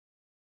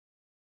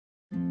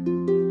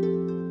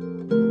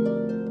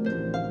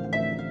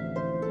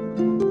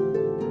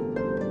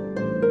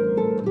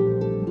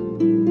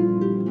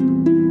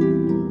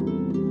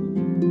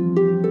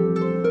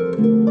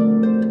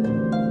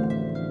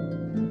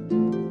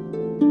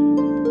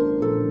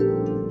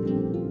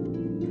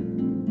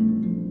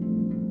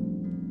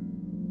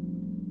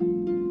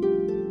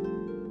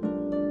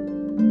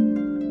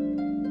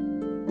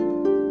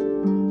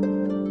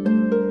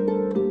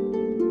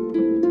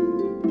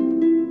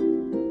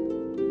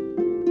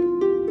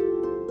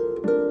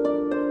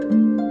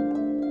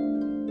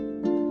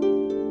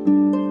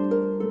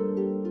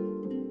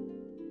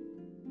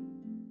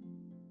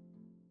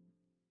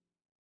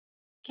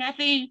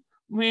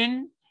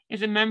Wrynn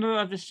is a member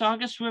of the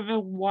Saugus River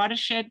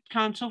Watershed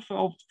Council for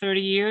over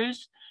 30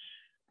 years,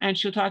 and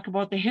she'll talk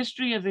about the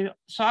history of the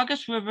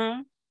Saugus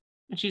River.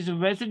 And she's a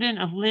resident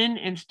of Lynn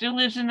and still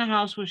lives in the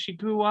house where she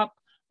grew up,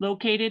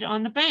 located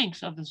on the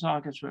banks of the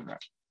Saugus River.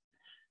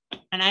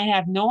 And I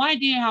have no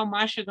idea how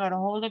Marcia got a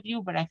hold of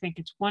you, but I think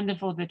it's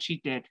wonderful that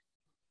she did.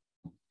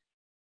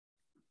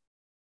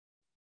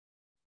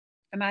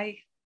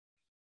 Okay,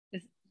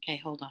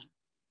 hold on.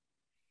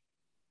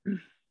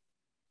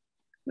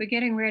 We're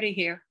getting ready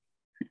here.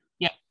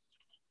 Yeah,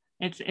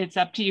 it's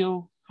up to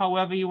you,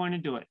 however you want to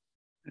do it.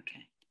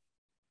 Okay.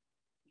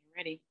 You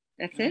ready?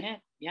 That's Go it?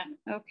 ahead. Yeah.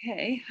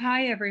 Okay.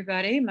 Hi,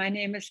 everybody. My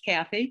name is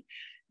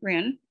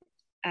Wrynn,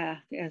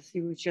 as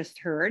you just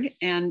heard.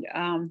 And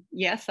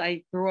yes,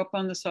 I grew up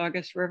on the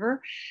Saugus River.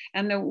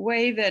 And the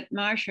way that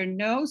Marcia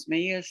knows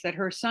me is that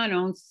her son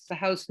owns the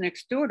house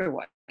next door to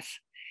us.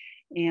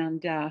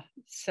 And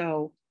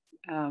so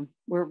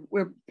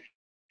we're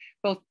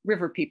both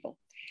river people.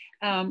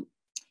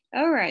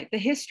 All right,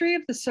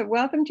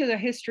 welcome to the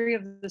history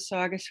of the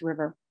Saugus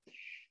River.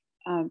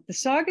 The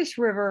Saugus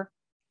River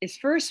is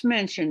first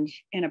mentioned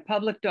in a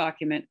public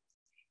document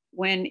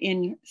when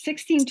in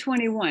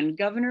 1621,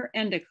 Governor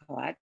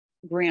Endicott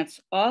grants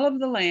all of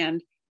the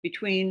land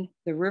between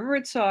the river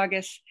at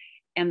Saugus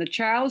and the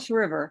Charles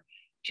River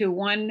to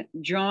one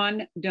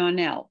John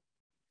Donnell.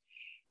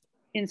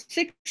 In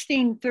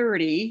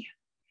 1630,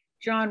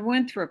 John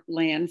Winthrop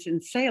lands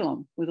in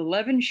Salem with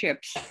 11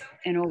 ships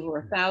and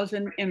over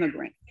 1,000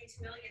 immigrants.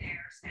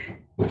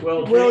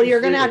 Well, you're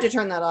going to have to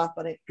turn that off,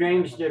 buddy.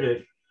 James did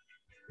it.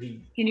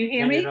 He Can you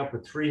hear me? ended up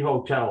with 3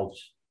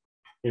 hotels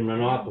in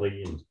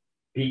Monopoly and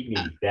beat me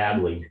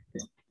badly.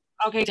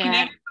 Okay,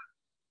 Dad,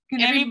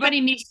 can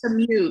everybody needs to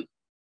mute.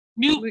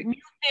 mute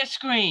their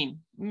screen?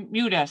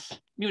 Mute us.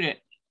 Mute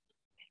it.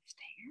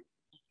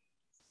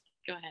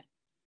 Go ahead.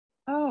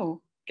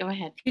 Oh, Go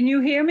ahead. can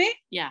you hear me?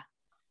 Yeah.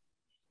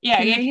 Yeah,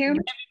 Can you hear me?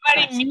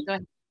 everybody mute. Go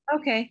ahead.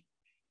 Okay.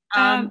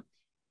 Go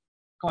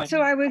ahead.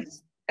 So I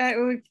was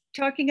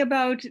talking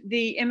about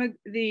the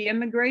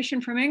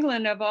immigration from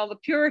England of all the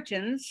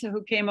Puritans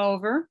who came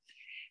over,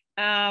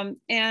 and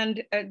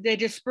they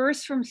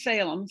dispersed from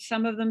Salem.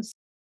 Some of them.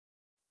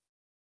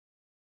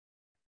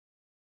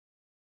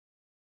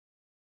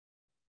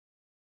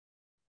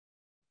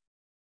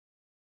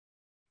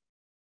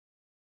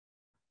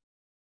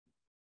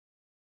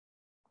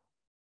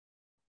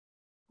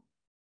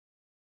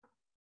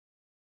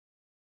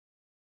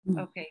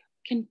 Okay.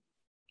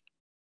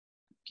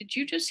 Did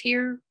you just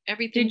hear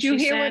everything Did you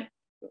she hear said?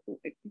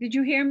 Did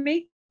you hear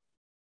me?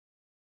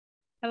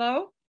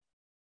 Hello?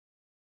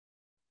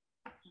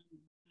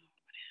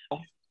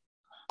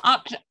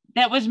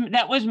 That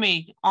was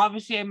me.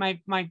 Obviously,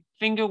 my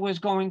finger was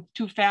going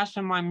too fast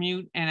on my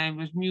mute, and I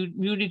was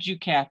muted you,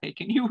 Kathy.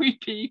 Can you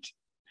repeat?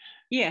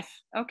 Yes.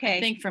 Okay. I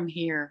think from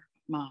here,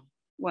 Mom.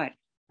 What?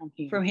 From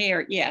here. From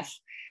here,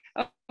 yes.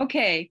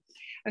 Okay.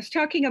 I was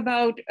talking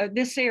about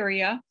this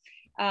area.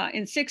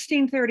 In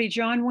 1630,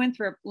 John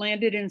Winthrop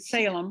landed in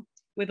Salem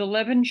with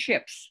 11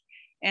 ships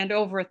and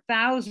over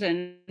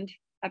 1,000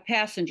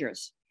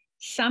 passengers.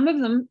 Some of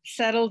them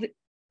settled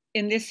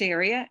in this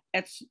area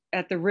at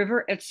the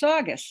river at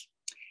Saugus.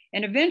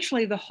 And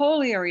eventually the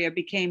whole area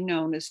became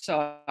known as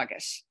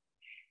Saugus.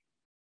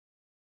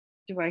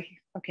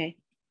 Okay.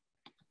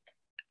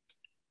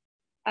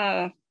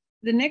 The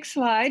next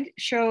slide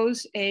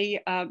shows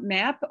a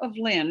map of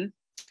Lynn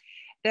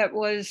that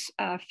was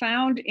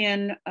found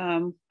in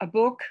a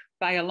book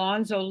by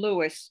Alonzo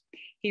Lewis.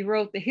 He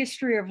wrote The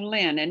History of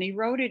Lynn, and he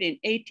wrote it in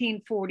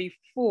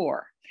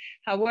 1844.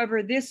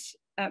 However, this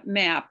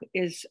map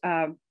is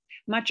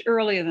much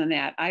earlier than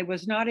that. I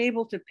was not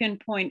able to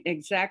pinpoint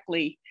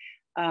exactly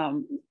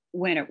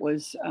when it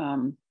was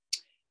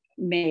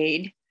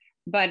made,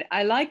 but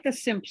I like the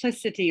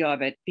simplicity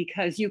of it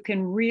because you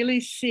can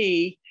really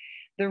see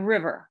the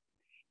river.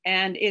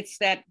 And it's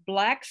that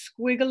black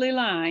squiggly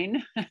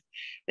line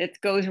that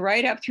goes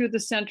right up through the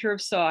center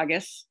of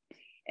Saugus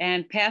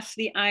and past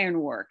the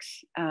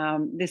ironworks.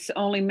 This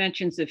only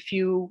mentions a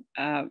few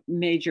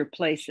major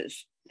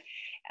places.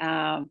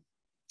 And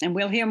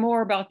we'll hear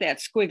more about that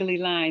squiggly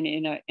line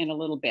in a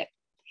little bit.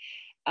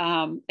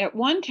 At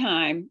one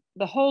time,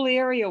 the whole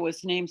area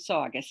was named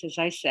Saugus, as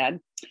I said,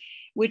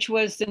 which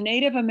was the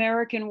Native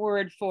American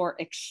word for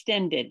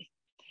extended.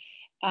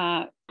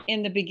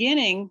 In the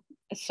beginning,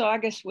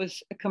 Saugus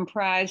was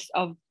comprised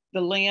of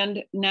the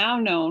land now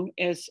known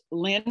as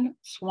Lynn,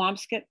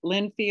 Swampscott,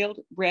 Lynnfield,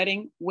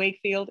 Reading,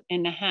 Wakefield,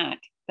 and Nahat.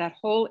 That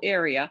whole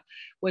area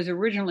was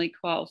originally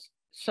called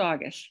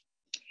Saugus.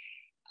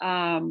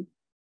 In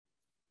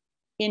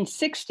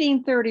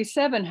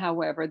 1637,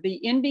 however, the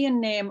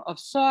Indian name of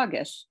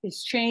Saugus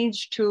is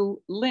changed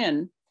to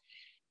Lynn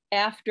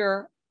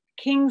after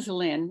King's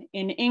Lynn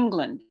in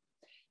England.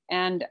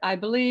 And I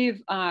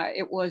believe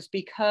it was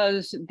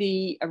because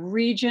the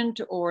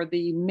regent or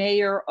the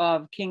mayor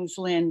of King's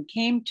Lynn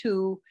came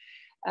to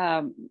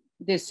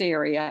this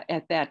area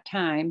at that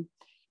time,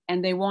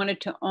 and they wanted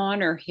to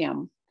honor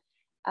him.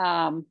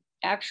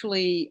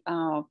 Actually,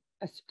 a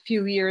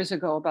few years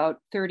ago,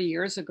 about 30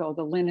 years ago,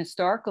 the Lynn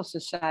Historical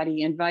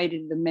Society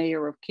invited the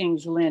mayor of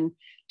King's Lynn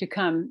to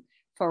come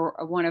for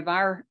one of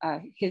our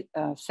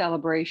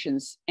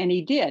celebrations, and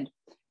he did,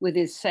 with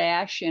his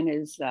sash and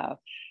his,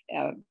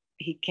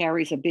 he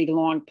carries a big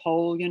long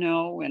pole, you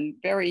know, and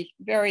very,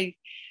 very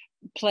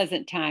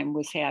pleasant time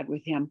was had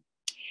with him.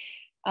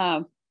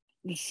 The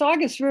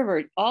Saugus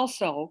River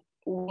also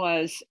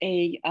was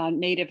a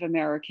Native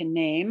American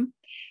name.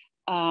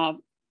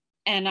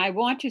 And I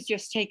want to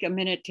just take a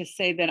minute to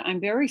say that I'm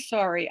very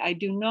sorry. I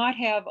do not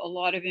have a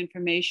lot of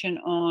information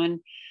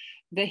on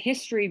the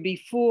history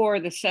before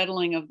the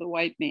settling of the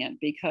white man,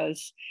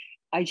 because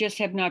I just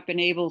have not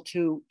been able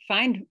to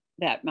find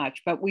that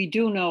much. But we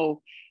do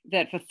know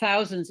that for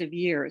thousands of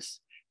years,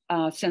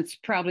 since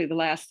probably the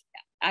last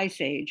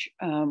ice age,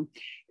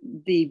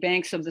 the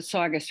banks of the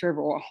Saugus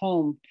River were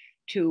home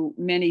to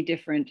many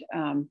different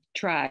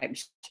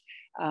tribes.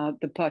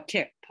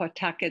 The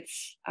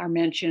Pawtuckets are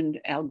mentioned,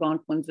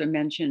 Algonquins are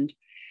mentioned,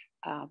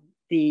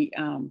 the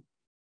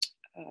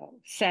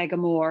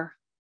Sagamore,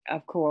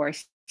 of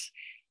course,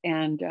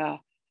 and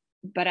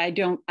but I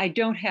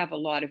don't have a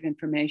lot of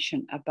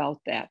information about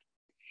that.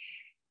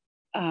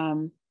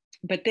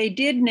 But they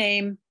did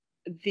name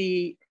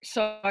the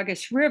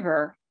Saugus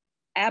River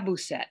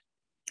Abuset,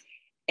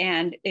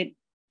 and it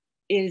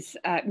is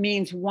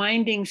means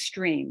winding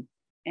stream,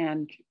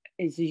 and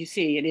as you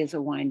see, it is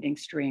a winding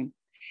stream.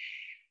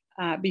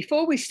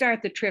 Before we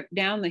start the trip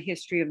down the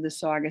history of the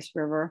Saugus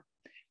River,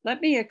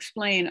 let me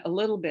explain a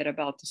little bit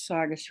about the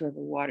Saugus River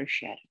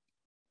watershed.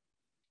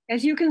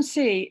 As you can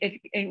see,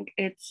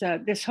 it's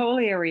this whole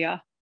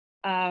area,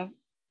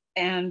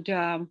 and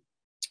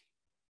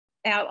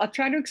I'll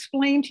try to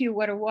explain to you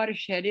what a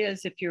watershed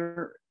is if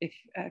you're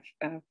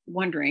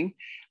wondering.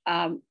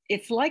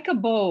 It's like a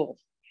bowl,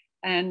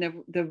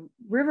 and the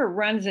river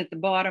runs at the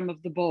bottom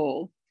of the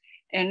bowl.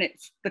 And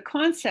it's the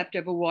concept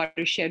of a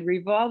watershed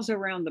revolves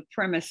around the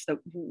premise that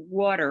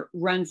water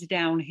runs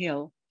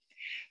downhill,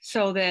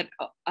 so that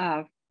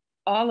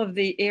all of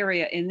the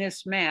area in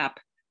this map,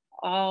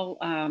 all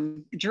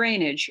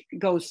drainage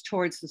goes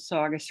towards the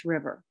Saugus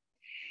River.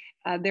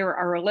 There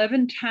are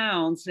 11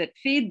 towns that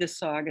feed the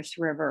Saugus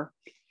River,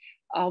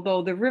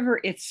 although the river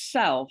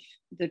itself,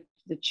 the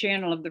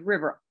channel of the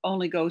river,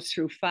 only goes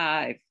through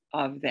 5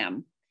 of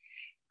them.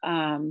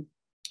 And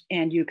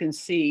you can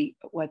see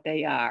what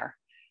they are.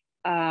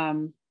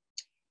 The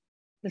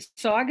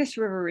Saugus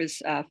River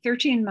is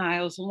 13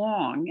 miles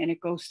long, and it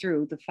goes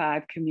through the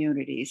 5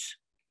 communities.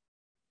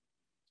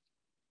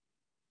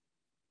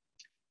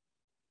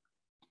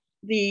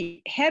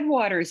 The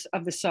headwaters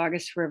of the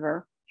Saugus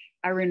River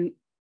are in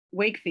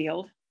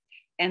Wakefield,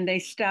 and they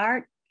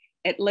start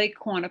at Lake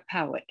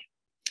Quannapowitt.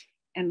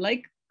 And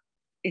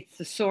it's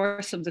the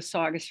source of the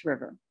Saugus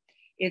River.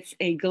 It's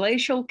a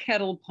glacial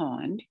kettle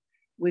pond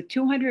with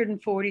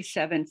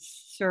 247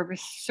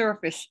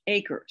 surface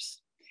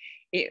acres.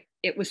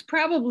 It was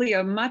probably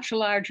a much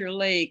larger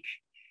lake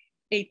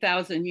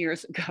 8,000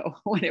 years ago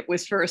when it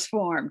was first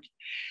formed.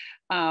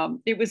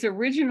 It was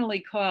originally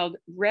called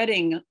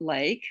Reading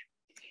Lake,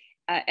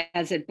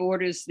 as it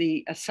borders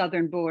the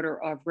southern border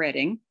of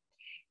Reading.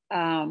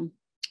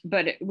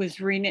 But it was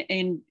in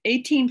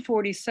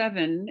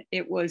 1847,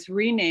 it was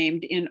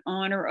renamed in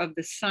honor of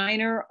the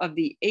signer of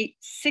the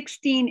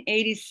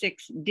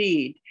 1686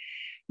 deed.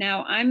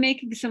 Now, I'm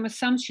making some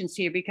assumptions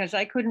here because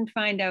I couldn't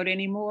find out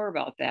any more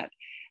about that.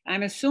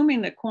 I'm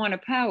assuming that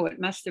Quannapowitt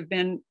must have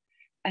been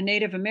a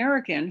Native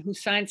American who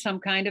signed some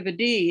kind of a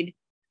deed,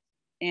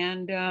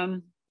 and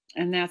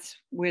that's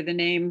where the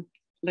name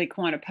Lake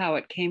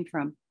Quannapowitt came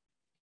from.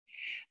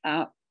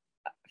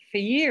 For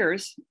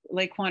years,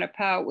 Lake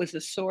Quannapowitt was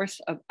a source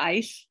of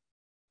ice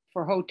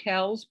for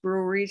hotels,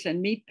 breweries,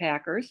 and meat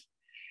packers.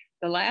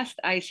 The last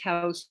ice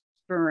house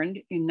burned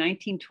in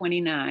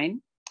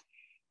 1929.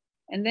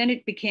 And then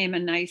it became a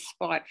nice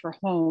spot for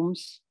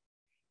homes.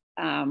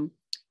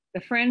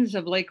 The Friends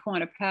of Lake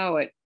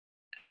Quannapowitt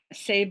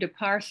saved a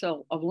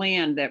parcel of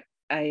land that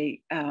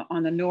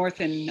on the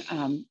northern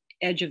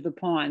edge of the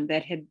pond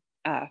that had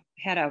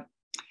had a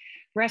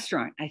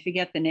restaurant. I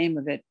forget the name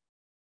of it.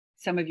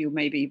 Some of you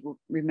maybe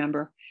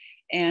remember.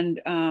 And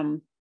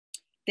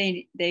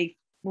they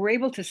were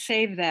able to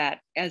save that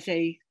as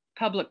a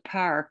public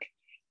park.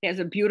 It has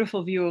a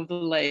beautiful view of the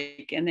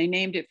lake, and they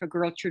named it for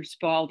Gertrude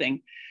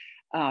Spalding,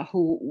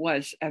 who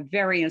was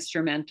very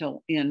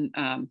instrumental in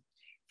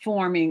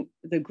forming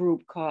the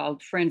group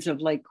called Friends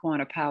of Lake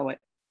Quantapowhat.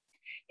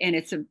 And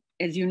it's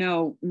as you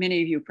know,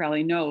 many of you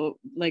probably know,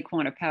 Lake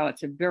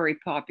Quantapowhat's a very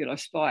popular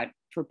spot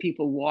for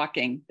people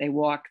walking. They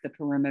walk the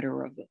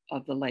perimeter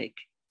of the lake.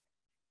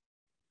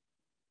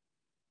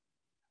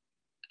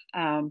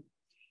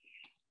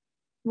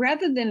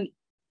 Rather than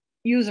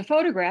use a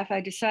photograph,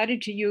 I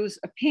decided to use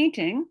a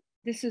painting.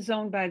 This is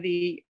owned by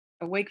the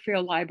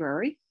Wakefield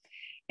Library.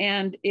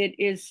 And it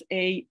is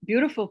a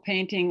beautiful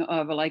painting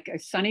of like a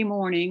sunny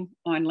morning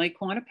on Lake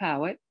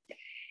Quantapowhat.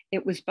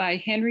 It was by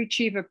Henry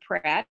Cheever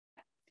Pratt.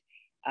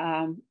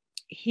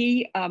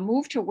 He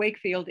moved to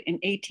Wakefield in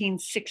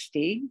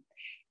 1860,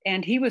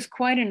 and he was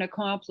quite an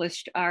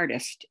accomplished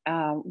artist.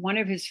 One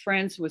of his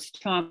friends was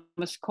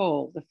Thomas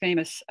Cole, the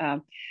famous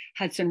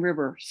Hudson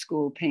River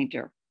School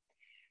painter.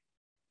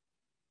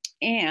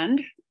 And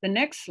the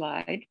next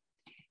slide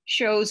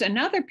shows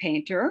another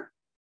painter,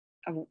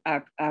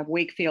 a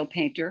Wakefield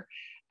painter,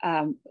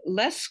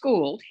 less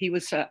schooled. He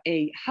was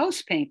a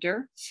house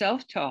painter,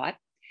 self-taught,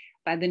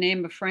 by the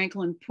name of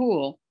Franklin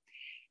Poole.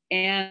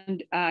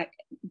 And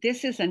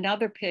this is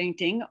another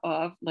painting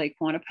of Lake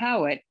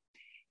Quantapowhat.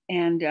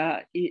 And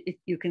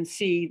you can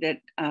see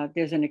that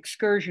there's an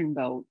excursion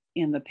boat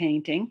in the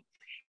painting.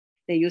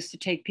 They used to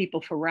take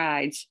people for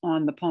rides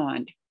on the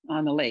pond,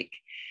 on the lake.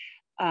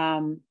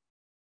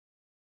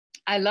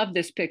 I love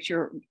this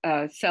picture,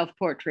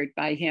 self-portrait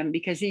by him,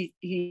 because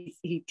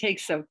he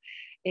takes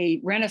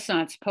a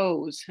Renaissance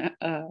pose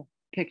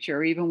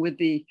picture, even with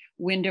the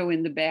window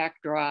in the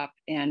backdrop,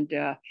 and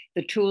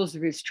the tools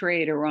of his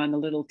trade are on the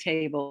little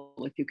table,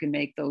 if you can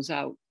make those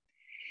out.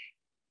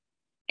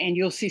 And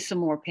you'll see some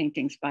more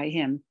paintings by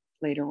him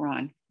later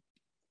on.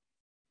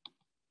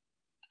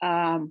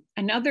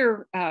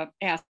 Another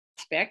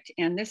aspect,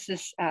 and this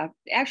is,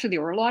 actually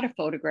there were a lot of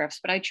photographs,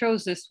 but I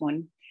chose this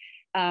one,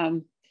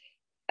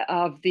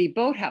 of the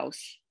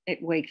boathouse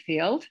at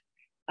Wakefield.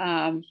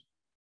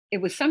 It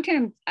was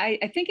sometimes,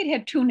 I think it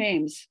had two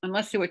names,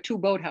 unless there were two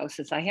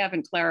boathouses. I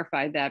haven't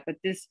clarified that, but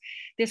this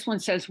one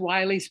says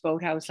Wiley's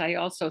Boathouse. I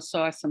also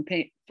saw some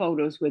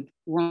photos with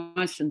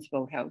Ronson's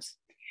Boathouse.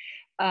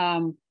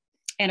 And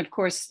of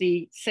course,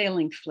 the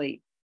sailing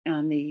fleet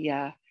on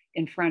the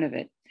in front of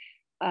it.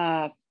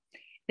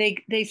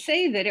 They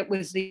say that it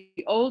was the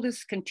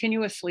oldest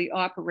continuously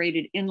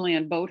operated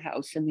inland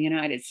boathouse in the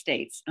United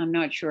States. I'm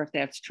not sure if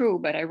that's true,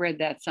 but I read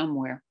that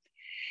somewhere.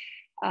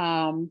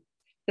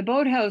 The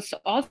boathouse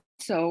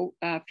also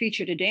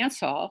featured a dance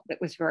hall that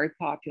was very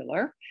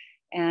popular.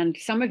 And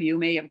some of you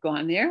may have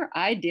gone there.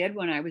 I did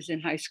when I was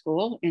in high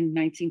school in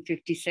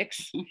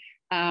 1956.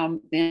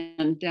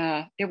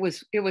 It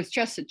was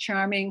just a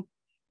charming,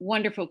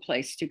 wonderful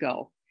place to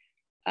go.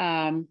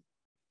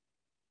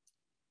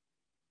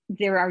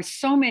 There are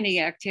so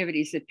many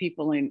activities that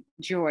people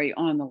enjoy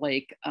on the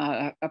lake.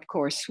 Of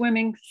course,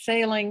 swimming,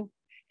 sailing,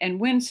 and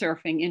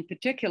windsurfing in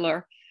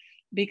particular,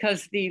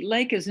 because the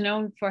lake is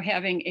known for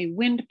having a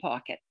wind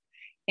pocket,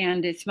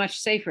 and it's much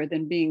safer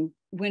than being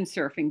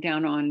windsurfing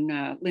down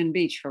on Lynn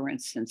Beach, for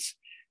instance.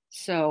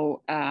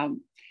 So,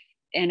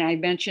 and I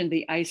mentioned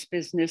the ice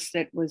business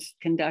that was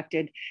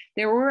conducted.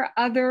 There were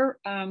other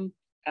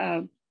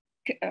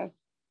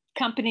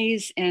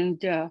companies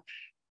and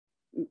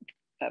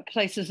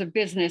places of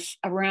business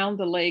around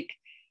the lake,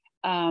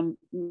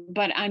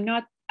 but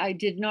I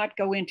did not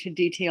go into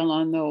detail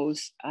on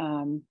those.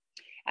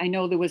 I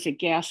know there was a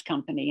gas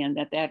company, and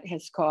that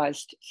has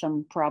caused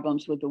some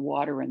problems with the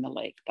water in the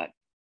lake, but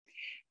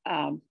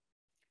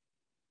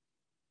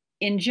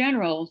in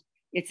general,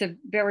 it's a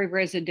very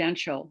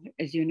residential,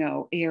 as you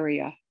know,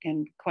 area,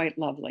 and quite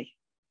lovely.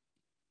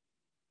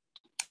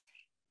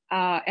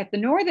 At the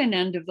northern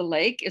end of the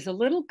lake is a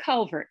little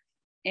culvert,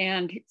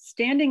 and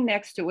standing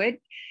next to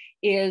it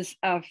is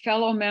a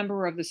fellow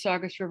member of the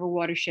Saugus River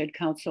Watershed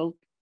Council,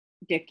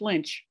 Dick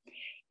Lynch.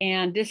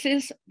 And this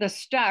is the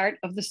start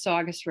of the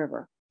Saugus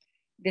River.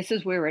 This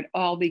is where it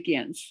all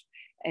begins,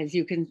 as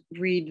you can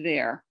read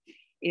there.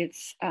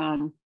 It's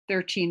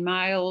 13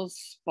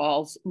 miles,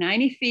 falls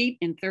 90 feet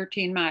in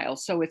 13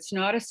 miles. So it's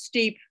not a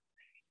steep,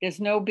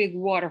 there's no big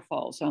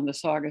waterfalls on the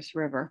Saugus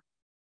River.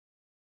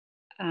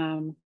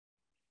 From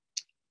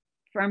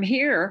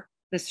here,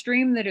 the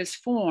stream that is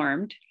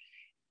formed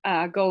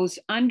goes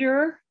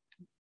under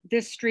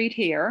this street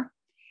here.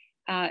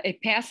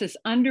 It passes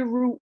under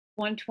Route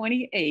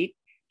 128,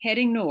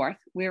 heading north,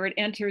 where it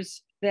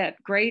enters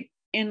that great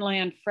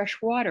inland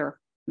freshwater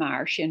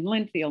marsh in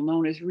Lynnfield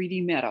known as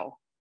Reedy Meadow.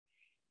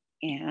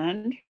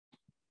 And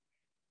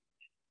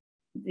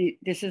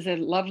this is a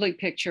lovely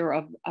picture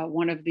of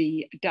one of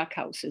the duck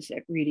houses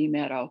at Reedy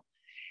Meadow.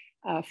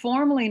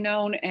 Formerly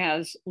known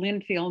as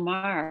Lynnfield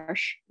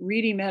Marsh,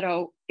 Reedy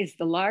Meadow is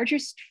the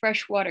largest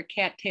freshwater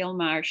cattail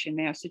marsh in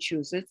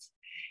Massachusetts.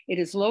 It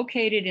is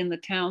located in the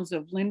towns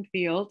of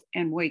Lynnfield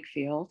and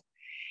Wakefield,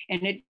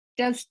 and it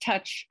does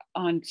touch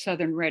on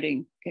southern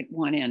Reading at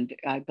one end,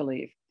 I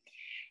believe.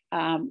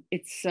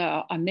 It's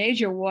a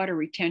major water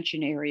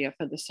retention area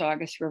for the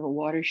Saugus River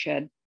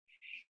watershed,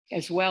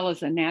 as well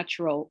as a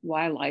natural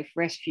wildlife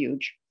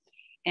refuge.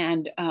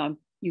 And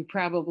you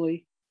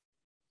probably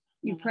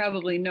You No, that's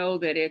probably know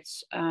that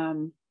it's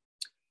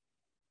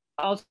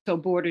also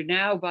bordered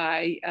now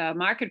by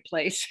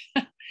Marketplace.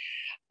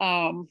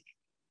 But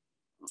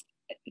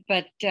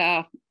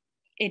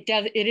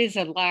it is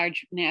a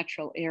large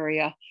natural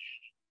area.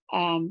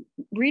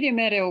 Reedy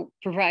Meadow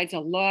provides a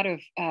lot of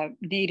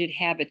needed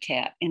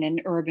habitat in an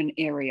urban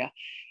area.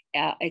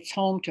 It's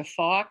home to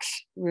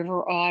fox,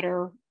 river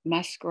otter,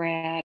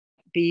 muskrat,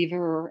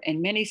 beaver,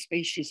 and many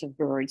species of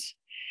birds.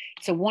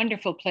 It's a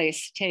wonderful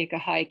place to take a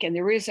hike. And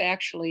there is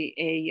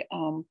actually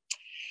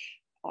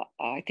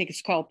I think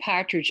it's called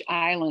Partridge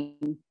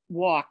Island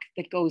walk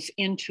that goes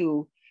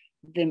into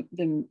the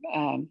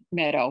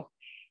meadow.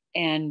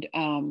 And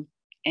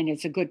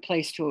it's a good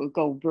place to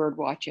go bird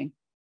watching.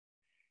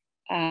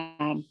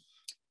 The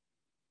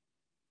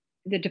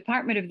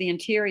Department of the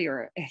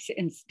Interior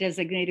has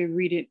designated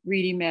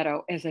Reedy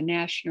Meadow as a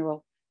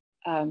national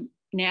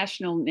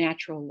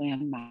natural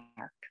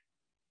landmark.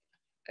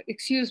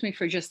 Excuse me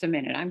for just a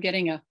minute. I'm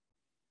getting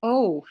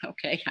oh,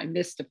 okay, I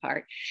missed a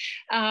part.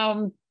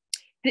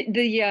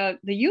 The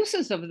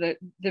uses of the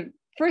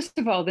first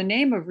of all, the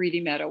name of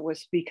Reedy Meadow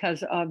was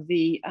because of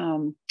the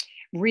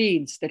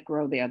reeds that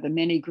grow there, the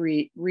many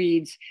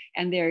reeds,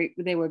 and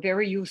they were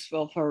very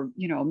useful for,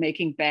 you know,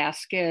 making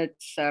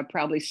baskets,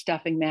 probably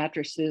stuffing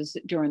mattresses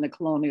during the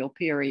colonial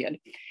period.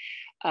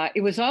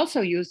 It was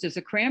also used as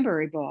a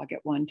cranberry bog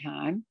at one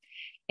time,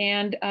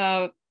 and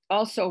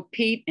also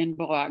peat and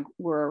bog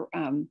were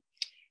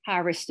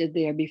harvested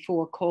there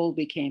before coal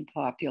became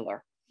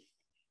popular.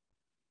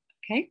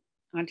 Okay,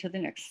 on to the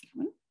next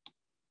one.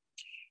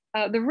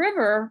 The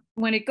river,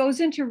 when it goes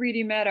into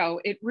Reedy Meadow,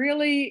 it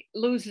really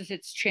loses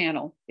its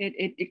channel.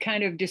 It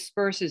kind of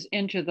disperses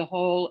into the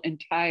whole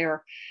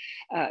entire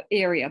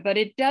area, but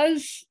it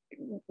does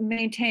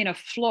maintain a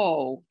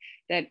flow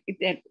that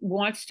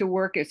wants to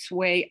work its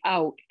way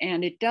out.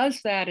 And it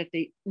does that at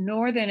the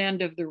northern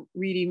end of the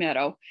Reedy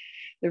Meadow.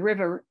 The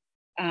river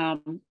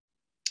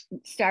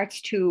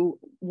starts to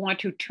want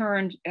to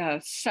turn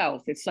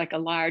south. It's like a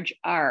large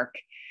arc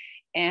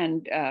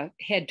and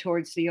head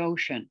towards the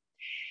ocean.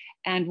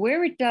 And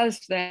where it does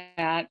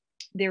that,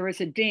 there is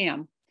a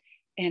dam,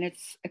 and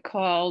it's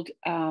called,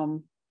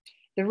 the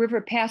river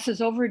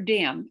passes over a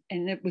dam,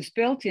 and it was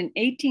built in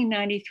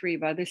 1893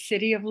 by the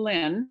city of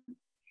Lynn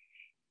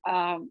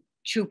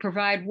to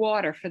provide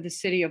water for the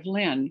city of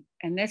Lynn.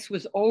 And this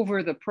was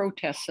over the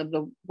protests of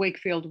the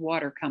Wakefield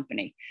Water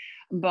Company.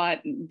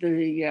 But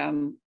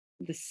the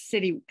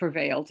city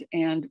prevailed,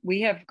 and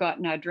we have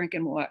gotten our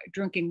drinking water,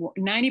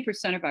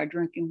 90% of our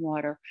drinking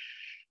water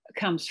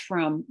comes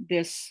from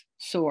this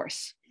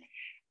source.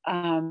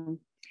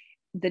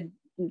 The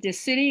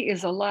city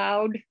is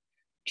allowed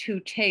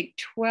to take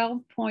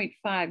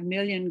 12.5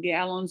 million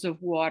gallons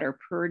of water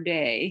per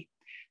day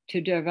to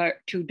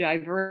divert to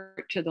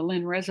the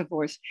Lynn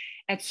reservoirs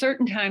at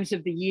certain times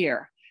of the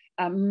year,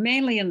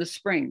 mainly in the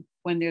spring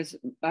when there's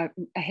a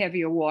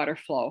heavier water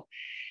flow.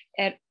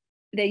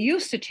 They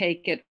used to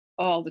take it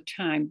all the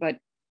time, but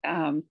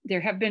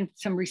there have been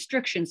some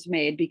restrictions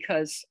made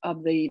because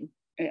of the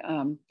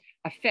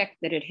effect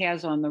that it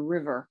has on the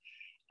river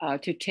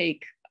to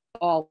take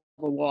all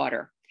the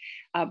water.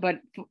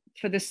 But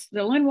for the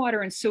Lynn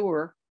Water and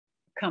Sewer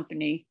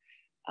Company,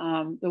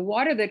 the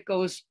water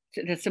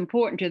that's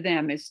important to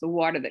them is the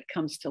water that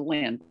comes to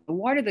Lynn. The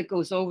water that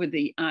goes over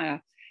the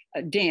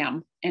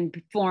dam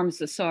and forms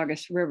the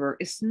Saugus River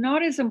is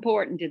not as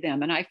important to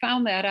them. And I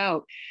found that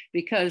out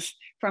because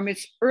from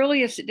its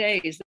earliest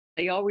days,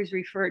 they always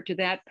referred to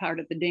that part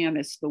of the dam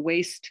as the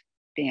waste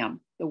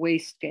dam, the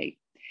waste gate,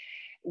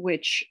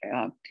 which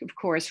of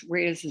course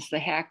raises the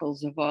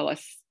hackles of all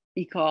us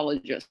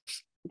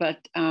ecologists.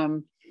 But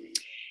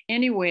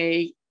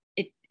anyway,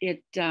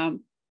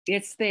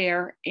 it's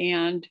there,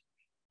 and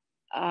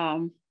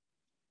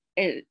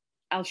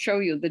I'll show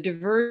you the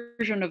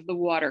diversion of the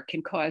water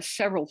can cause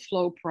several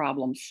flow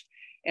problems,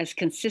 as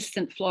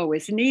consistent flow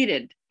is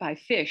needed by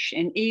fish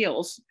and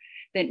eels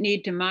that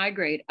need to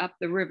migrate up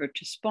the river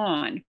to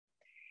spawn.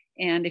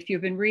 And if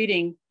you've been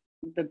reading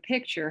the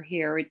picture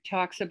here, it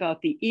talks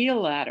about the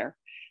eel ladder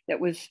that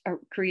was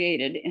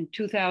created in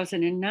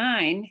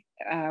 2009.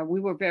 We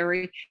were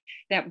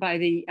that by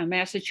the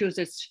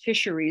Massachusetts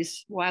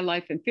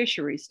Wildlife and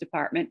Fisheries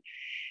Department,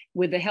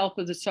 with the help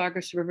of the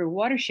Saugus River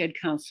Watershed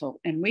Council.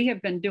 And we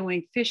have been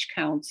doing fish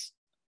counts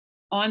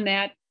on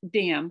that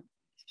dam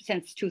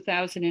since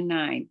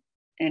 2009.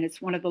 And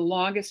it's one of the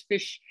longest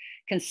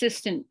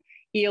consistent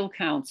eel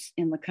counts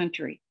in the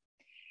country.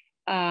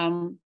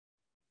 Let's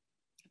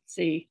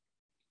see.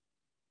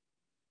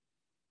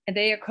 And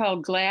they are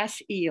called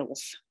glass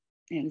eels.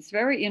 And it's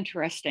very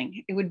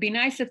interesting. It would be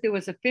nice if there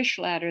was a fish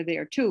ladder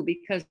there too,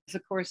 because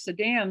of course the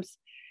dam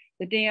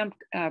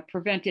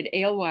prevented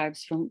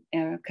alewives from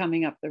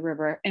coming up the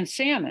river, and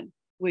salmon,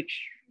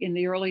 which in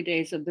the early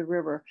days of the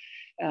river,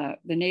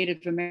 the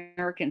Native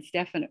Americans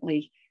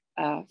definitely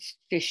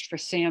fished for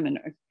salmon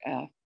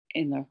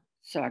in the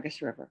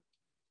Saugus River.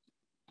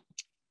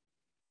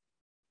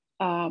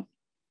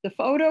 The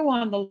photo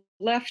on the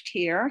left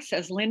here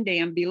says Lynn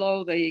Dam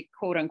below the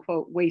quote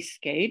unquote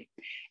waste gate.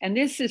 And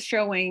this is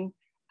showing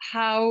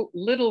how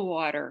little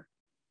water,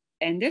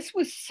 and this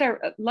was,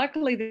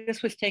 luckily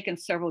this was taken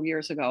several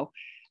years ago.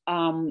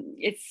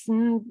 It's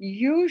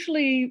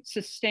usually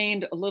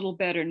sustained a little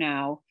better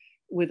now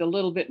with a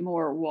little bit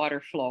more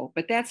water flow,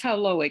 but that's how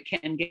low it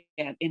can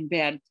get in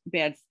bad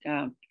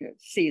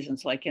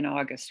seasons, like in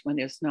August when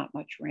there's not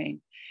much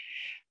rain.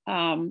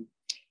 And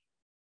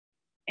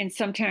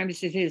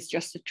sometimes it is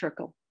just a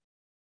trickle.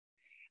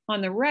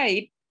 On the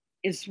right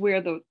is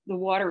where the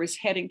water is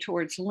heading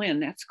towards Lynn.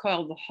 That's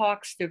called the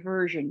Hawks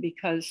Diversion,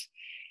 because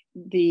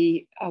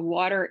the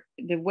water,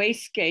 the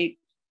waste gate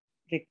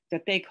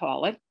that they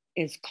call it,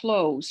 is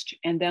closed,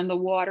 and then the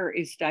water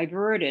is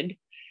diverted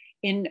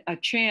in a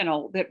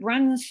channel that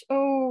runs,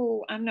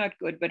 oh, I'm not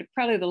good, but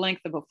probably the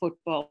length of a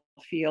football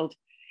field.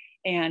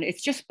 And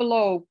it's just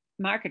below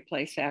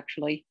Marketplace,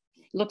 actually.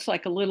 It looks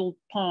like a little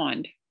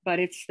pond, but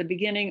it's the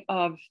beginning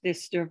of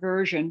this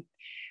diversion,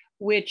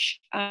 which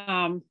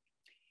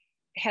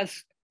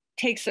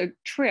takes a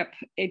trip.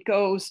 It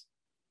goes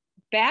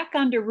back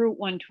under Route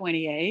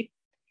 128,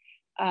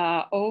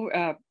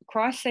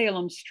 across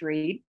Salem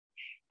Street,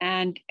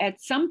 and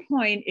at some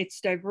point it's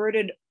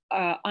diverted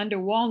under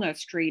Walnut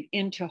Street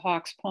into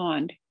Hawks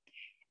Pond.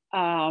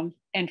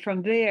 And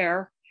from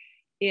there,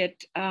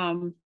 it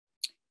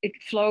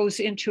flows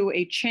into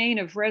a chain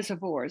of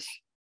reservoirs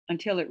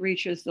until it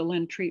reaches the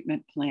Lynn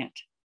treatment plant.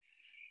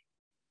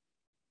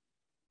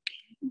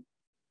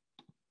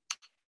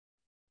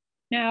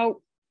 Now,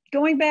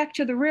 going back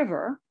to the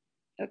river,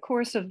 the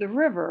course of the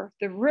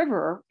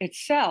river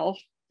itself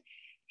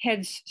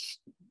heads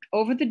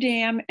over the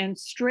dam and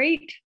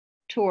straight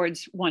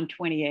towards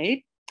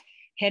 128.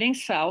 Heading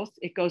south,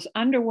 it goes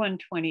under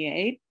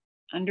 128,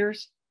 under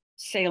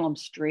Salem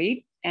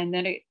Street, and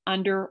then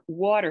under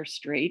Water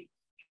Street,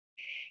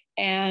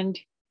 and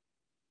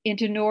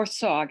into North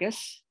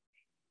Saugus,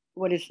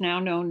 what is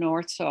now known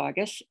North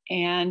Saugus,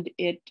 and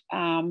it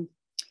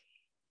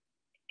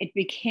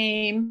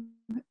became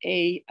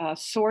a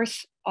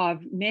source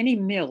of many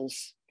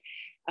mills.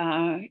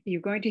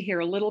 You're going to hear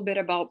a little bit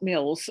about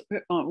mills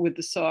with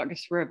the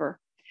Saugus River.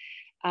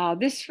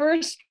 This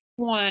first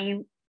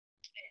one,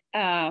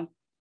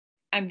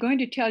 I'm going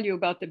to tell you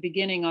about the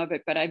beginning of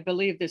it, but I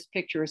believe this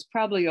picture is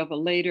probably of a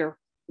later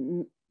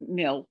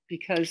mill,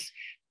 because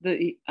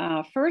the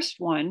first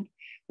one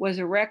was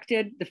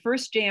erected, the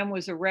first dam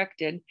was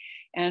erected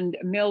and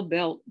a mill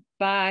built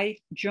by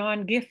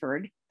John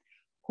Gifford,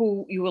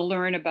 who you will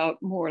learn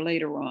about more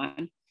later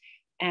on.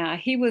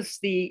 He was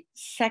the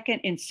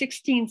second, in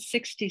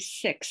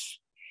 1666,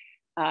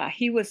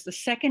 he was the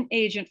second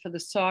agent for the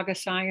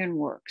Saugus Iron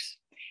Works.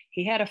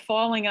 He had a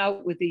falling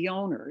out with the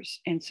owners,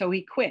 and so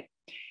he quit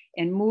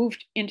and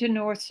moved into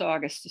North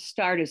Saugus to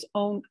start his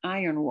own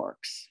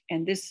ironworks.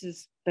 And this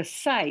is the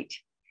site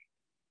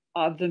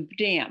of the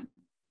dam.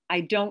 I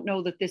don't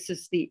know that this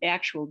is the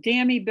actual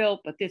dam he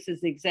built, but this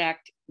is the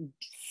exact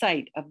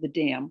site of the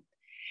dam.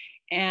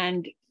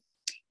 And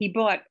he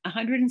bought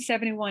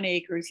 171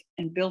 acres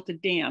and built a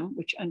dam,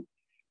 which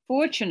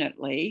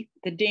unfortunately,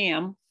 the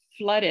dam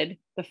flooded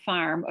the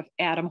farm of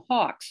Adam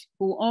Hawks,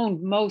 who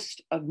owned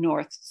most of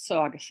North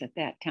Saugus at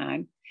that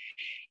time.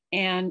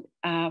 And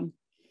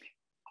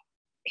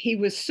he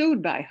was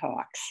sued by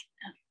Hawks.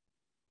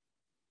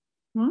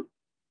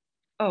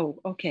 Oh,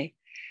 okay.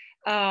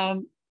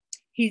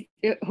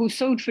 Who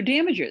sued for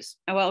damages.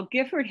 Well,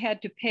 Gifford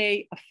had to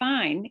pay a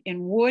fine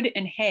in wood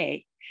and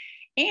hay,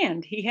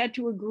 and he had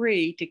to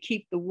agree to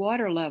keep the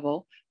water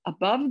level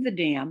above the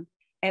dam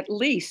at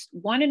least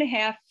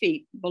 1.5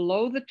 feet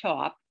below the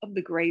top of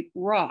the Great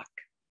Rock.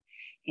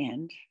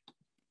 And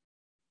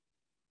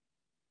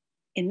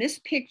in this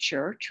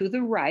picture to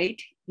the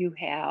right, you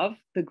have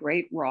the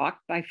Great Rock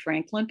by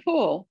Franklin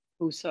Poole,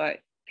 who saw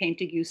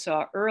painting you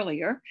saw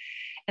earlier.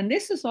 And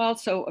this is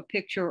also a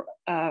picture,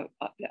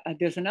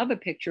 there's another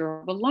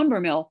picture of a lumber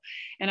mill.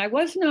 And I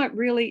was not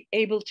really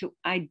able to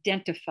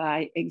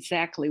identify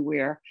exactly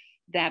where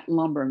that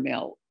lumber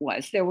mill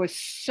was. There were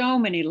so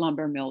many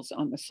lumber mills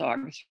on the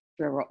Saugus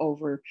River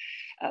over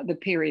the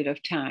period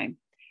of time.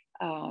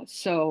 But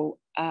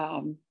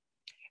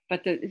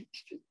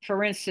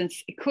for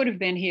instance, it could have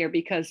been here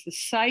because the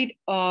site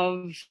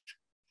of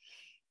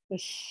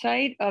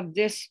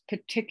this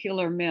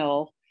particular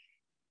mill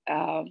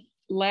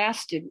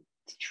lasted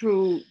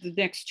through the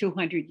next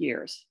 200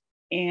 years.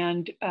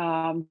 And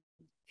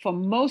for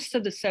most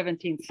of the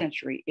 17th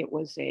century, it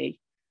was a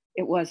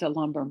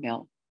lumber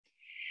mill.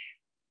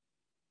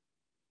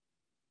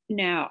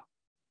 Now,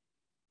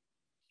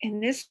 in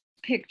this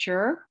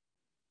picture,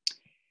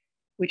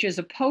 which is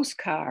a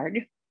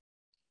postcard,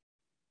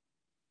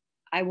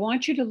 I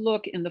want you to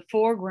look in the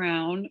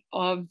foreground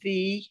of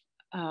the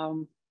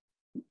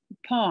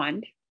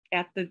pond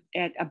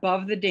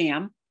above the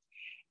dam,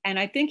 and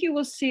I think you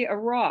will see a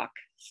rock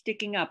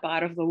sticking up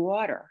out of the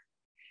water.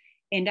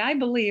 And I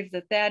believe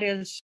that that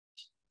is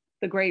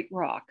the Great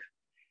Rock.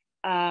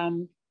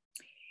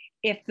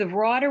 If the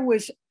water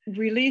was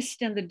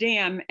released in the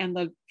dam and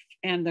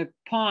the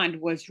pond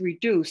was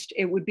reduced,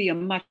 it would be a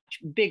much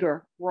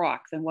bigger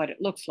rock than what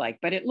it looks like.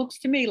 But it looks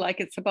to me like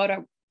it's about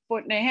 1.5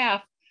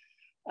 feet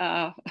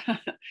uh,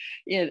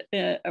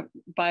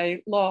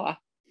 by law.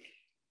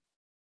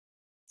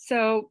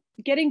 So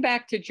getting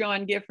back to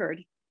John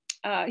Gifford,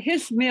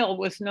 his mill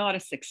was not a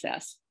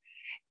success.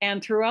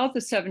 And throughout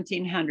the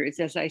 1700s,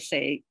 as I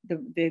say,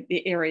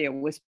 the area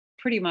was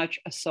pretty much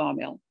a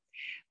sawmill.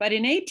 But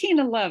in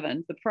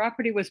 1811, the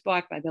property was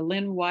bought by the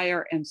Lynn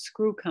Wire and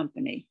Screw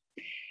Company.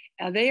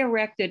 They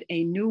erected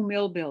a new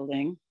mill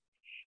building,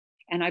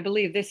 and I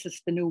believe this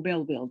is the new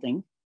mill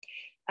building.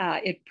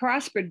 It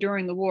prospered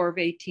during the War of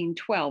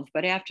 1812,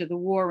 but after the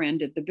war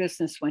ended, the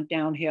business went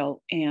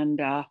downhill. And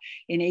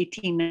in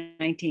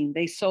 1819,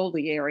 they sold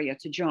the area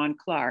to John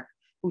Clark,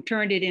 who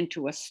turned it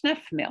into a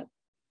snuff mill.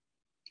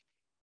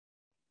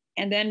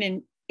 And then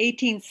in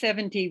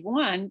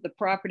 1871, the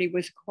property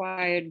was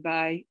acquired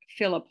by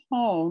Philip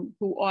Hone,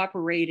 who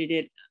operated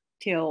it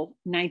till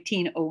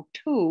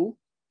 1902.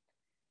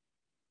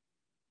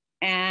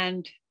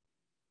 And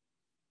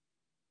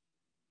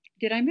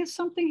did I miss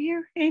something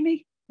here,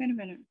 Amy? Wait a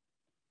minute.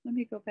 Let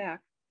me go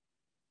back.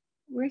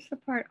 Where's the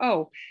part?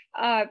 Oh,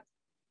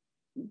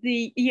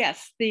 the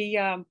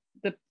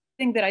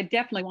thing that I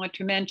definitely want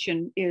to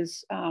mention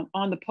is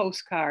on the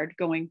postcard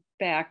going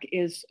back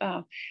is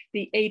in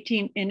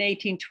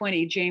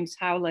 1820, James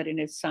Howlett and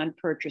his son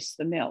purchased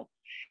the mill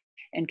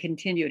and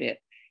continued it,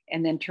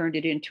 and then turned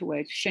it into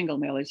a shingle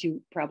mill, as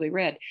you probably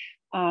read.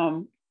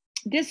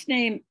 This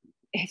name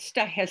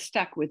has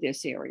stuck with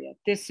this area.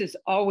 This is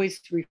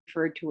always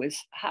referred to as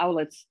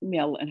Howlett's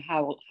Mill and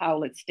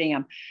Howlett's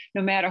Dam.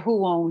 No matter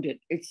who owned it,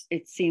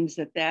 it seems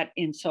that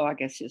in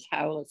Saugus is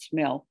Howlett's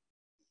Mill.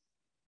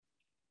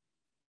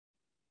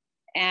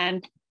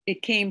 And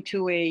it came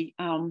to a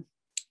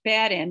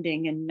bad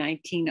ending in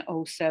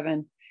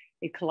 1907.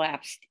 It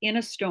collapsed in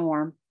a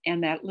storm,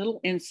 and that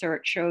little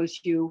insert shows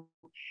you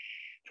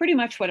pretty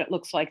much what it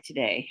looks like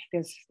today.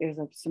 There's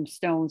some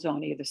stones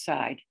on either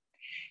side.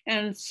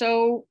 And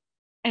so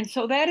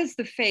that is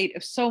the fate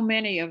of so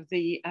many of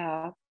the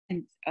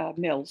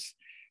mills.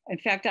 In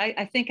fact,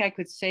 I think I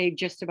could say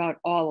just about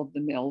all of the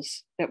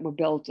mills that were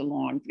built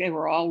along. They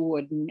were all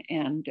wooden,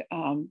 and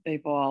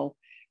they've all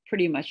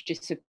pretty much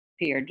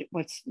disappeared.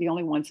 What's the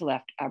only ones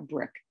left are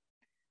brick.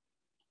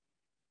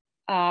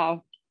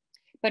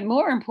 But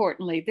more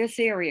importantly, this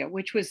area,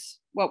 which was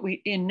what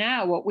we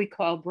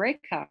call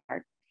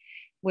Breakheart,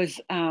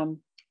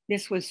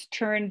 this was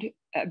turned.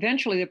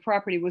 Eventually, the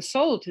property was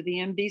sold to the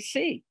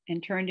MDC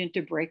and turned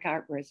into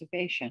Breakheart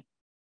Reservation.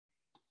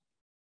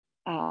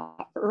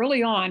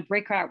 Early on,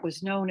 Breakheart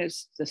was known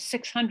as the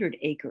 600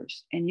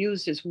 acres and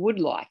used as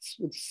woodlots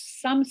with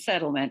some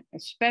settlement,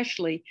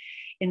 especially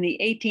in the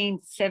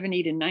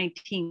 1870 to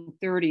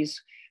 1930s,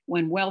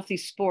 when wealthy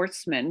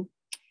sportsmen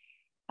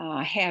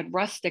had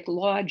rustic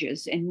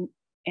lodges, and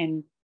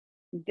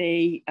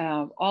they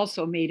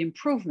also made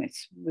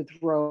improvements with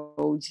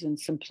roads and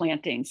some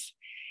plantings.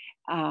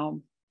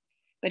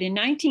 But in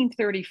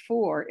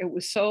 1934, it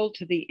was sold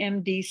to the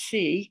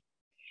MDC,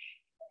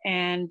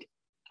 and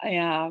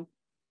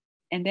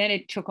then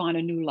it took on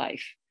a new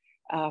life.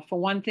 For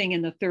one thing,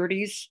 in the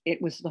 30s,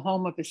 it was the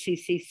home of a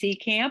CCC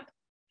camp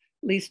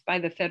leased by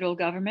the federal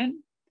government.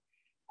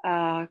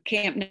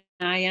 Camp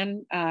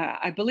Nyan,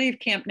 I believe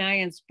Camp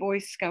Nyan's Boy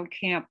Scout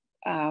camp,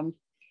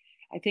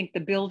 I think the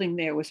building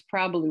there was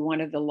probably one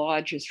of the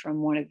lodges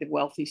from one of the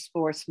wealthy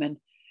sportsmen.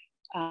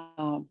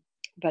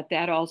 But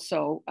that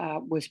also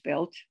was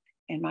built.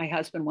 And my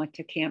husband went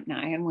to Camp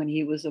Nyan when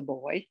he was a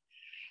boy,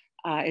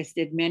 as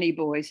did many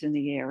boys in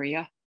the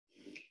area.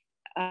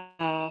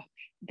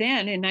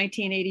 Then in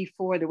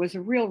 1984, there was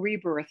a real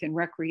rebirth in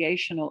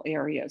recreational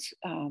areas.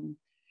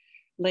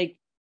 Lake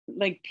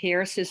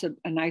Pierce is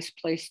a nice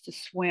place to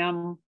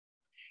swim.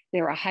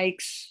 There are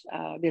hikes.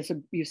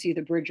 You see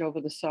the bridge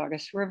over the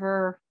Saugus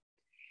River.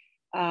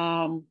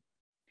 The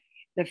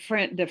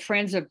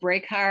Friends of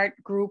Breakheart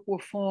group were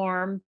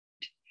formed,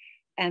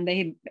 and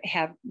they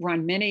have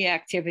run many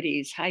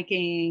activities: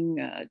 hiking,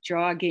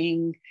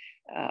 jogging,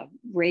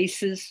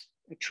 races,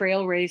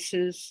 trail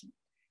races,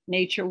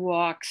 nature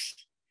walks.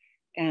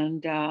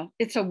 And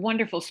it's a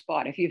wonderful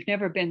spot. If you've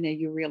never been there,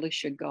 you really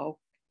should go.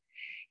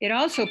 It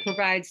also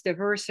provides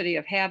diversity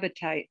of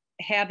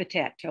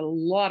habitat to a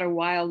lot of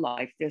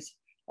wildlife. There's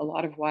a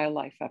lot of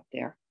wildlife up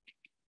there.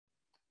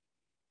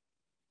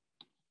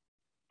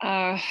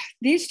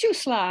 These two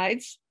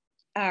slides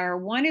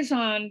one is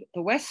on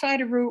the west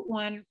side of Route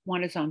 1,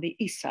 one is on the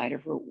east side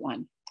of Route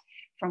 1.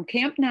 From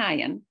Camp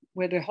Nyan,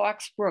 where the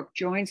Hawks Brook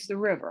joins the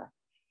river,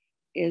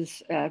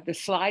 is the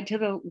slide to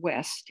the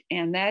west,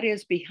 and that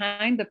is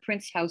behind the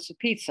Prince House of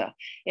Pizza.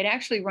 It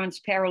actually runs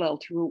parallel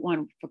to Route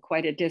 1 for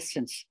quite a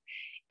distance.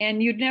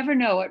 And you'd never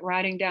know it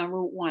riding down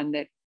Route 1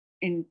 that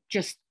in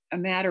just a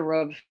matter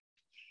of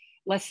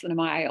less than a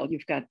mile,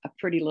 you've got a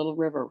pretty little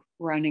river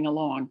running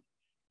along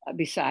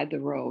beside the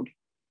road.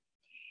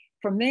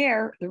 From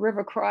there, the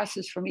river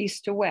crosses from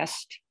east to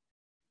west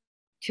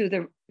to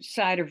the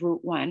side of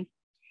Route 1.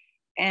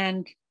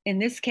 And in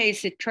this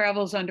case, it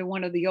travels under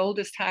one of the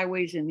oldest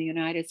highways in the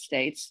United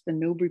States, the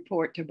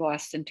Newburyport to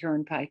Boston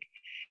Turnpike,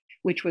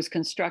 which was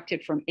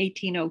constructed from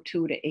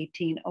 1802 to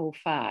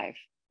 1805.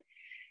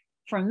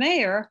 from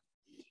there,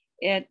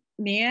 it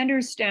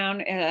meanders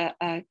down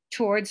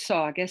towards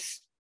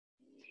Saugus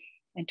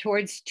and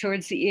towards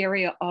the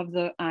area of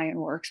the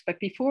ironworks. But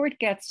before it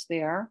gets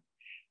there,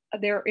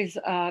 there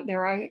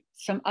are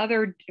some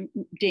other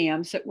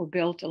dams that were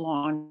built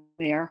along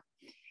there,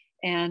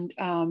 and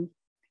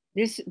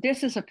this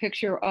is a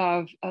picture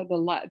of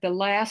the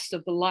last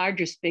of the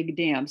largest big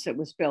dams that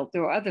was built.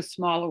 There were other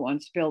smaller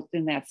ones built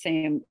in that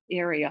same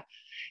area.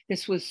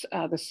 This was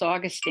the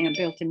Saugus Dam,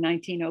 built in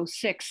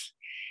 1906,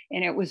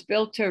 and it was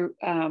built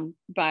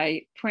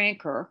by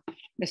Pranker,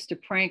 Mr.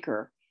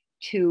 Pranker,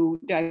 to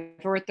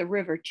divert the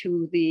river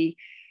to the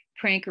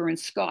Pranker and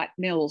Scott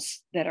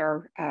mills that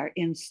are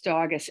in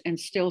Saugus and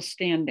still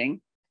standing,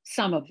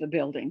 some of the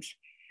buildings.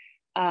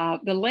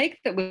 The lake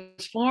that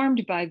was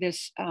formed by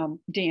this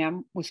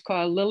dam was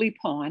called Lily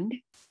Pond.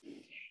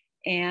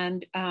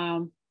 And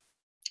I'm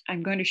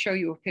going to show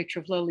you a picture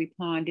of Lily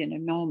Pond in a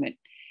moment.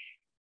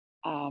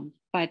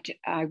 But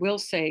I will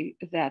say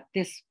that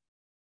this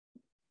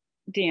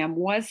dam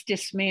was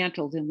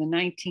dismantled in the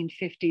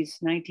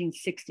 1950s,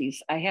 1960s.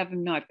 I have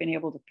not been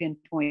able to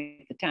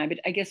pinpoint the time, but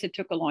I guess it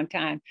took a long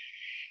time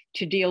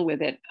to deal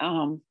with it.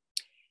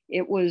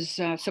 It was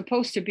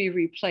supposed to be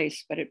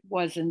replaced, but it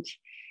wasn't.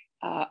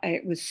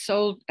 It was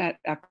sold,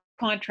 a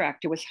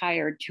contractor was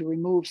hired to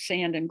remove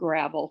sand and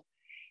gravel,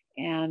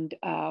 and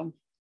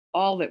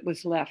all that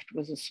was left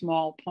was a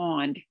small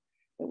pond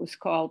that was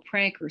called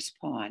Pranker's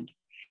Pond.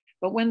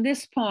 But when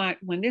this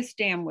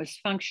dam was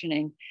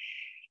functioning,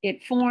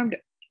 it formed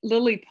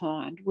Lily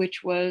Pond,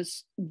 which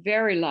was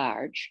very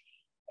large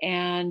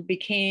and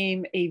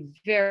became a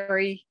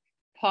very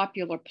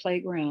popular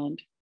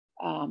playground.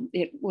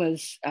 It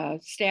was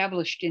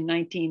established in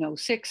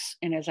 1906,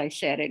 and as I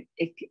said,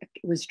 it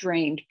was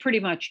drained, pretty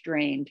much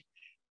drained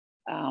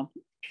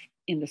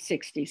in the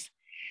 60s.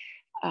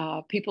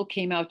 People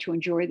came out to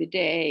enjoy the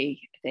day.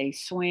 They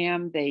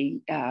swam.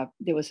 There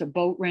was a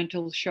boat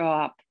rental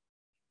shop,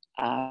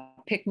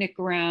 picnic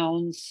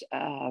grounds.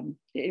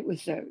 It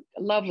was a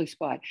lovely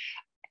spot.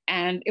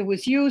 And it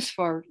was used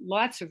for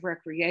lots of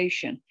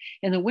recreation.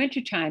 In the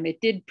wintertime,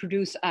 it did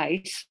produce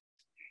ice.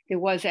 There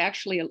was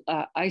actually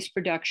ice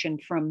production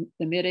from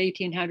the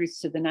mid-1800s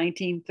to the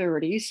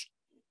 1930s.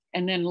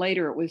 And then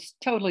later it was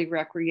totally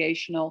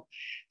recreational,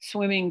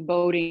 swimming,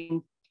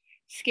 boating,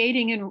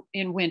 skating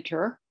in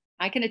winter.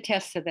 I can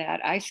attest to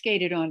that. I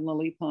skated on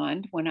Lily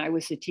Pond when I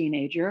was a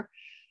teenager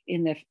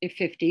in the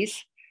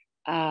 50s.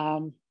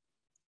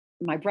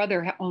 My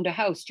brother owned a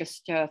house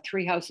just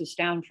 3 houses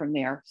down from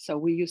there. So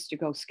we used to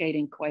go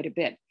skating quite a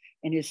bit.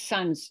 And his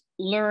sons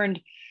learned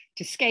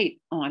to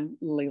skate on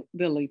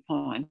Lily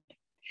Pond.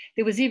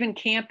 There was even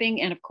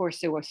camping, and of course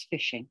there was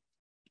fishing.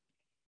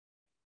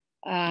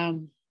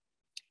 And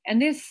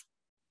this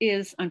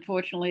is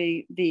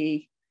unfortunately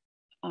the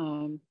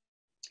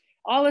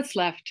all that's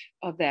left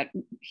of that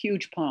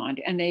huge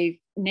pond. And they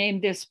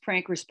named this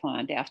Pranker's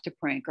Pond after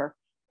Pranker,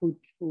 who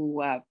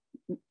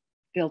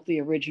built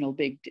the original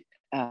big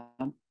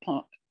dam.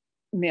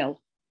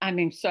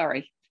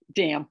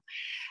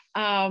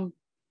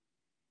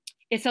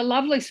 It's a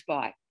lovely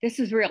spot.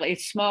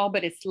 It's small,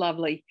 but it's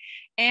lovely.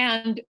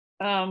 And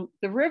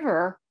the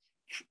river,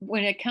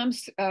 when it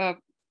comes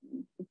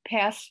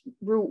past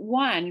Route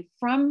 1,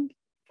 from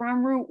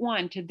Route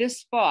 1 to this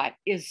spot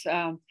is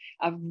a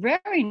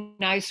very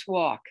nice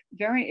walk.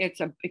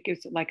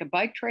 It's like a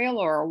bike trail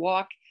or a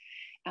walk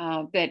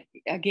that,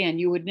 again,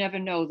 you would never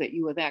know that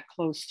you were that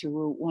close to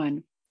Route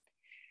 1.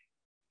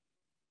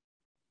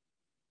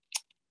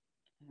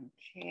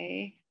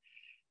 Okay.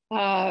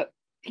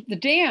 The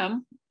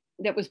dam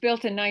that was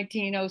built in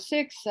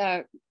 1906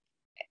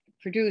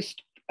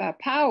 produced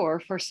power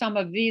for some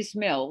of these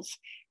mills.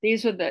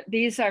 These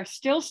are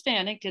still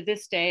standing to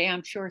this day.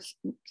 I'm sure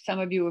some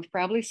of you have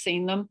probably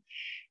seen them.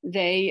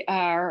 They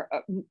are,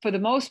 for the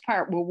most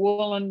part, were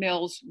woolen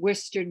mills,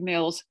 worsted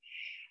mills.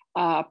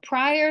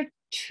 Prior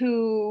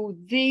to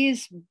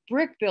these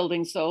brick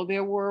buildings, though,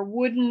 there were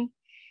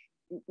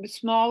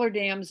smaller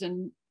dams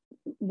and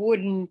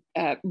wooden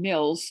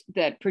mills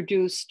that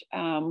produced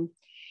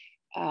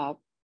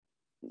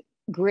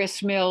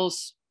grist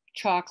mills,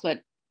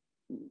 chocolate,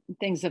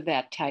 things of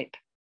that type.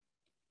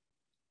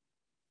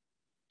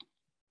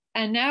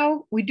 And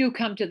now we do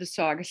come to the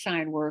Saugus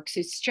Iron Works.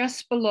 It's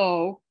just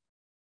below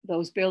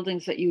those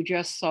buildings that you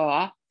just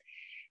saw.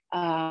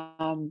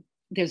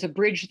 There's a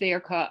bridge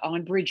there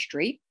on Bridge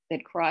Street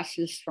that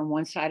crosses from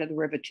one side of the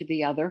river to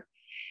the other.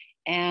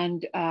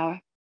 And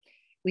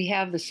we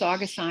have the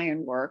Saugus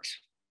Iron Works.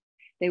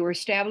 They were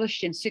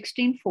established in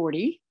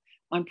 1640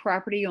 on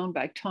property owned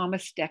by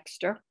Thomas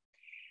Dexter.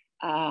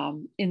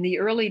 In the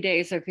early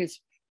days of his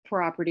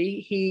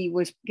property, he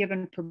was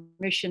given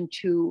permission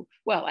to,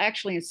 well,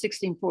 actually in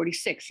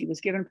 1646, he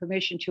was given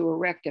permission to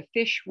erect a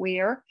fish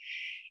weir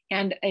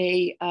and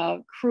a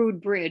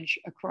crude bridge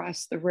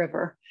across the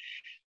river.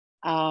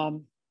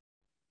 But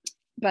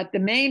the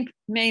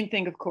main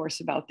thing, of course,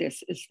 about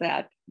this is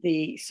that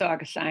the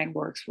Saugus Iron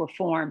Works were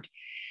formed.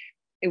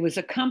 It was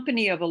a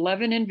company of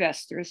 11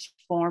 investors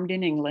formed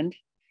in England.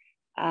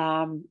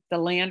 The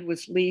land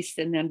was leased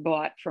and then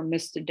bought from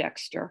Mr.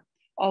 Dexter,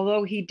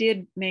 although he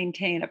did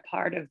maintain a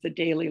part of the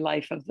daily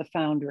life of the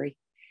foundry.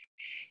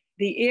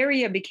 The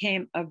area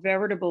became a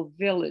veritable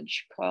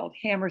village called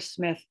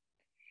Hammersmith.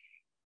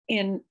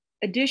 In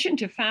addition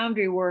to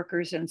foundry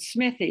workers and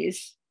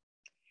smithies,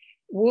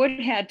 wood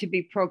had to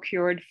be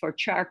procured for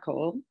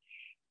charcoal,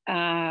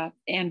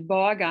 and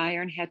bog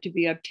iron had to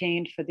be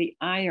obtained for the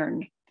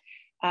iron.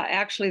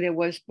 Actually, there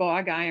was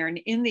bog iron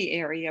in the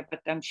area,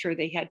 but I'm sure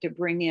they had to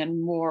bring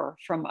in more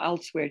from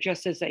elsewhere,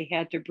 just as they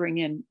had to bring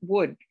in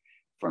wood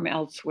from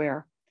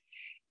elsewhere.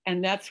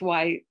 And that's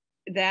why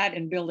that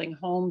and building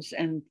homes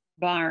and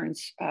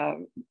barns,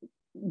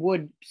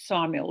 wood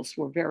sawmills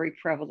were very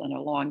prevalent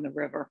along the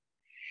river.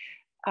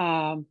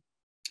 There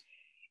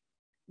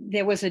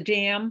was a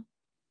dam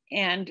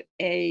and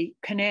a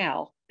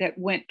canal that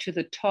went to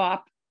the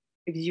top.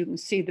 As you can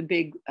see the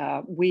big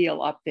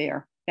wheel up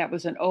there, that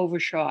was an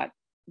overshot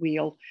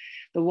wheel.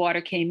 The water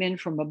came in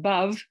from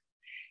above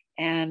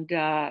and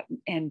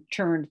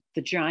turned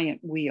the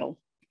giant wheel.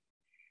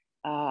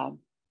 The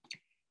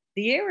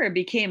area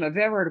became a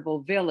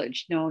veritable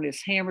village known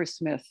as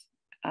Hammersmith.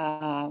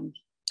 In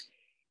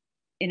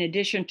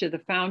addition to the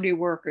foundry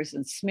workers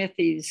and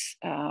smithies,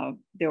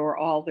 there were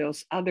all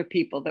those other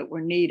people that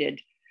were needed.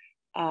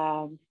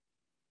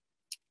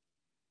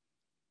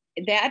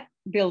 That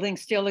building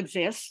still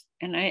exists.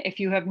 And if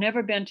you have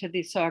never been to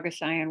the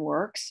Saugus Iron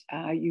Works,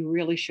 you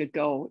really should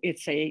go.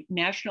 It's a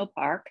national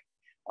park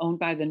owned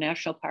by the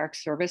National Park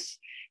Service.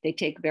 They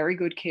take very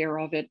good care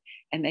of it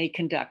and they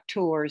conduct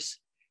tours.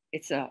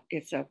 It's a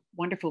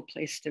wonderful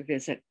place to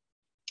visit.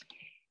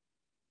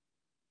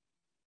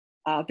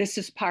 This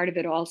is part of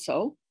it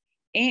also.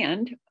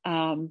 And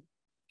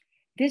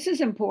this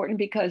is important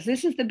because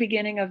this is the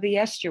beginning of the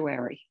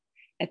estuary.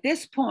 At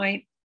this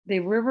point, the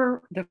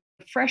river, the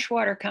fresh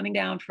water coming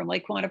down from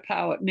Lake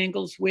Quantipowitt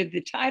mingles with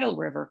the tidal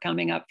river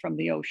coming up from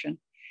the ocean.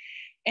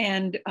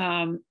 And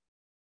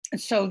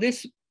so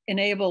this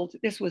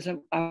was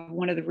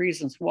one of the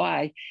reasons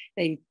why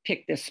they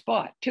picked this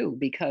spot too,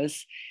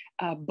 because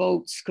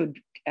boats could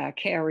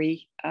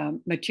carry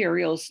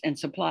materials and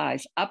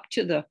supplies up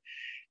to the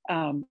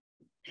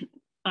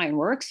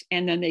ironworks,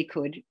 and then they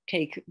could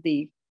take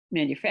the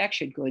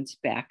manufactured goods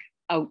back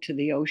out to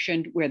the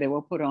ocean where they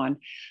were put on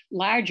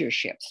larger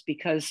ships,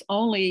 because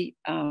only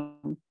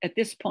at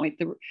this point,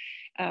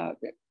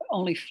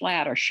 only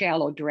flat or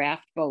shallow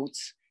draft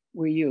boats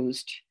were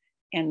used.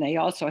 And they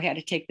also had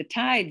to take the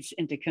tides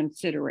into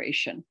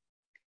consideration.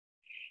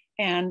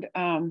 And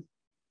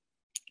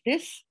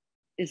this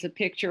is a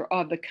picture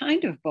of the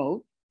kind of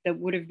boat that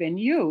would have been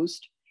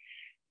used.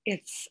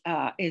 It's,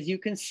 as you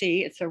can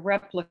see, it's a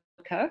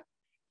replica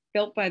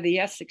built by the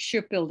Essex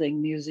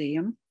Shipbuilding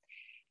Museum.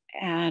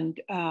 And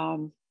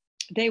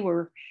they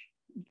were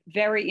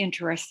very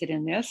interested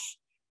in this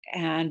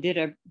and did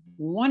a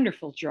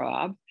wonderful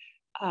job.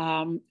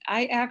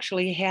 I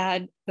actually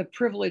had the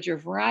privilege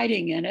of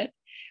riding in it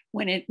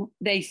when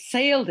they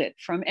sailed it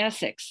from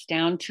Essex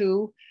down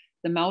to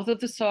the mouth of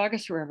the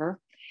Saugus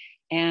River,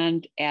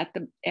 and at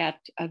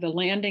the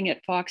landing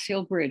at Fox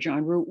Hill Bridge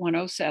on Route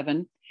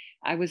 107,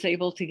 I was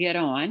able to get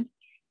on.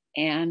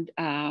 And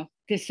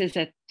this is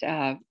at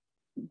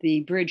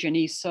the bridge in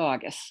East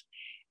Saugus,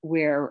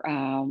 where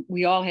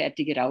we all had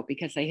to get out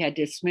because they had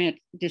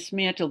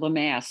dismantled the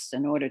masts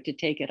in order to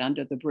take it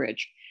under the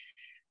bridge.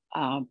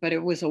 But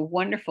it was a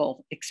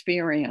wonderful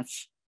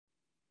experience.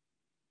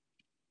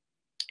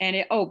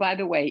 And oh, by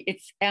the way,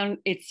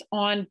 it's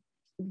on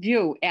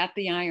view at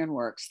the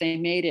ironworks. They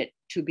made it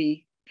to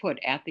be put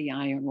at the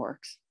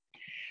ironworks.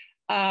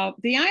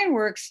 The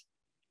ironworks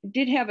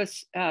did have a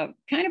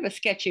kind of a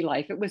sketchy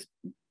life. It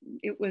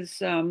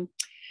was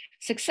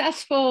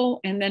successful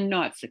and then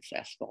not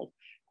successful.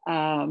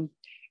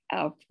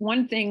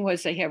 One thing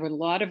was they have a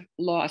lot of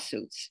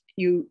lawsuits.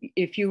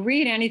 If you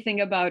read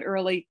anything about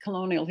early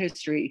colonial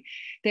history,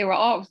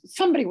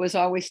 somebody was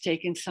always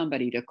taking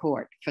somebody to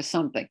court for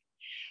something.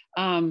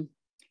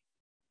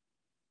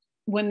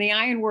 When the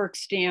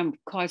ironworks dam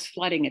caused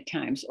flooding at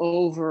times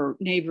over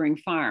neighboring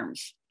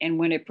farms, and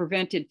when it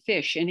prevented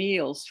fish and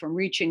eels from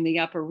reaching the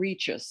upper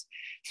reaches,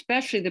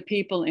 especially the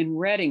people in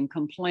Reading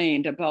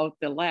complained about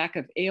the lack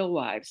of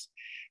alewives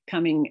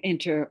coming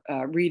into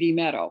Reedy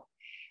Meadow.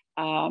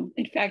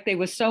 In fact, they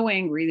were so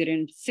angry that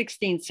in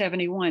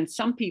 1671,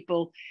 some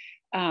people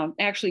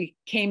actually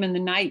came in the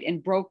night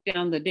and broke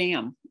down the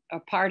dam, a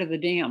part of the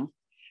dam,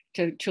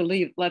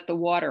 to let the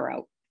water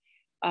out.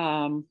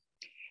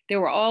 There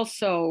were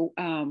also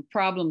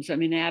problems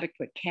of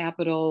inadequate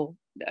capital,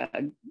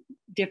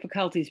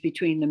 difficulties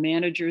between the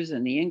managers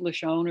and the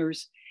English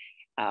owners,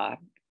 the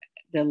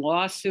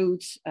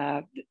lawsuits,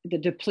 the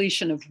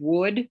depletion of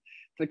wood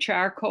for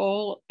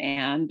charcoal,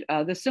 and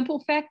the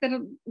simple fact that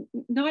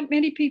not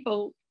many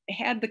people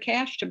had the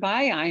cash to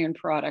buy iron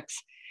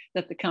products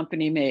that the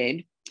company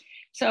made.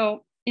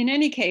 So in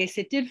any case,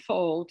 it did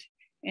fold.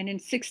 And in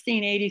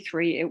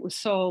 1683, it was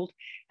sold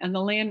and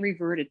the land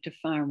reverted to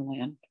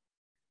farmland.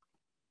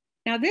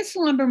 Now this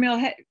lumber mill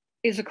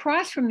is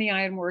across from the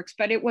ironworks,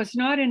 but it was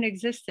not in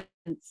existence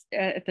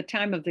at the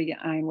time of the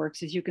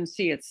ironworks. As you can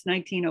see, it's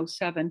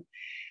 1907,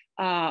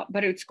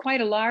 but it's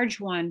quite a large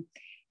one.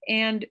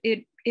 And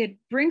it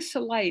brings to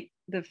light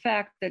the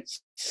fact that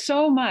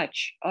so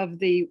much of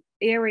the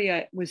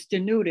area was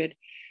denuded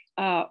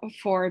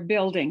for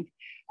building.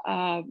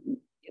 The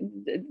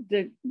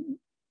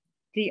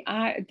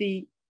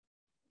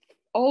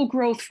old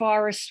growth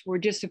forests were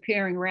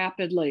disappearing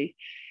rapidly.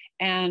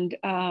 And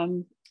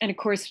of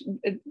course,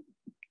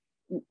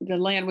 the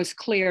land was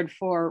cleared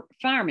for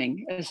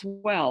farming as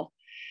well.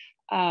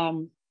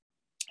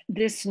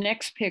 This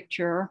next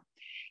picture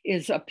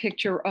is a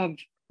picture of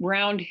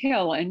Round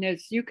Hill. And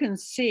as you can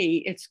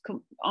see, it's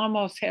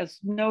almost has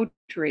no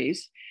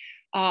trees.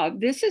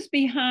 This is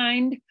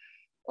behind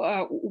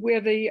where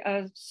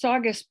the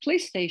Saugus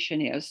police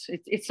station is.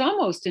 It's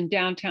almost in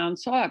downtown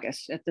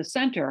Saugus at the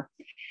center.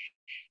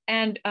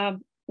 And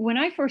when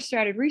I first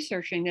started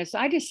researching this,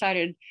 I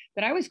decided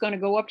that I was going to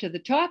go up to the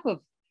top of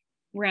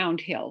Round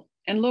Hill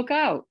and look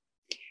out.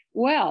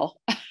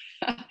 Well,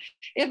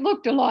 it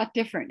looked a lot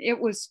different. It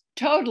was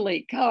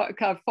totally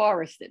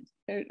forested.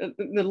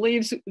 The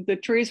leaves, the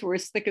trees were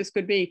as thick as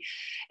could be.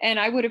 And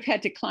I would have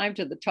had to climb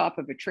to the top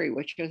of a tree,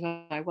 which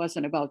I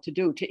wasn't about to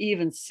do, to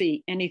even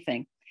see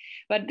anything.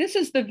 But this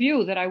is the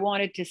view that I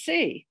wanted to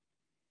see.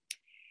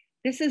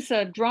 This is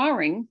a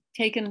drawing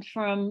taken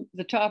from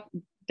the top,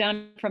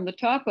 down from the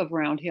top of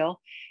Round Hill.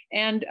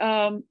 And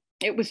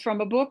it was from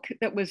a book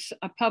that was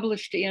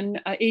published in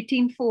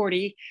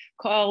 1840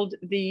 called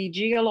The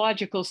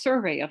Geological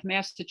Survey of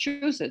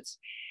Massachusetts.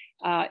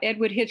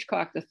 Edward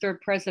Hitchcock, the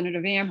third president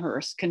of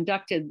Amherst,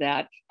 conducted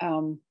that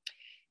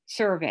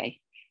survey.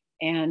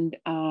 And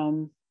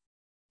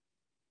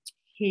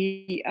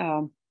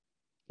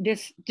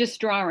this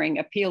drawing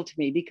appealed to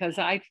me because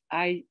I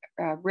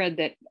read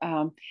that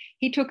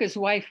he took his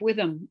wife with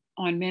him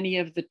on many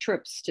of the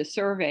trips to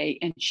survey,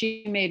 and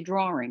she made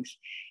drawings.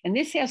 And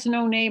this has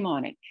no name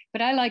on it,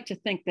 but I like to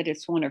think that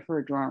it's one of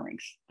her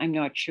drawings. I'm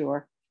not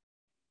sure.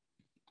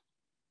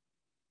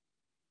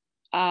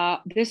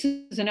 This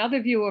is another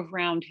view of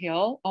Round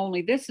Hill,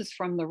 only this is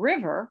from the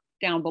river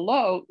down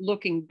below,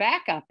 looking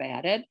back up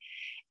at it.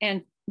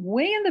 And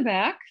way in the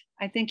back,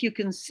 I think you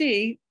can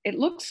see, it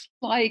looks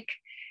like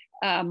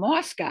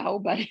Moscow,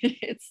 but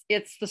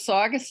it's the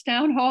Saugus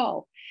Town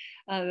Hall,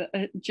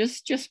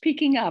 just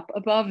peeking up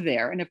above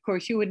there. And of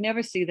course, you would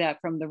never see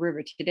that from the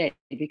river today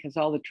because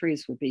all the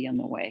trees would be in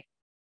the way.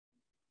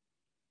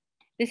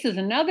 This is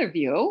another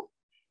view.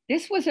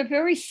 This was a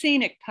very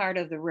scenic part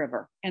of the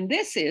river, and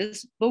this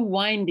is the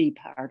windy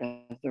part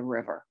of the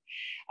river.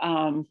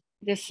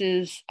 This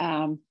is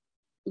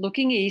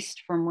looking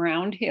east from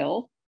Round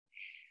Hill.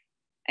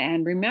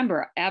 And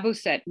remember,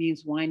 Abuset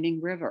means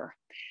winding river.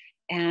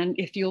 And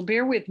if you'll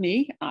bear with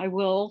me, I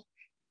will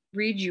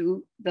read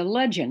you the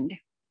legend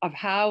of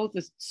how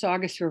the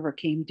Saugus River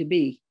came to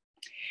be.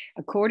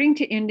 According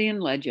to Indian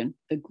legend,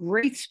 the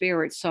Great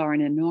Spirit saw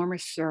an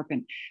enormous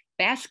serpent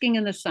basking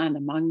in the sun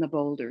among the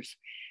boulders.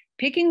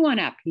 Picking one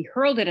up, he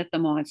hurled it at the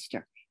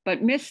monster,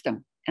 but missed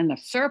him, and the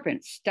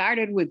serpent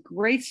started with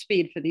great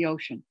speed for the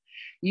ocean.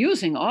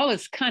 Using all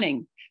his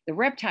cunning, the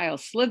reptile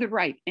slithered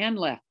right and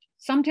left,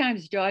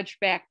 sometimes dodged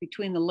back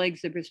between the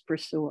legs of his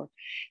pursuer.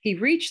 He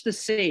reached the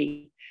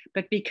sea,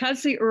 but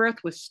because the earth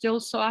was still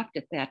soft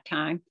at that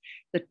time,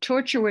 the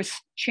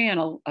tortuous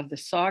channel of the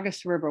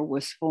Saugus River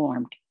was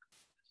formed.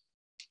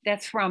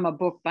 That's from a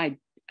book by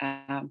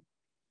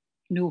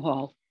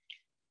Newhall.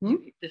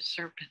 The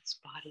serpent's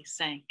body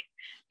sank.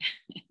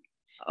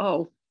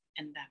 Oh,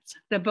 And that's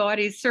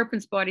the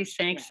serpent's body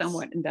sank Yes.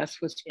 somewhat, and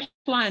thus was Yeah.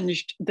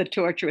 plunged the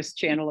tortuous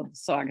channel of the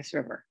Saugus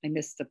River. I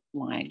missed the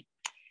line.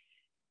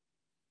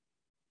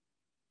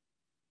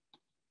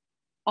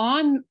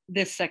 On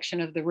this section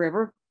of the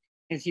river,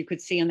 as you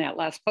could see in that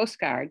last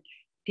postcard,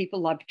 people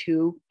love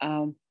to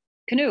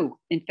canoe.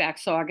 In fact,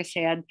 Saugus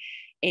had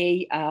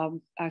a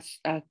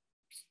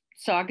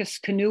Saugus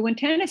Canoe and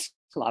Tennis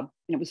Club,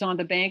 and it was on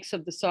the banks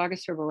of the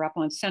Saugus River up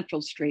on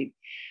Central Street.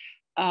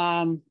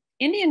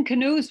 Indian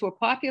canoes were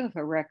popular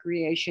for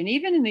recreation,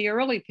 even in the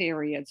early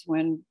periods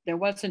when there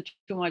wasn't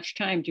too much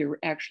time to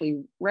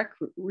actually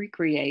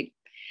recreate.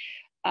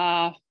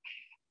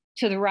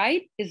 To the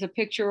right is a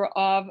picture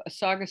of a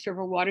Saugus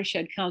River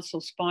Watershed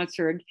Council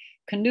sponsored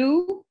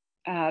canoe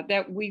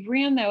that we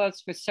ran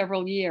those for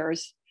several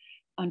years.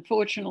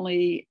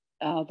 Unfortunately,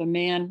 the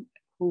man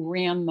who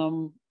ran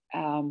them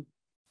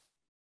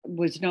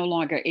was no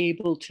longer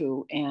able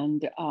to,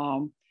 and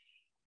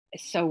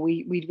so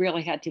we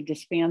really had to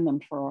disband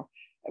them for.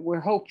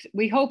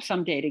 We hope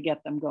someday to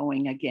get them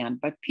going again.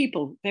 But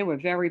they were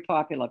very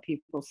popular.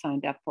 People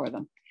signed up for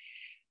them.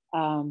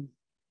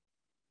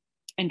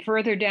 And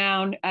further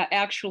down,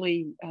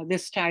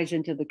 this ties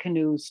into the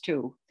canoes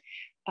too.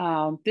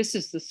 This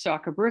is the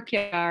Stalker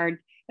Brickyard,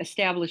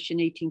 established in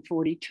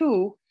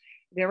 1842.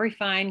 Very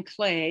fine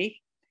clay.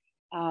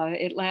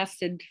 It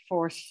lasted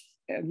for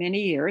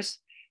many years.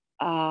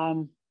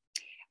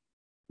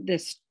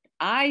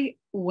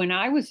 When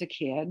I was a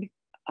kid,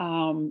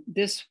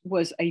 This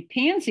was a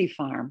pansy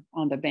farm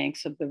on the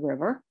banks of the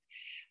river.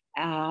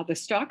 The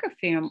Stalker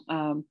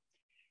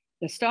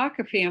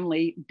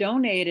family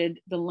donated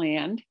the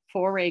land,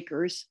 4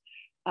 acres,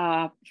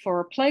 for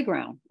a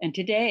playground. And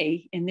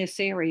today in this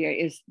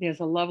area there's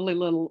a lovely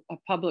little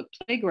public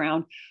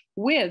playground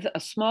with a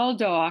small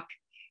dock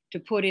to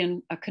put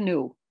in a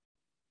canoe.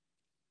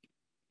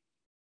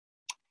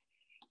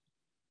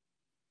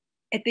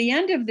 At the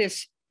end of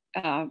this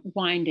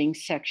winding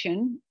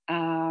section,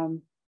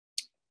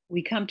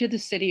 we come to the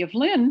city of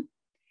Lynn,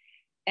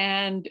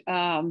 and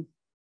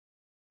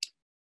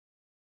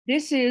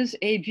this is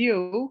a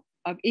view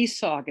of East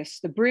Saugus,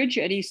 the bridge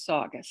at East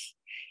Saugus.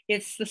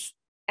 It's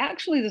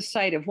actually the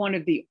site of one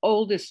of the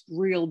oldest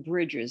real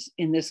bridges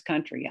in this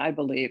country, I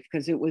believe,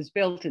 because it was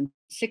built in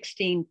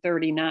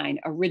 1639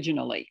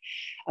 originally.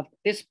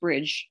 This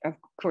bridge, of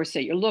course,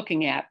 that you're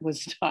looking at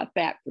was not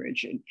that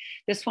bridge. And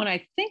this one,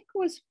 I think,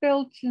 was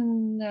built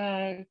in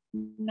the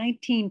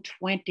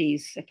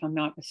 1920s, if I'm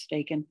not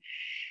mistaken.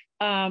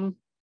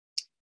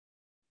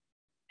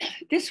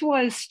 This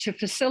was to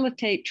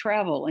facilitate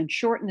travel and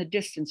shorten the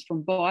distance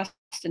from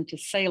Boston to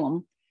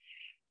Salem.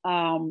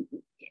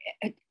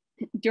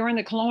 During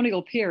the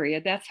colonial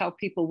period, that's how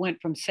people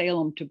went from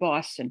Salem to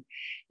Boston.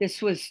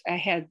 This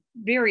had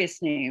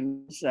various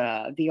names,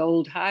 the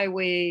Old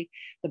Highway,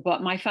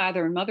 my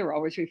father and mother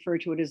always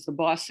referred to it as the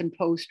Boston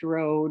Post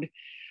Road.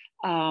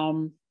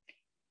 The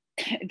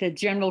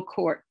General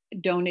Court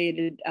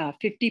donated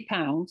 50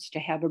 pounds to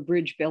have a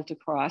bridge built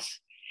across,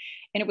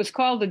 and it was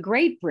called the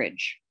Great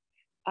Bridge.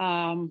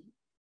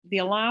 The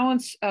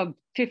allowance of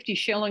 50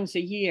 shillings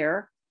a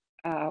year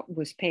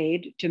was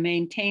paid to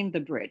maintain the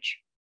bridge.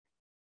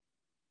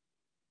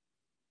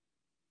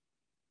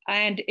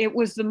 And it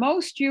was the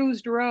most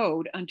used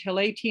road until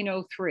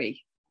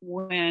 1803,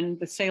 when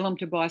the Salem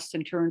to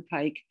Boston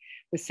Turnpike,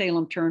 the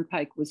Salem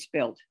Turnpike was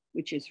built,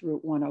 which is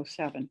Route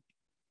 107.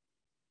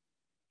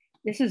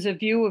 This is a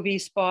view of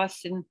East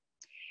Boston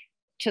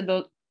to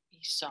the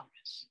East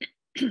Saugus.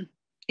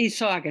 East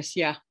Saugus,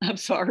 yeah, I'm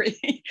sorry.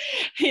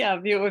 Yeah,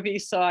 view of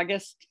East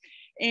Saugus.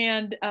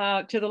 And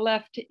to the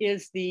left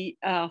is the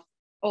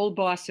Old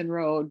Boston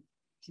Road.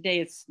 Today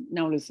it's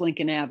known as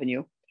Lincoln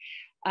Avenue.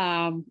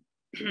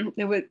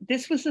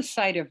 This was the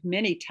site of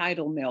many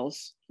tidal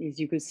mills. As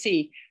you could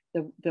see,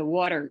 the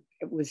water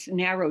was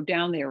narrowed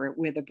down there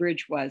where the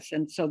bridge was.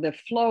 And so the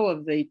flow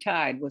of the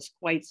tide was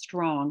quite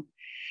strong.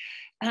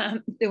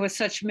 There were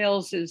such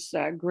mills as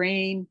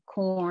grain,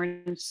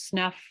 corn,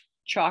 snuff,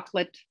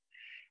 chocolate.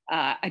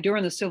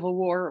 During the Civil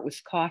War, it was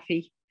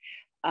coffee.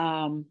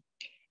 The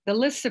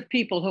list of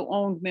people who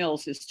owned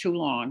mills is too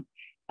long.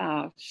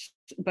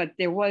 But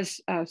there was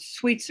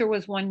Sweetser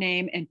was one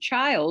name, and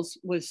Childs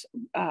was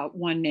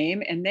one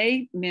name, and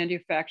they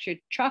manufactured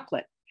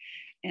chocolate.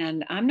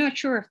 And I'm not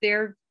sure if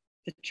they're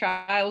the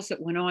Childs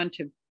that went on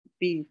to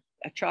be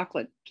a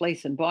chocolate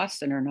place in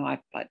Boston or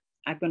not, but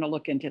I'm going to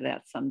look into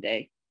that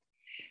someday.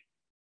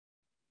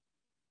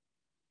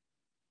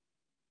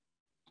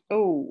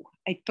 Oh,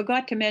 I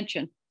forgot to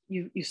mention,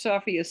 you saw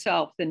for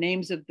yourself the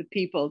names of the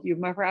people. You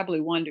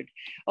probably wondered.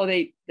 Oh,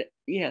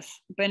 yes,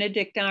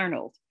 Benedict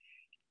Arnold,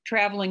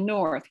 traveling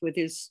north with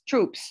his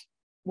troops,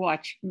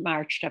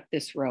 marched up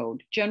this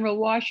road. General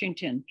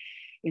Washington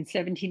in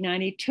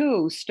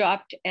 1792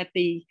 stopped at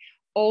the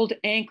Old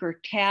Anchor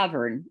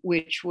Tavern,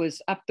 which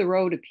was up the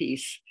road a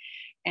piece,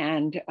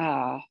 and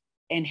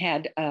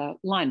had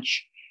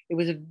lunch. It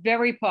was a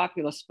very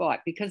popular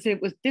spot because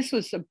this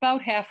was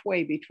about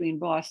halfway between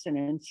Boston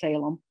and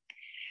Salem.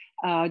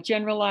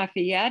 General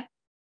Lafayette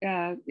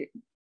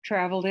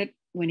traveled it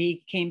when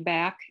he came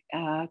back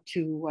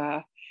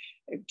to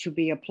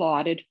be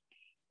applauded.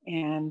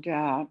 And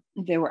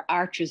there were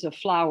arches of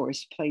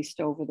flowers placed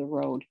over the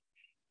road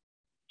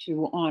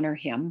to honor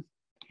him.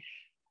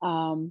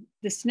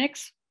 This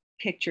next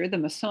picture, the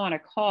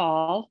Masonic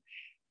Hall,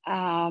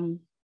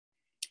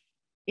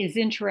 is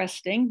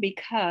interesting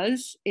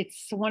because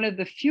it's one of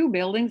the few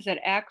buildings that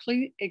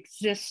actually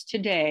exists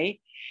today.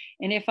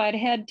 And if I'd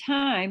had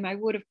time, I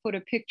would have put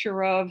a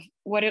picture of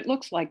what it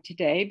looks like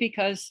today,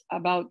 because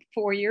about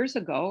 4 years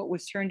ago, it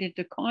was turned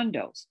into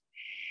condos.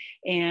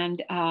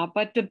 And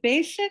but the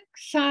basic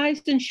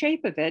size and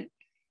shape of it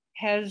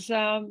has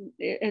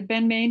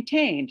been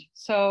maintained.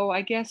 So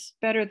I guess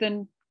better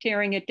than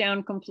tearing it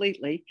down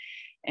completely.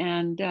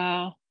 And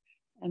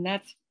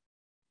that's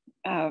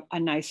a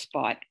nice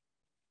spot.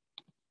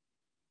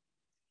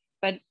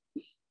 But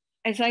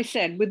as I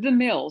said, with the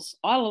mills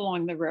all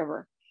along the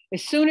river,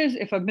 as soon as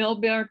if a mill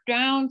burnt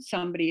down,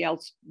 somebody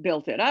else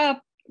built it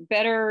up,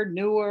 better,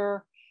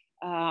 newer.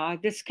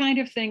 This kind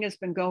of thing has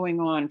been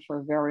going on for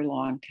a very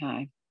long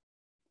time.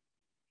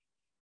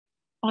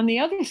 On the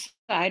other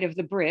side of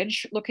the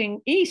bridge,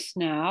 looking east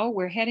now,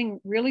 we're heading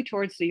really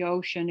towards the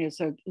ocean, is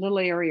a little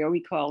area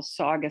we call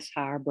Saugus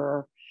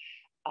Harbor.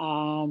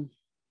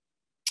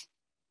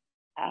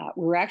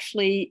 We're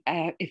actually,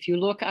 if you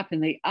look up in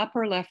the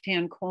upper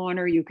left-hand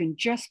corner, you can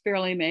just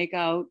barely make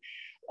out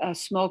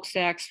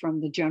smokestacks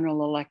from the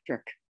General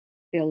Electric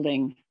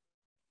building.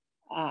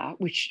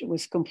 which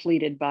was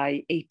completed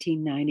by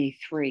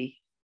 1893.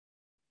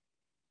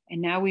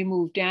 And now we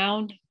move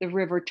down the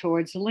river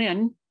towards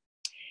Lynn.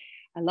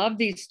 I love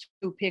these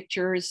two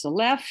pictures. The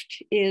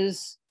left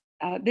is,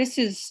 this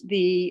is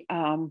the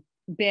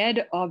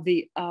bed of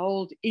the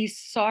old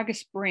East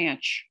Saugus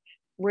Branch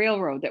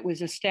Railroad that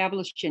was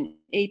established in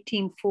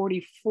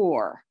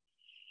 1844.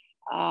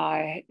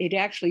 It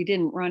actually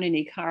didn't run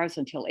any cars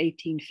until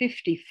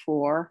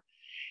 1854.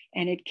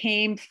 And it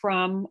came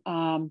from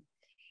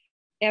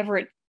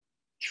Everett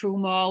through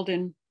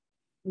Malden,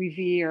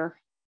 Revere,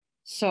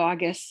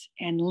 Saugus,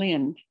 and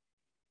Lynn.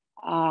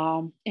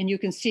 And you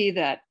can see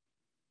that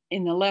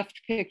in the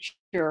left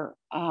picture,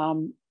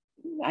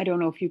 I don't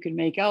know if you can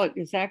make out,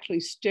 it's actually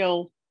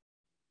still,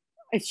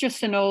 it's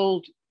just an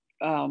old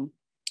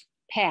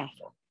path.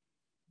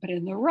 But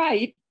in the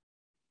right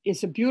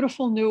is a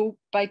beautiful new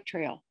bike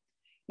trail.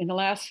 In the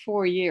last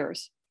 4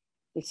 years,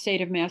 the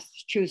state of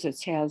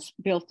Massachusetts has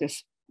built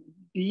this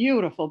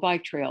beautiful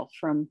bike trail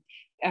from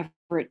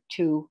Everett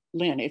to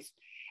Lynn. It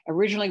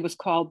originally was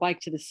called Bike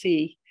to the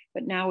Sea,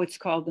 but now it's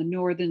called the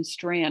Northern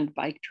Strand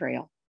Bike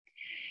Trail.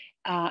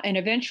 And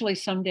eventually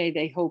someday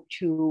they hope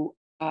to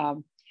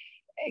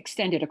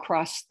extend it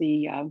across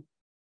the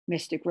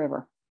Mystic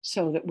River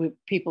so that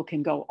people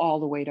can go all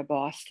the way to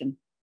Boston.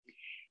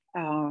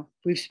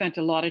 We've spent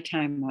a lot of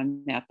time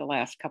on that the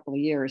last couple of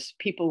years.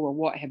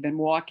 People have been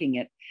walking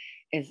it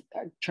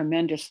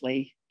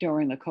tremendously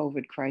during the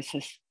COVID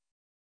crisis.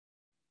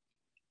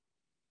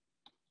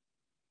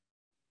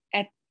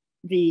 At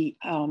the,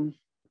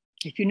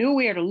 if you knew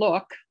where to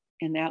look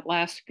in that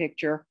last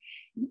picture,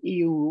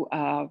 you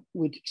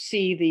would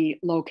see the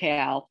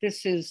locale.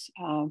 This is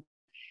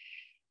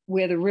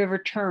where the river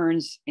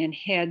turns and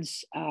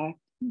heads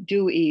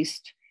due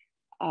east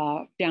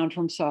down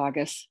from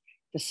Saugus,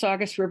 the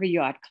Saugus River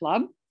Yacht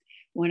Club.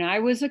 When I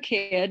was a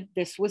kid,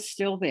 this was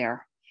still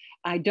there.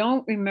 I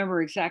don't remember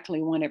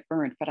exactly when it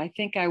burnt, but I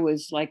think I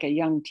was like a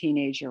young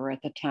teenager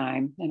at the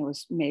time, and it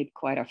was made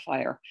quite a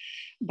fire.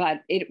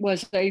 But it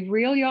was a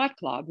real yacht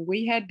club.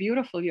 We had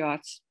beautiful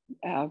yachts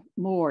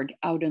moored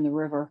out in the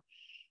river.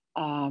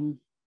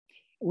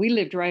 We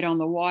lived right on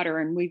the water,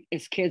 and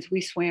as kids,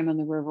 we swam in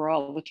the river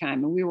all the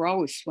time, and we were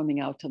always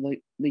swimming out to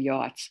the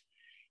yachts.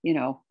 You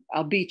know,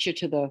 I'll beat you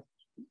to the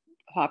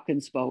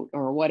Hopkins boat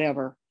or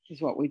whatever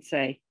is what we'd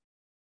say.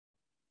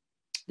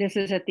 This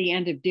is at the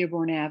end of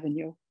Dearborn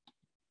Avenue.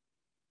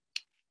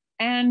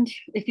 And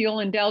if you'll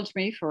indulge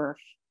me for a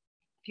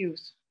few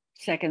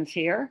seconds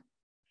here,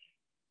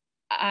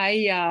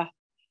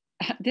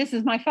 this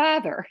is my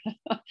father.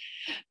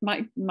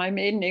 my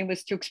maiden name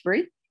was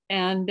Tewksbury,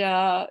 and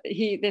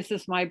this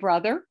is my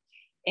brother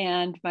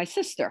and my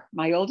sister,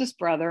 my oldest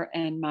brother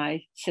and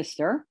my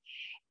sister.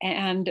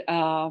 And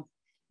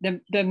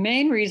the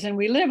main reason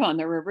we live on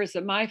the river is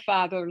that my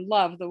father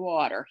loved the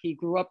water. He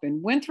grew up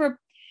in Winthrop,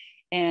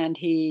 and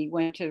he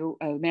went to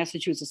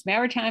Massachusetts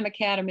Maritime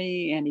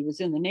Academy, and he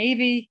was in the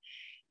Navy.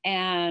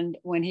 And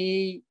when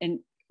he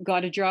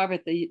got a job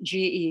at the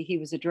GE, he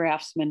was a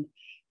draftsman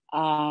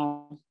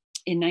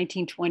in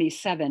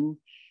 1927.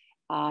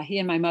 He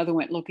and my mother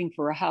went looking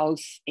for a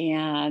house,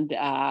 and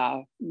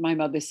my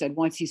mother said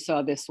once he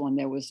saw this one,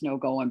 there was no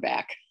going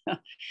back.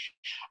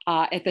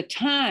 At the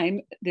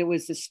time, there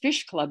was this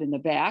fish club in the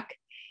back,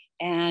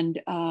 and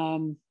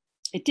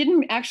it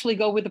didn't actually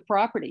go with the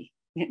property.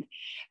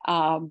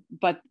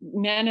 But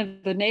men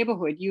of the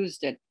neighborhood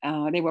used it.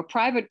 They were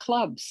private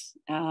clubs,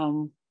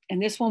 and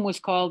this one was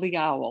called the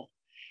Owl.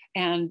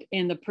 And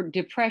in the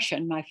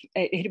Depression,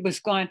 it was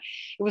gone.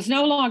 It was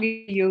no longer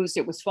used.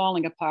 It was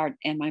falling apart,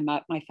 and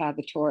my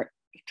father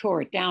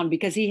tore it down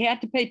because he had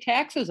to pay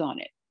taxes on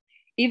it,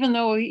 even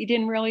though he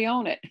didn't really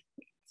own it.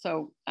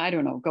 So I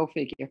don't know. Go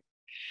figure.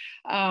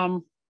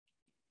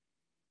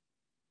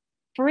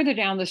 Further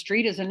down the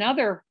street is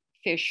another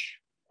fish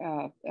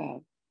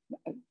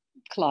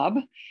club.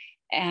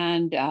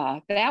 And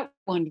that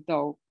one,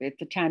 though, at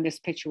the time this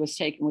picture was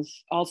taken,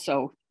 was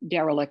also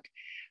derelict.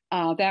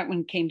 That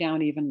one came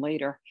down even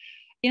later.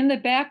 In the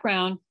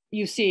background,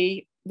 you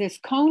see this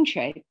cone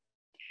shape.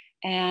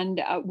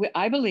 And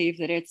I believe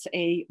that it's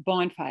a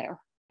bonfire.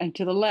 And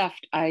to the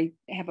left, I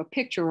have a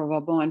picture of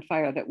a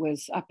bonfire that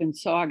was up in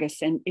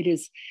Saugus, and it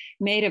is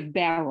made of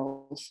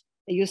barrels.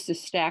 They used to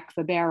stack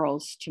the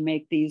barrels to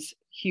make these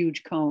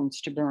huge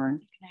cones to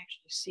burn. You can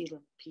actually see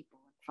little people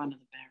in front of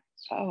the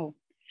barrels. Oh.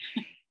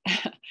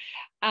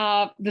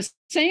 The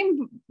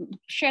same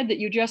shed that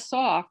you just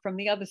saw from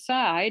the other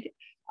side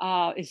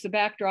is the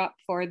backdrop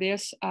for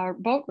this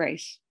boat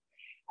race.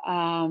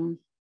 In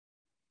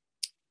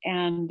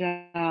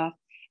the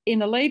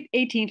late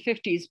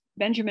 1850s,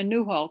 Benjamin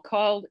Newhall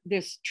called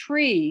this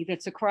tree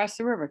that's across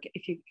the river,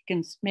 if you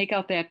can make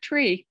out that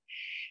tree,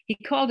 he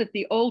called it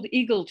the Old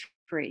Eagle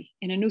Tree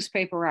in a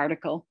newspaper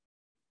article,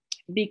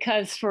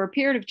 because for a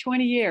period of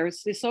 20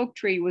 years, this oak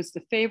tree was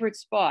the favorite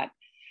spot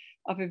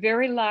of a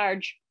very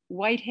large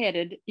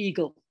white-headed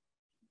eagle,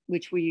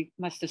 which we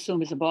must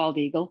assume is a bald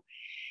eagle,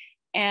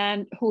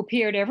 and who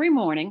appeared every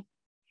morning.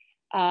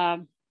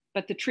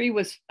 But the tree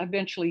was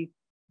eventually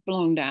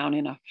blown down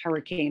in a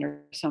hurricane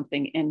or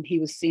something, and he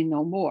was seen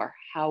no more.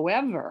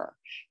 However,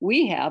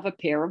 we have a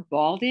pair of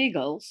bald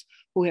eagles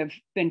who have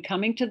been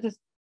coming to the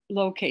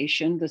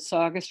location, the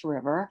Saugus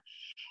River,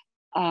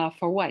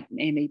 for what,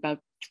 Amy, about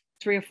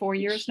 3 or 4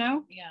 years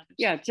now?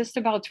 Yeah, just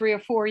about 3 or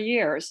 4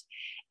 years.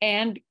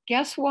 And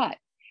guess what?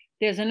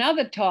 There's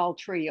another tall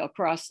tree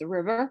across the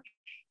river,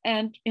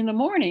 and in the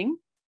morning,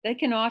 they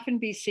can often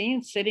be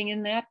seen sitting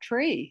in that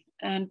tree.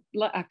 And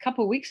a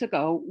couple of weeks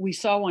ago, we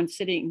saw one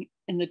sitting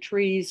in the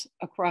trees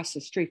across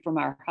the street from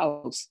our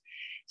house.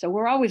 So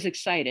we're always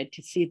excited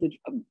to see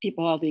the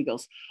bald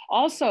eagles.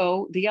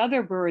 Also, the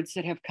other birds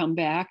that have come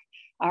back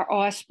are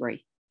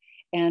osprey.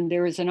 And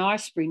there is an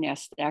osprey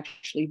nest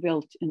actually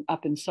built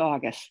up in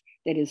Saugus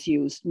that is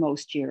used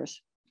most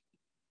years.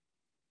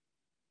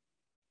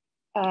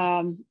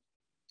 A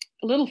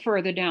little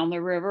further down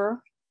the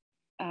river,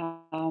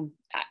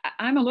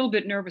 I'm a little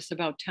bit nervous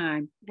about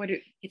time.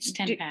 It's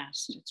 10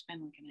 past. It's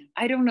been like an hour.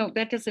 I don't know.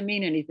 That doesn't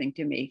mean anything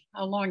to me.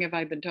 How long have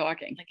I been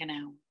talking? Like an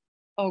hour.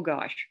 Oh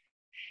gosh.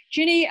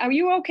 Ginny, are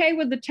you okay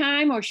with the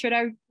time, or should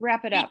I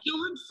wrap it up? You're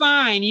doing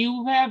fine.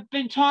 You have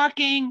been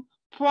talking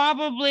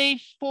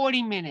probably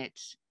 40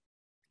 minutes.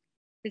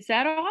 Is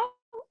that all?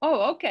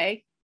 Oh,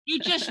 okay. You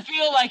just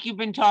feel like you've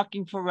been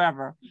talking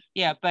forever.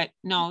 Yeah, but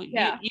no,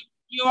 Yeah.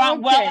 you're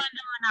on well under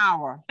an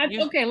hour.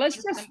 Okay,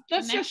 let's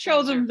just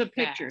show them the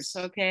pictures,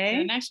 okay?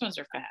 The next ones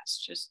are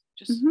fast. Just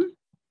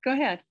Go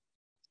ahead.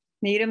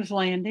 Needham's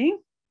Landing.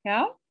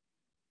 Yeah.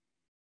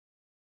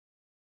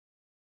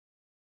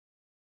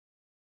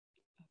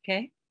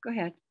 Okay, go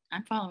ahead.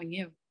 I'm following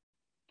you.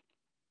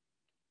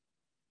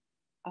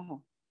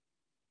 Oh.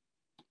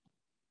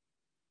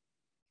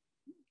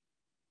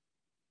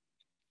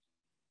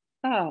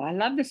 Oh, I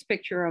love this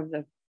picture of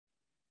the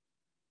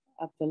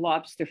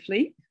lobster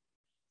fleet.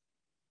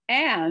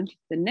 And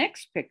the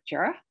next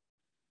picture,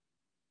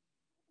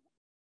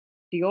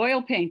 the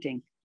oil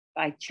painting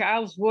by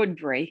Charles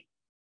Woodbury,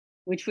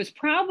 which was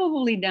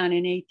probably done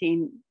in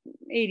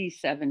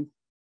 1887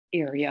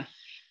 area.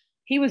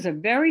 He was a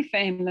very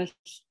famous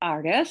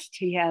artist.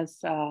 He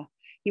was a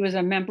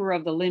member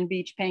of the Lynn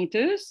Beach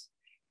Painters.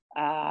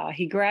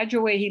 He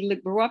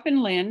grew up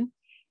in Lynn.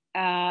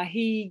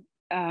 He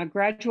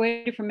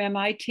graduated from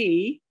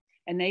MIT,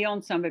 and they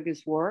own some of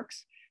his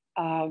works.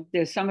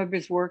 There's some of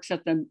his works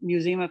at the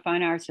Museum of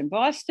Fine Arts in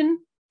Boston.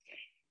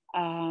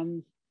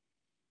 And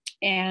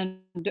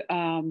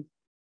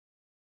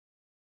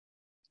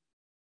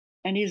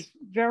he's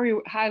very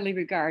highly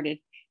regarded.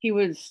 He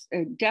was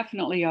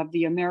definitely of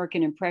the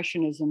American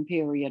Impressionism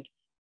period.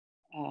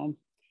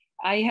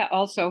 I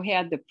also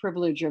had the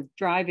privilege of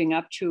driving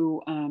up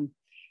to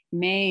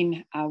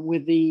Maine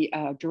with the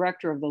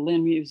director of the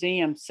Lynn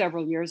Museum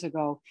several years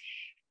ago.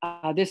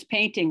 This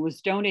painting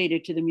was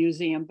donated to the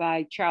museum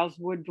by Charles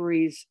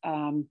Woodbury's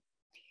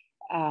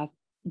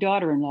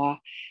daughter-in-law.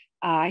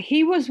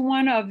 He was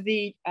one of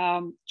the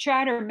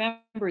charter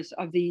members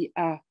of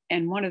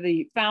and one of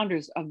the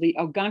founders of the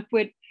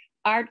Ogunquit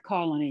Art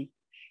Colony.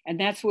 And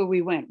that's where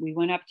we went. We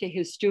went up to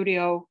his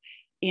studio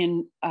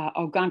in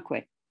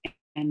Ogunquit,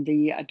 and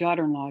the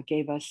daughter-in-law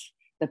gave us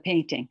the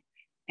painting,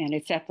 and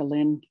it's at the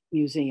Lynn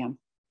Museum.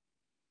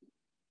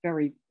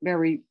 Very,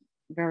 very,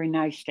 very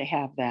nice to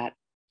have that.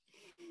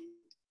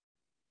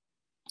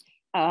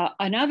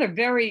 Another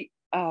very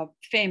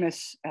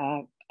famous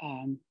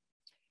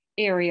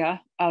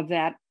area of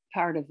that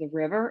part of the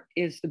river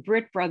is the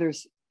Britt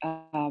Brothers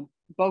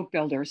boat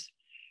builders.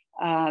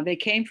 They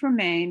came from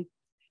Maine.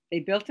 They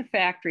built a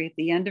factory at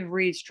the end of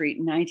Reed Street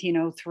in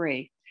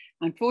 1903.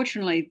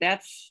 Unfortunately,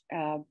 that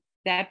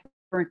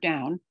burnt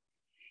down.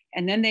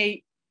 And then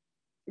they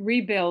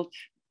rebuilt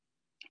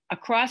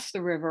across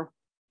the river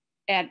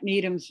at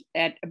Needham's,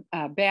 at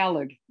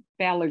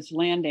Ballard's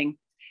Landing.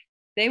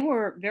 They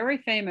were very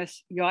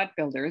famous yacht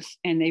builders,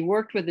 and they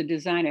worked with the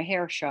designer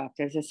hair shop,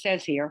 as it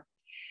says here.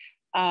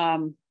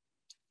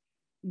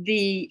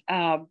 The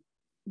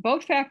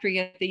boat factory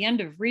at the end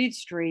of Reed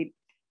Street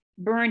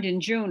burned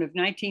in June of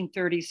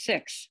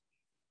 1936.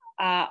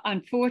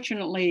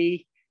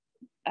 Unfortunately,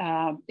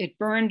 it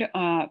burned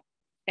in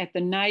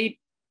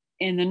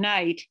the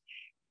night.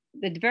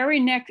 The very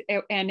next,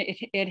 and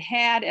it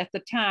had at the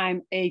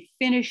time a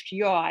finished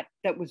yacht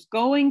that was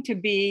going to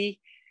be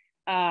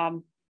put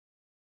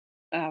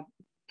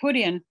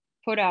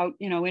out,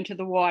 into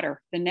the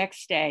water the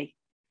next day.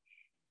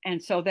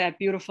 And so that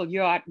beautiful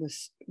yacht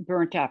was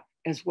burnt up,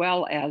 as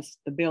well as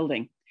the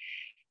building.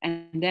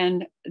 And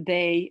then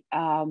they,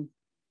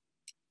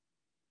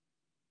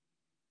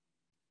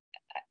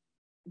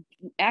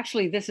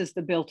 actually, this is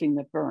the building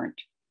that burned.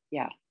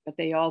 Yeah, but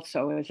they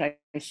also, as I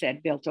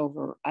said, built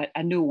over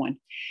a new one.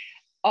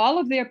 All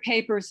of their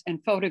papers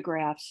and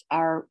photographs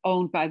are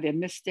owned by the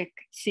Mystic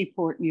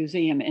Seaport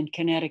Museum in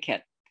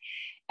Connecticut.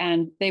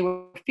 And they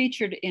were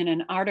featured in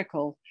an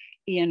article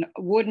in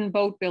Wooden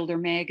Boat Builder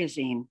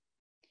magazine.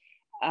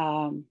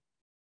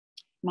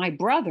 My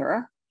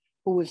brother,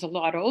 who was a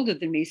lot older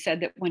than me,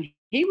 said that when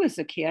he was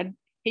a kid,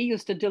 he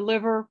used to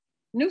deliver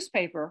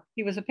newspaper.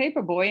 He was a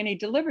paper boy, and he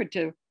delivered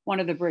to one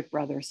of the Britt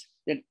brothers.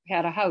 that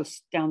had a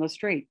house down the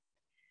street.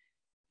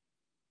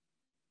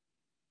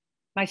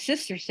 My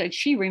sister said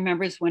she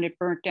remembers when it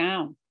burnt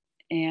down,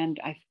 and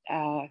I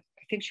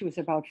think she was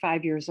about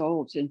 5 years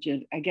old, and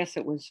I guess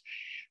it was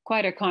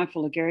quite a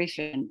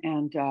conflagration,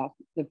 and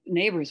the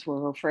neighbors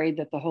were afraid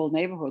that the whole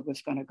neighborhood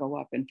was going to go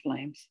up in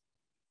flames.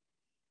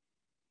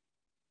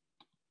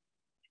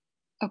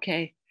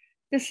 Okay,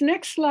 this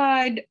next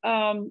slide,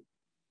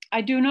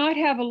 I do not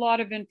have a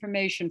lot of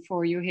information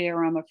for you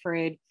here, I'm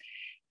afraid.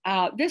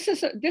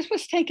 This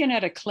was taken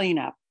at a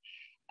cleanup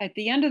at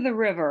the end of the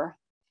river,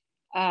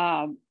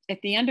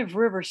 at the end of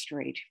River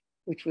Street,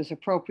 which was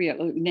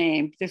appropriately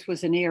named. This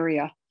was an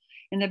area.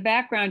 In the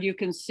background, you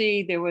can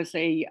see there was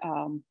a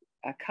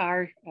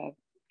car,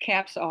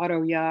 Cap's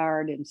Auto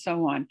Yard, and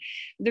so on.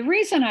 The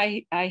reason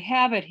I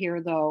have it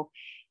here, though,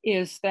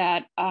 is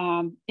that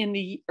in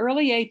the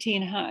early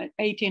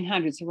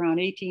 1800s, around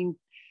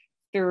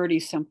 1830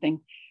 something,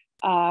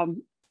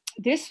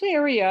 this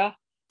area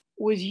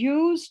was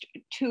used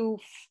to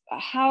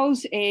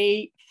house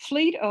a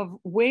fleet of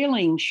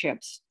whaling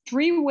ships,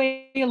 3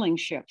 whaling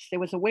ships. There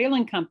was a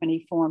whaling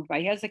company formed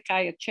by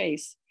Hezekiah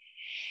Chase,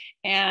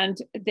 and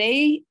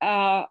they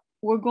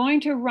were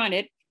going to run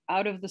it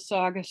out of the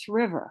Saugus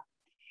River.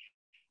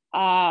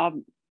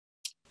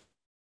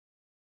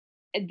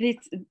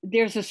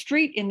 There's a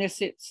street in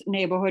this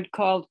neighborhood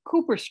called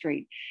Cooper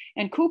Street,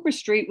 and Cooper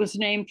Street was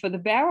named for the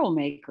barrel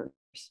makers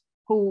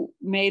who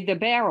made the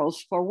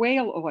barrels for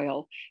whale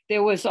oil.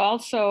 There was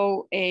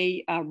also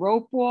a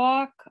rope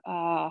walk.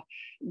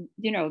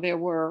 There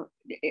were,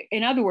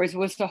 in other words, it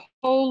was the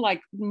whole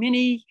like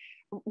mini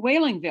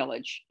whaling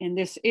village in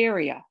this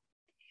area.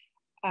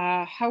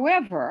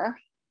 However,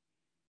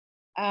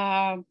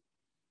 I'm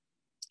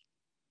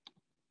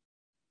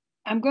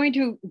going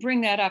to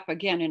bring that up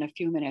again in a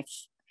few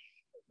minutes.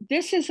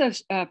 This is a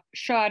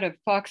shot of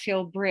Fox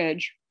Hill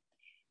Bridge,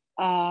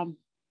 as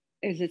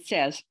it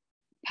says,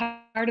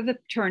 part of the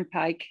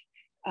turnpike,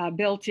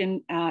 built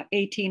in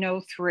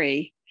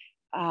 1803.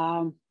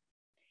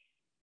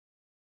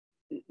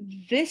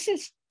 This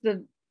is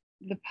the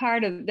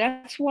part of,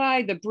 that's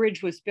why the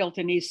bridge was built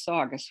in East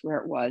Saugus, where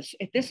it was.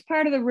 At this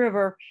part of the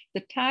river,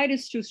 the tide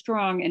is too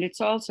strong and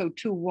it's also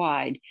too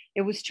wide.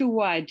 It was too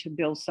wide to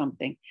build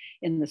something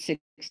in the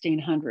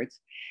 1600s.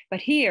 But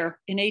here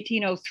in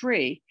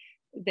 1803,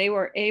 they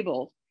were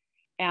able,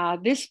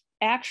 this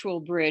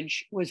actual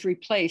bridge was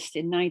replaced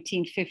in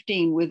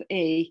 1915 with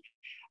a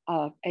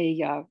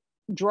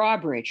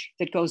drawbridge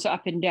that goes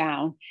up and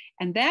down.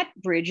 And that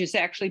bridge is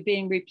actually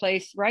being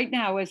replaced right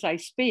now as I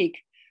speak.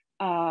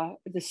 The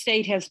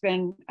state has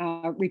been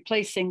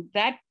replacing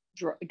that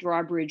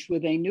drawbridge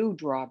with a new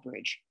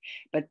drawbridge,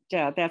 but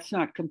that's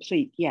not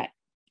complete yet.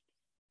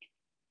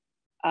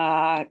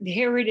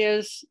 Here it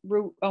is,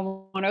 Route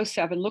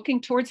 107, looking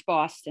towards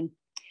Boston.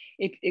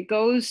 It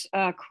goes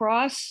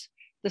across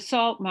the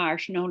salt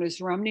marsh known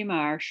as Rumney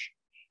Marsh.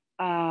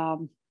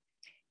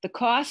 The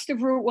cost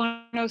of Route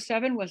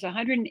 107 was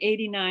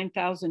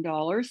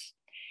 $189,000,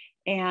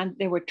 and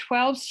there were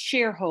 12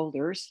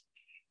 shareholders.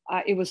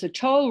 It was a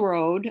toll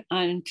road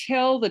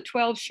until the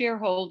 12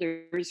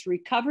 shareholders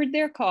recovered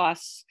their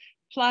costs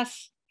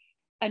plus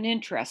an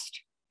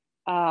interest.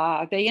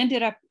 They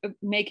ended up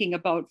making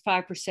about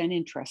 5%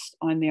 interest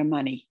on their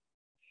money.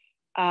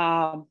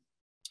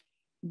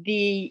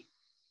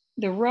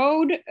 The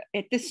road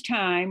at this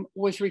time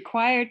was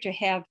required to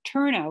have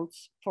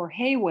turnouts for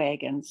hay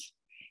wagons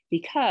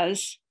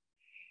because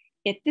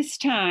at this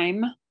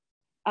time,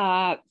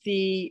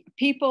 the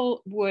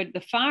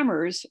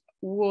farmers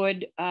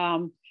would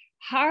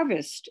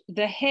harvest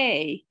the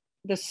hay,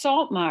 the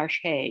salt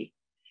marsh hay.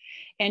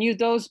 And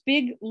those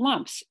big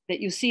lumps that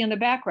you see in the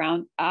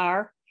background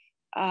are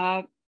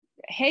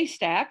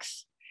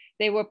haystacks.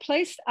 They were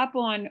placed up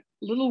on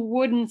little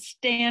wooden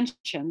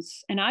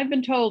stanchions. And I've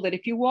been told that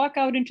if you walk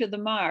out into the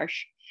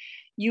marsh,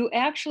 you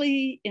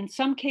actually, in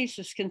some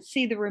cases, can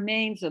see the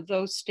remains of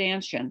those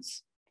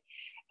stanchions.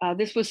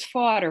 This was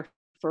fodder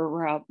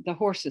for the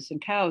horses and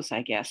cows,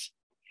 I guess.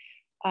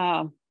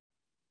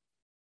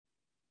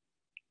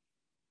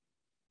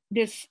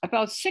 There's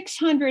about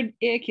 600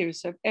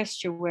 acres of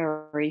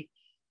estuary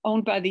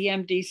owned by the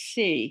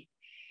MDC.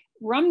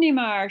 Rumney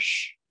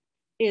Marsh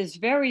is a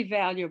very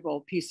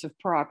valuable piece of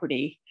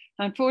property.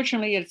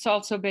 Unfortunately, it's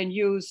also been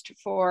used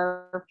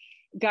for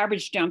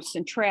garbage dumps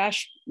and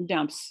trash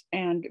dumps.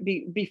 And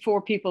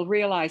before people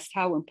realized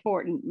how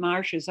important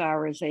marshes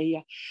are as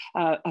a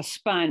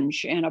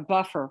sponge and a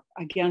buffer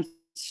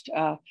against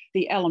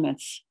the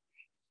elements.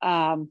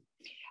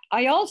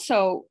 I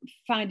also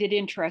find it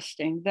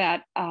interesting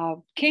that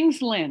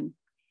King's Lynn,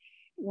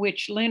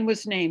 which Lynn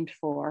was named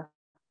for,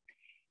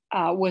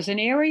 was an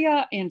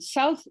area in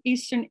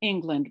southeastern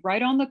England,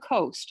 right on the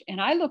coast.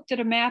 And I looked at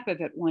a map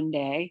of it one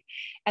day,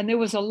 and there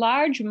was a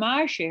large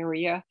marsh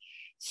area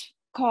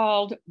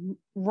called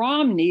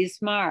Romney's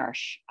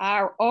Marsh,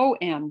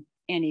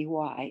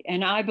 R-O-M-N-E-Y.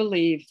 And I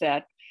believe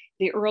that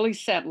the early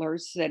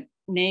settlers that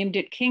named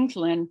it King's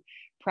Lynn,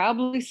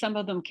 probably some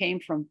of them came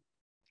from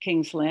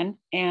King's Lynn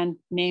and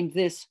named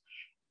this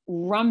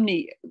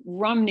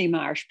Rumney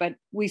Marsh, but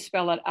we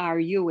spell it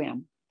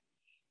R-U-M.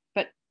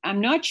 But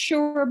I'm not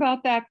sure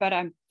about that, but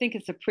I think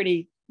it's a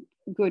pretty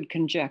good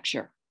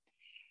conjecture.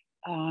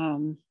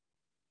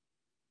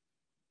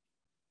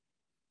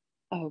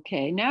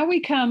 Okay, now we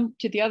come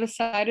to the other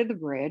side of the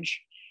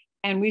bridge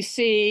and we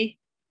see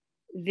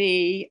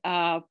the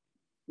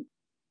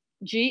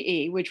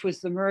GE, which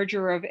was the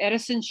merger of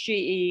Edison's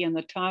GE and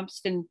the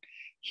Thompson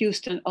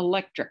Houston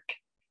Electric.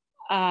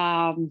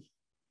 I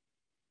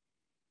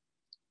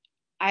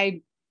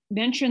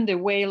mentioned the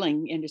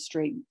whaling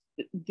industry.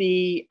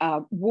 The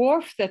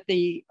wharf that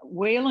the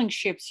whaling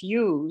ships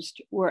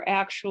used were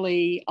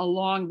actually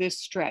along this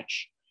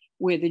stretch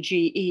where the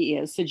GE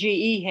is. The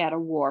GE had a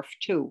wharf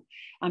too.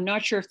 I'm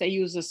not sure if they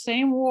used the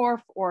same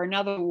wharf or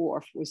another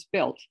wharf was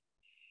built.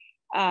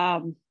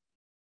 Of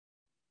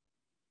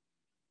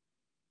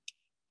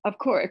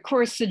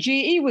course, the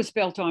GE was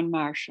built on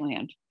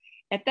marshland.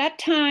 At that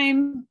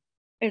time,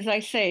 as I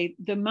say,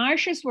 the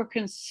marshes were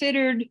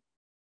considered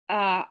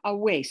a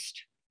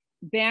waste,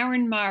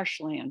 barren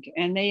marshland,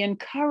 and they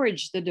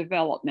encouraged the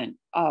development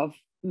of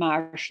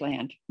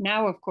marshland.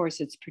 Now, of course,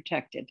 it's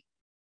protected.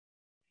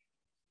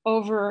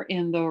 Over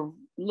in the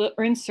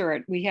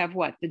insert, we have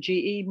what, the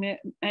GE,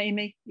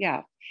 Amy?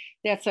 Yeah,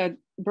 that's a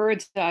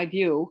bird's eye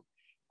view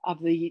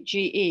of the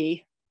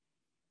GE.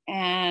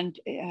 And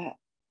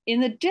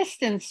in the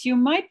distance, you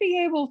might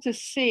be able to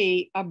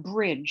see a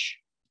bridge.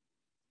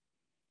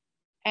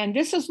 And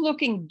this is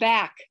looking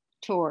back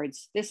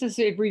towards, this is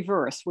a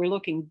reverse. We're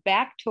looking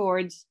back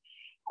towards,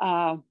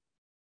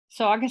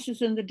 Saugus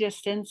is in the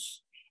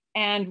distance,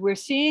 and we're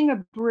seeing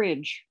a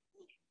bridge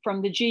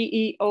from the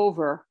GE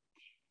over,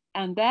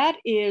 and that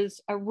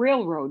is a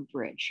railroad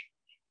bridge.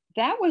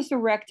 That was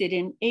erected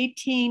in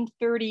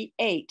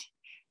 1838,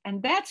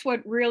 and that's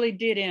what really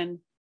did in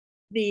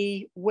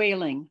the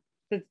whaling.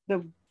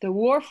 The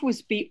wharf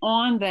was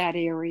beyond that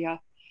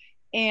area,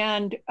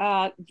 and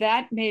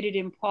that made it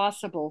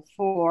impossible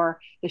for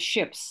the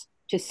ships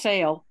to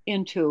sail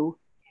into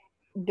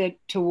the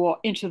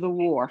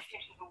wharf.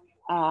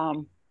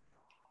 There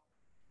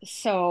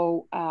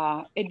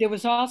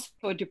was also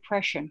a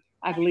depression,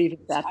 I believe,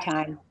 at that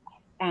time.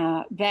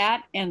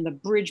 That and the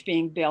bridge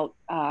being built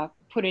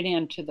put it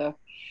into the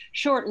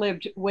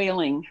short-lived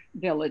whaling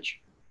village.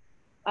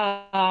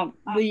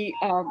 The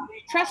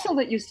trestle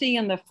that you see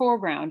in the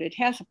foreground, it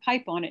has a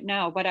pipe on it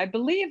now, but I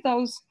believe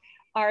those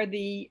are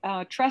the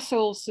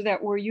trestles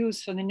that were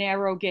used for the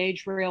narrow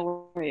gauge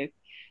railway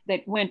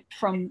that went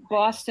from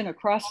Boston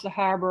across the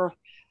harbor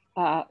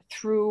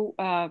through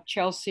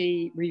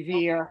Chelsea,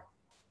 Revere,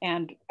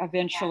 and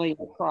eventually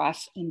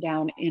across and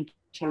down into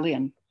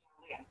Lynn.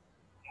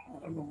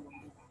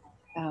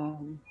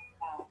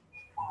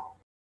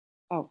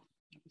 Oh, I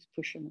was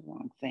pushing the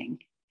wrong thing.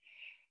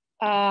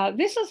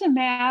 This is a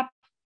map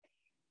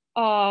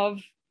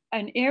of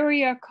an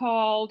area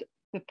called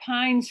the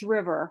Pines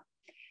River.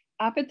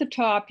 Up at the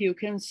top, you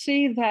can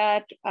see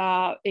that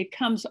it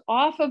comes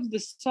off of the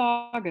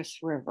Saugus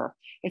River.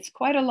 It's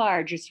quite a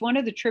large, it's one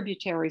of the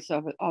tributaries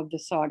of the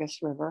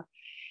Saugus River.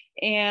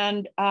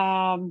 And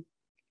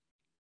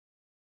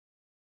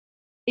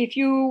if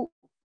you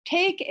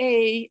take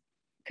a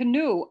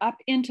canoe up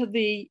into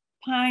the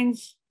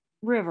Pines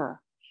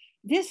River,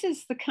 this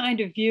is the kind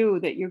of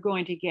view that you're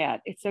going to get.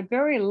 It's a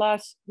very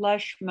lush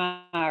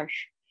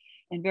marsh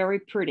and very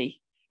pretty.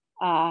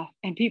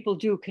 And people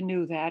do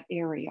canoe that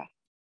area.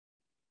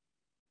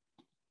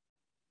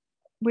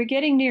 We're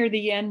getting near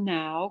the end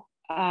now.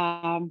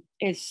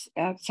 As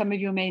some of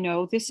you may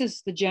know, this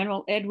is the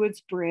General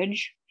Edwards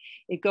Bridge.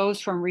 It goes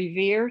from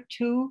Revere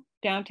to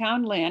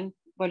downtown Lynn,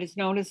 what is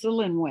known as the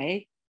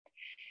Lynnway.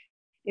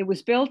 It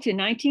was built in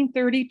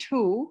 1932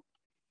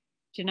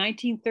 to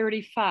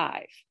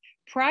 1935.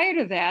 Prior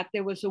to that,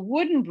 there was a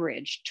wooden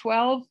bridge,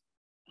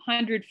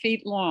 1,200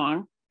 feet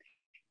long,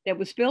 that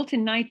was built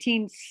in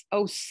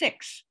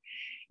 1906.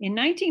 In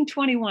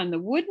 1921, the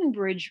wooden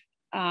bridge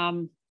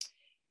burnt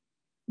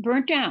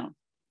down.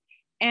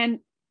 And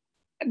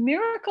a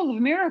miracle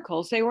of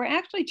miracles, they were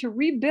actually to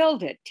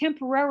rebuild it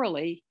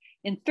temporarily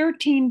in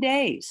 13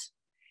 days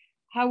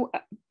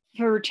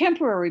for a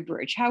temporary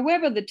bridge.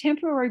 However, the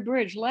temporary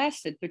bridge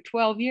lasted for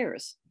 12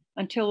 years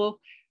until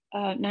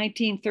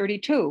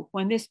 1932,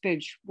 when this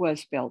bridge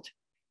was built.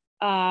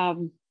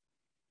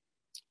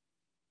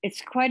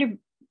 It's quite a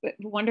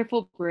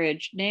wonderful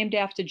bridge, named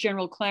after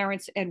General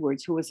Clarence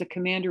Edwards, who was a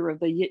commander of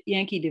the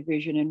Yankee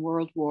Division in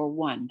World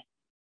War I.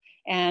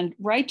 And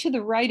right to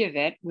the right of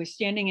it, we're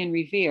standing in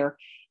Revere,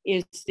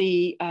 is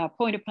the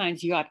Point of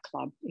Pines Yacht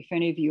Club, if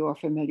any of you are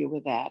familiar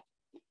with that.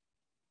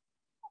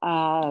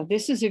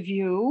 This is a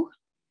view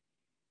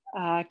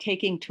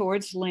taking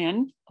towards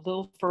Lynn, a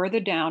little further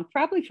down,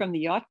 probably from the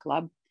Yacht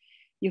Club.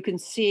 You can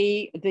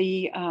see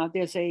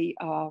there's a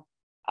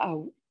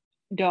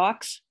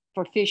docks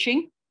for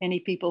fishing. Many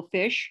people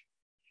fish.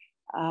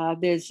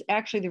 There's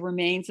actually the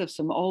remains of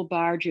some old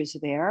barges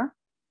there.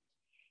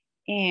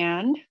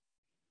 And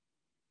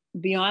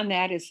beyond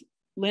that is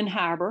Lynn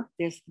Harbor.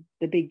 There's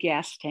the big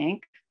gas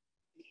tank.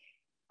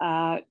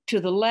 To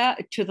the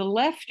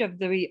left of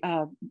the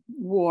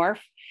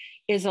wharf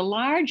is a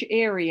large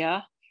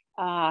area.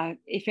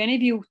 If any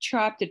of you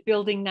shopped at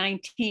Building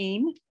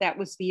 19, that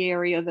was the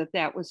area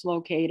that was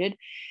located.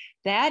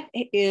 That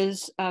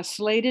is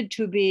slated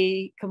to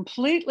be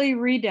completely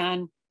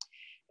redone.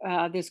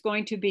 There's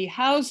going to be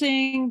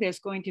housing. There's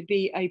going to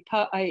be a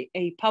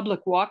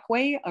public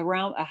walkway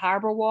around a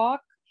harbor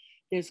walk.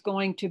 There's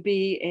going to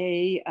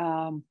be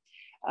a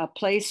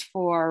place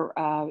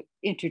for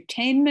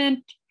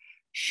entertainment,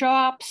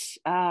 shops.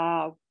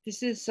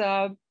 This is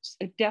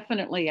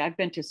definitely, I've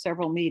been to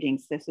several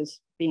meetings. This is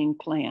being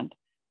planned.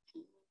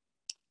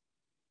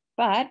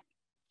 But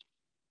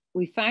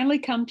we finally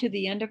come to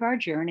the end of our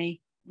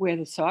journey where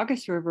the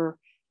Saugus River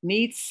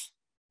meets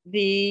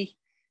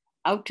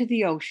out to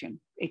the ocean.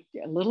 A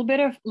little bit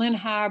of Lynn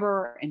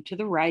Harbor, and to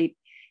the right,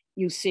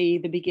 you see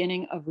the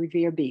beginning of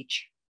Revere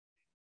Beach.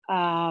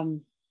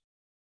 The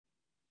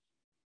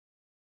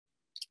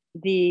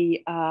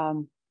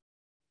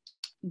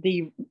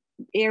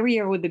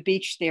area with the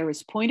beach there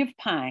is Point of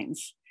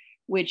Pines,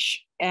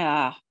 which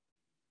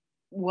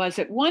was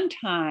at one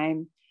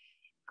time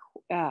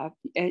a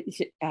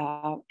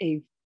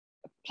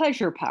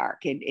pleasure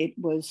park. It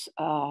was,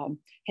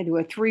 there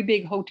were 3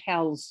 big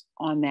hotels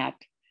on that.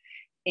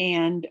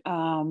 And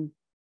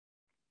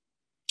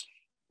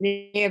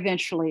they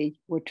eventually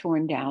were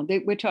torn down.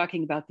 We're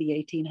talking about the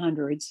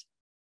 1800s.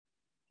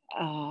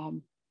 I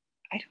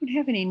don't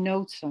have any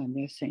notes on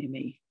this,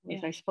 Amy.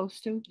 Was I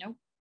supposed to? Nope.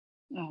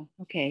 Oh,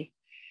 okay.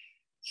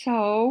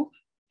 So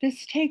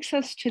this takes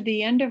us to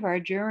the end of our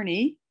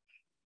journey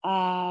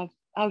out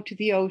to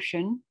the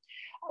ocean.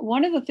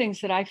 One of the things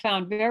that I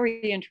found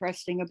very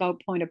interesting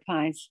about Point of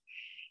Pines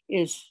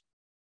is,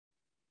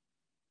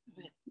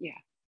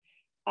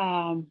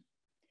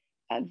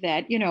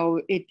 that, you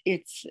know,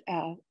 it's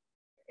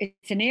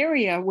an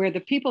area where the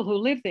people who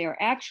live there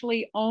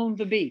actually own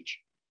the beach.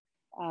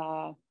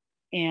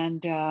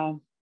 And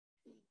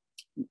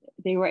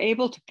they were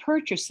able to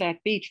purchase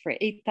that beach for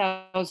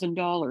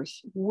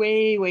 $8,000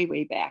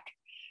 way back.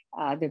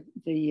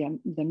 The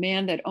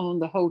man that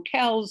owned the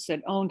hotels,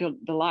 that owned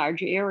the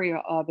large area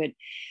of it,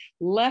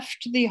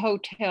 left the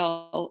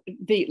hotel,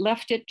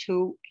 left it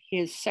to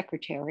his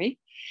secretary,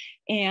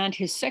 and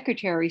his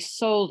secretary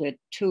sold it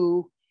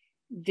to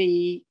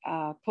the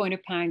Point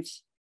of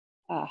Pines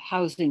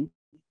Housing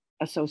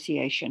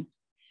Association.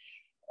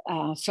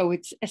 So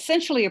it's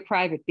essentially a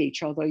private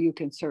beach, although you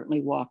can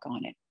certainly walk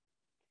on it.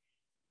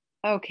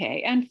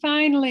 Okay, and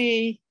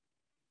finally,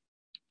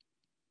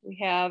 we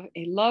have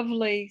a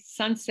lovely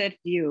sunset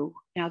view.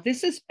 Now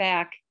this is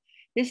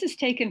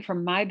taken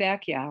from my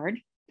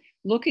backyard,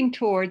 looking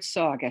towards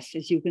Saugus,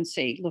 as you can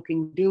see,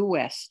 looking due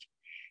west.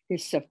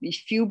 There's a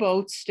few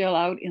boats still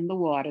out in the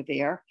water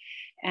there.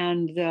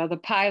 And the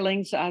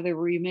pilings are the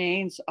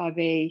remains of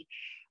a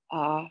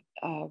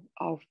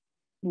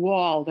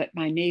wall that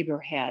my neighbor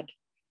had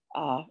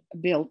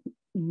built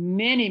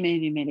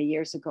many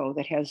years ago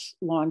that has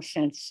long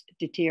since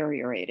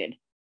deteriorated.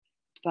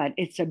 But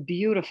it's a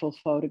beautiful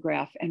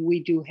photograph, and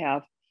we do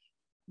have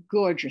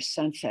gorgeous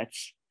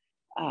sunsets,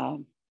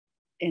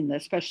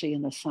 especially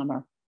in the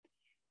summer.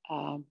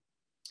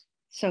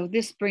 So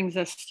this brings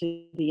us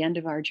to the end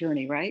of our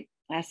journey, right?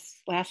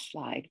 Last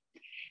slide.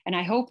 And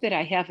I hope that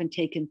I haven't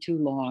taken too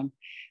long,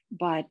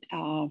 but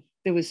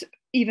there was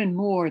even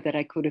more that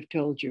I could have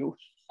told you.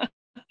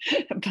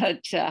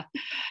 But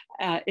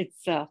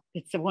it's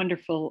a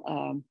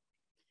wonderful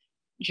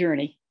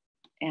journey,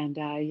 and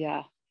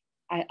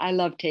I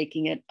love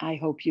taking it. I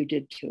hope you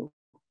did too.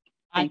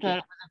 I thought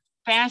it was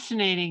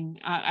fascinating.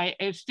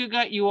 I still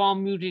got you all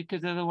muted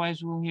because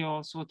otherwise we'll hear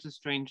all sorts of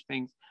strange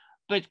things.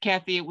 But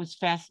Kathy, it was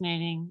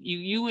fascinating.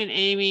 You and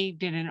Amy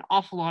did an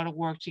awful lot of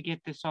work to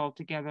get this all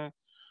together.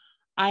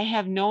 I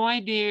have no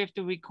idea if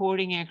the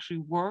recording actually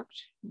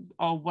worked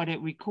or what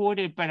it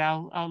recorded, but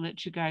I'll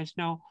let you guys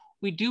know.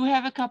 We do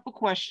have a couple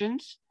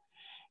questions.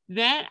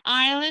 That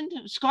island,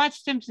 Scott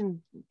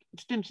Stimson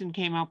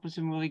came up with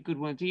some really good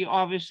ones. He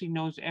obviously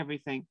knows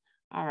everything.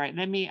 All right,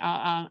 let me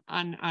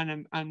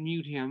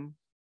unmute him.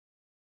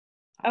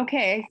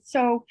 Okay,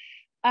 so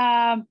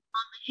Lonnie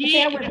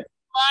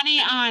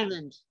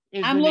Island.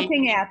 I'm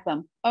looking at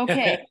them.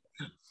 Okay.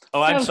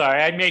 Oh, I'm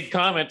sorry. I made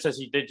comments as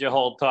you did your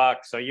whole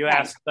talk. So you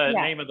asked the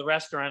name of the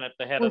restaurant at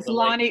the head of the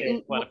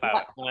lake. What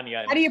about Lonnie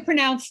Island? How do you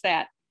pronounce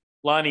that?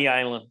 Lonnie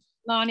Island.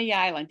 Lonnie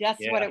Island. That's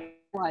what it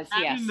was.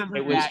 Yes.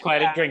 It was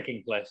quite a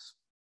drinking place.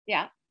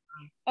 Yeah.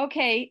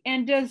 Okay.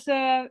 And does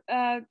the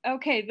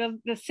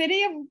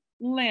city of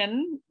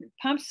Lynn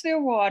pumps their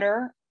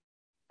water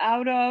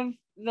out of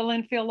the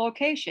Lynnfield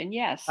location?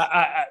 Yes.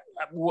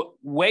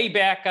 Way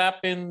back up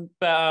in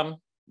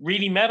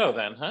Reedy Meadow,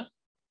 then, huh?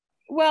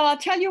 Well, I'll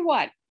tell you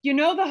what. You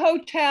know the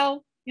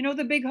hotel. You know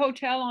the big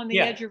hotel on the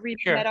edge of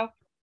Reedy Meadow.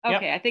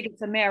 Okay, yep. I think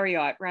it's a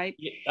Marriott, right?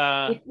 It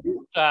was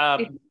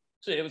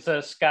a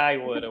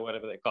Skywood or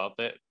whatever they called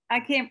it.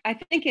 I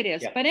think it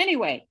is. Yeah. But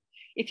anyway,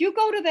 if you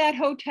go to that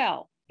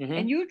hotel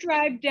and you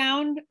drive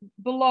down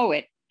below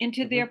it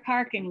into their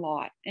parking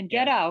lot and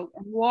get out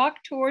and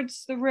walk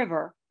towards the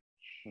river,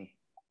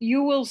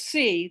 you will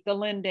see the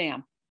Lynn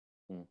Dam.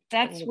 Hmm.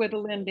 That's where the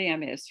Lynn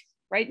Dam is,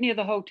 right near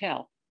the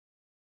hotel.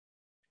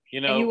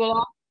 You know, and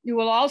you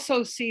will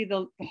also see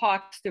the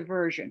Hawks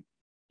diversion.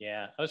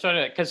 Yeah, I was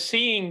wondering, because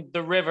seeing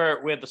the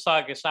river where the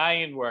Saugus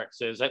Iron Works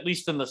is, at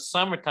least in the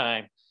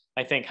summertime,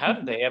 I think, how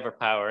did they ever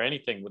power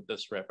anything with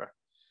this river?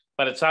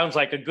 But it sounds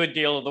like a good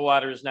deal of the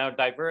water is now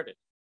diverted.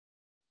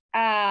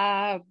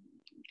 And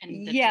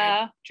the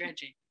Yeah.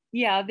 dredging.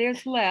 Yeah,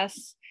 there's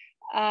less.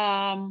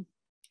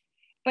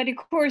 But of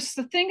course,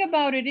 the thing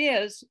about it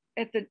is,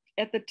 at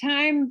the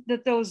time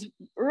that those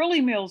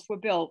early mills were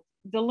built,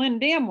 the Lynn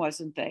Dam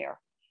wasn't there.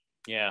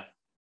 Yeah.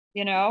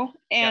 You know,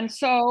 and Yep.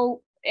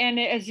 so, and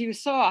as you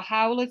saw,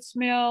 Howlett's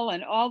Mill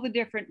and all the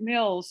different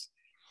mills,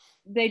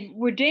 they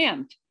were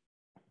dammed.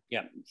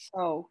 Yeah.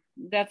 So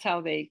that's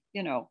how they,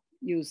 you know,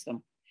 use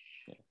them.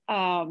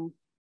 The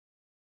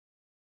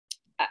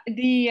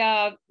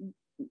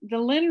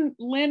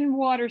Lynn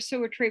water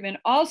sewer treatment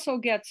also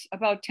gets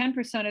about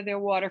 10% of their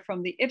water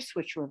from the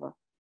Ipswich River.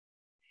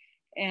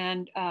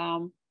 And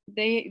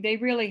they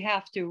really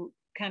have to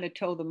kind of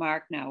toe the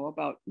mark now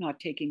about not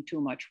taking too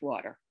much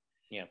water.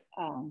 Yeah.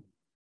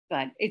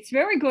 But it's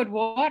very good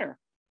water,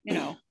 you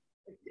know,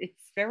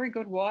 it's very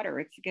good water.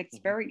 It gets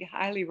very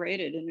highly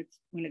rated and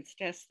when it's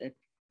tested.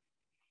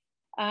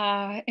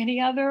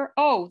 Any other?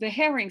 Oh, the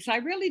herrings. I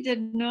really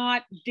did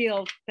not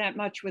deal that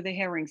much with the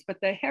herrings, but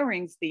the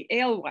herrings, the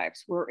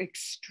alewives, were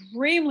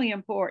extremely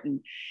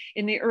important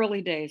in the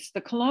early days,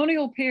 the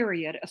colonial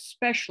period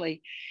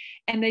especially.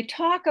 And they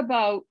talk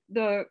about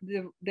the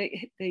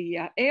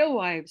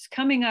alewives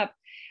coming up.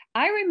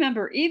 I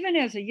remember even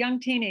as a young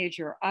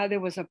teenager, there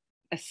was a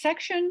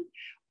section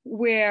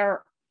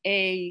where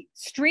a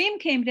stream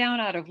came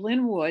down out of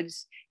Lynn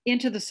Woods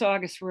into the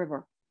Saugus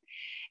River.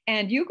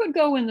 And you could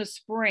go in the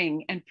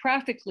spring and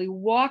practically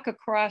walk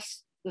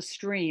across the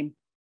stream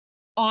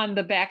on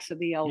the backs of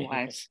the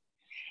alewives.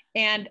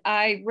 And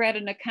I read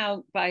an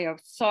account by a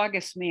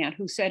Saugus man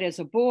who said as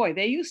a boy,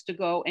 they used to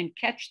go and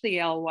catch the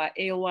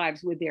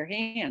alewives with their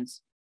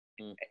hands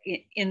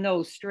in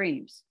those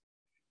streams,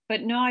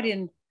 but not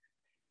in,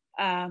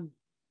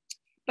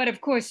 but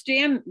of course,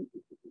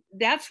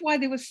 that's why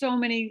there was so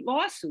many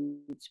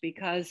lawsuits,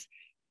 because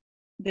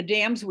the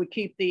dams would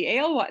keep the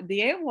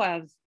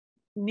alewives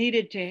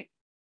they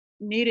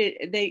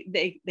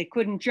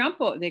couldn't jump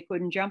over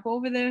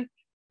the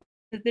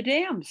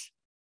dams.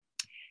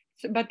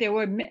 So, but there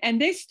were,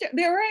 and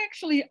there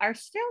actually are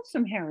still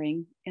some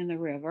herring in the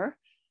river.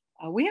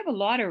 We have a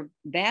lot of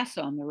bass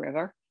on the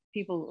river.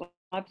 People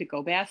love to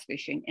go bass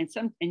fishing, and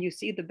you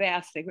see the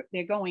bass,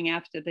 they're going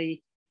after the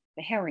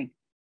herring.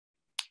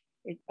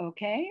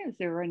 Okay, is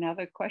there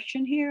another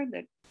question here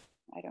that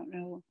I don't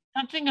know?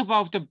 Something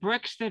about the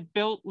bricks that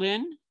built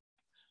Lynn?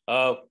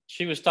 Oh,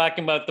 she was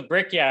talking about the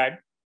brickyard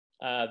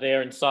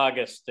there in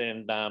Saugus,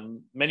 and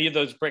many of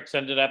those bricks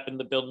ended up in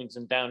the buildings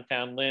in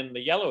downtown Lynn, the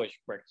yellowish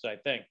bricks, I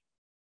think,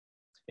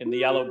 in the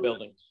yellow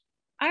buildings.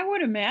 I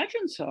would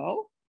imagine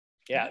so.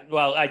 Yeah,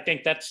 well, I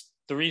think that's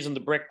the reason the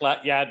brick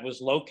yard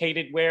was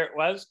located where it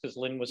was, because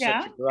Lynn was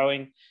such a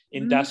growing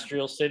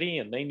industrial city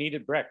and they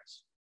needed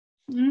bricks.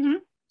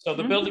 So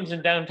the buildings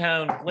in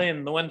downtown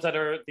Lynn, the ones that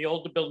are the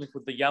older buildings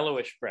with the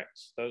yellowish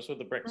bricks, those were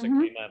the bricks that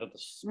came out of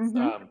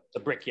the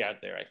brickyard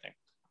there, I think.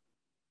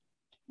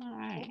 All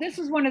right. This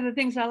is one of the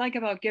things I like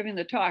about giving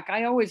the talk.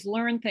 I always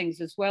learn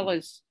things as well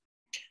as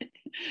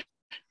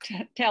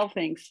tell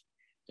things.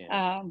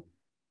 Yeah.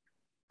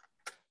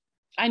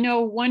 I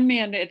know one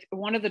man at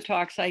one of the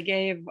talks I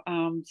gave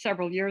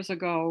several years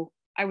ago,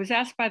 I was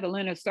asked by the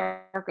Lynn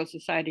Historical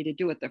Society to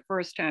do it the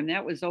first time.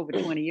 That was over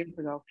 20 years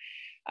ago.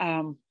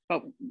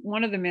 But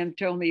one of the men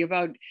told me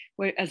about,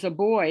 as a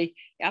boy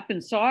up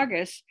in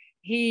Saugus,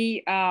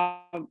 he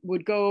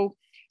would go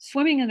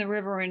swimming in the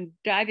river and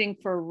diving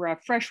for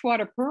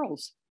freshwater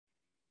pearls,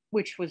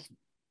 which was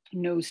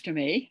news to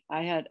me.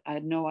 I had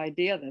no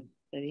idea that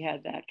he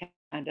had that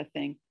kind of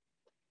thing.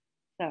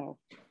 So,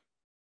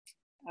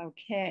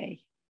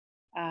 okay.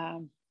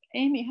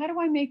 Amy, how do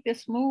I make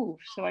this move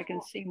so I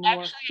can see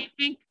more?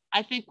 Actually,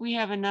 I think we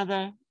have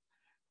another.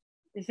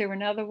 Is there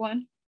another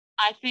one?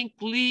 I think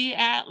Lee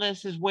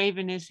Atlas is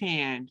waving his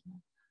hand.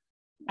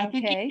 I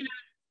think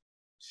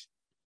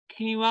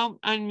can you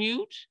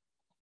unmute?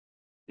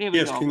 There we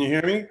go. Yes, can you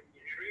hear me?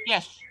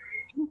 Yes.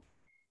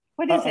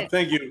 What is it?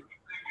 Thank you.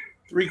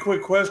 3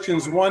 quick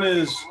questions. One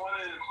is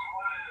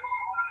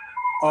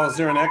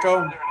there an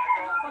echo?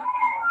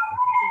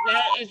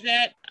 Is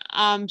that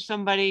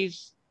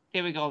somebody's?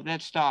 There we go.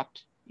 That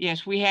stopped.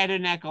 Yes, we had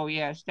an echo.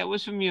 Yes, that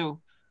was from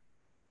you.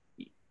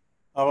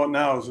 How about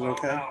now? Is it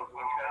okay?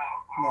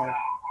 No.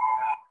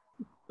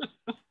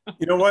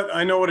 You know what?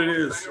 I know what it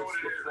is.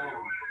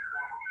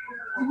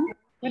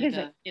 What is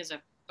it? Is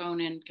a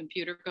phone and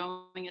computer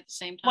going at the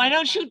same time? Why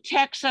don't you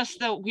text us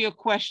your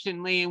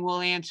question, Lee, and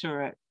we'll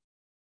answer it.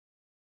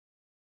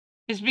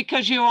 It's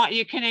because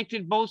you're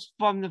connected both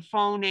from the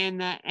phone and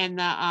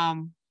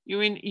the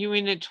you're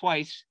in it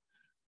twice.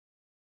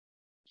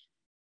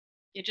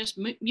 You just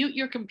mute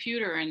your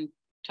computer and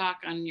talk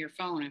on your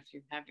phone if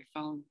you have your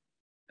phone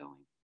going.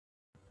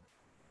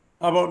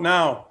 How about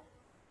now?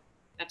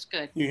 That's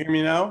good. You hear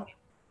me now?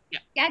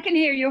 Yeah, I can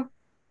hear you.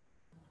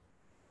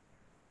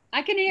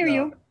 I can hear No,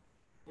 you.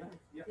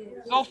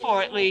 Go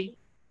for it, Lee.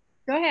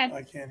 Go ahead.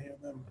 I can't hear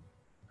them.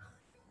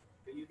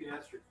 You can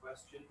ask your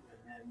question and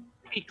then.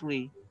 Speak,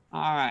 Lee.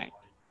 All right.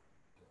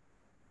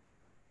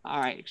 All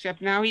right,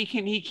 except now he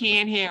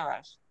can't hear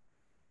us.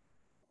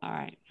 All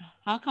right.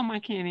 How come I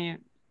can't hear?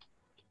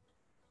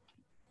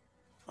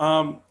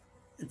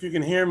 If you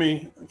can hear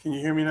me, can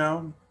you hear me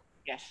now?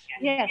 Yes.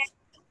 Yes.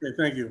 Okay,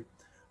 thank you.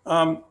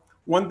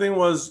 One thing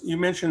was, you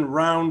mentioned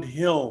Round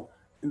Hill.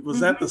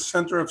 Was that the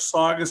center of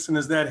Saugus, and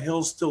is that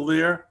hill still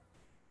there?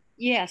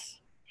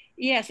 Yes.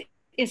 Yes.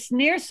 It's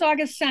near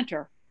Saugus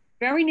Center,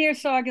 very near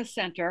Saugus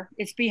Center.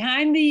 It's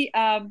behind the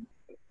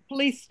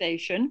police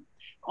station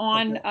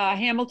on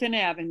Hamilton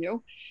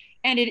Avenue,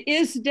 and it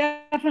is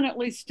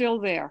definitely still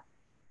there.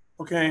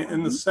 Okay,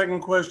 and the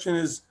second question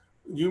is,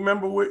 do you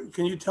remember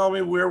can you tell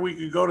me where we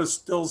could go to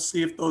still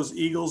see if those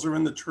eagles are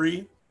in the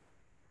tree?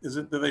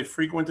 Do they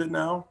frequent it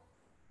now?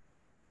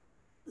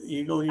 The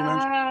eagle you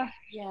mentioned?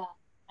 Yeah,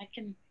 I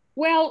can.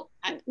 Well,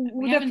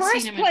 we the haven't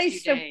first seen 'em in a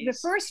place, few the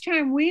days. first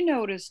time we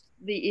noticed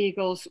the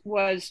eagles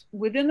was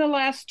within the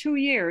last 2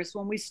 years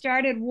when we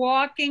started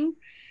walking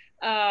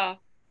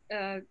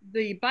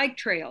the bike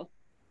trail,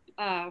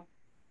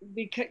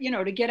 because, you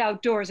know, to get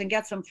outdoors and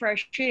get some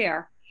fresh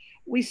air.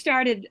 We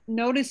started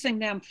noticing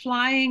them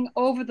flying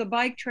over the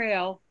bike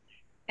trail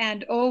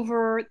and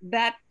over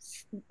that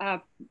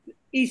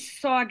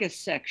East Saugus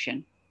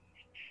section.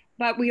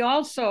 But we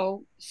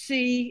also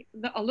see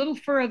a little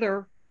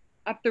further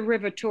up the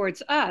river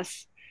towards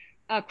us,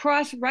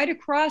 right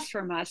across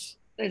from us,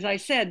 as I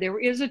said, there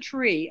is a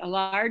tree, a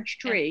large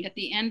tree. At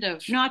the end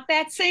of. Not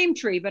that same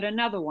tree, but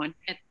another one.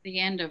 At the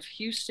end of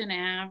Houston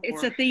Ave.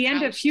 It's at the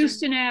end of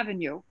Houston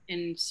Avenue.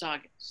 In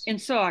Saugus. In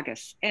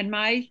Saugus. And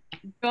my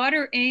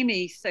daughter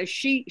Amy says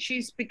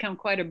she's become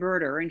quite a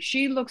birder, and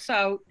she looks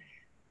out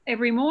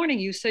every morning.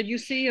 You said you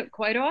see it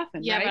quite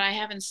often, yeah, right? but I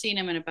haven't seen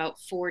him in about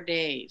 4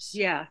 days.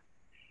 Yeah.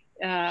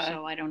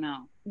 So I don't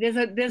know.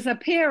 There's a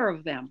pair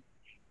of them.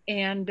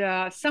 And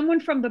someone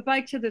from the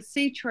Bike to the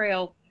Sea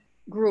Trail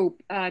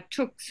group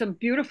took some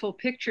beautiful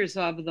pictures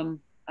of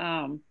them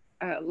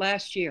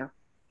last year.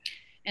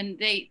 And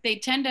they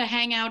tend to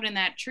hang out in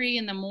that tree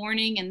in the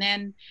morning, and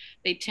then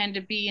they tend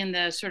to be in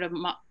the sort of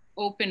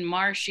open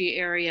marshy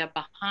area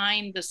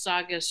behind the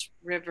Saugus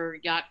River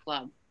Yacht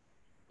Club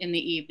in the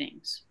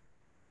evenings,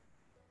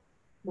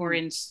 or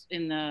in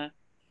the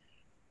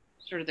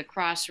sort of the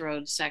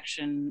crossroads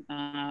section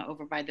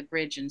over by the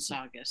bridge in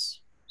Saugus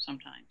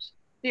sometimes.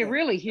 They're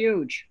really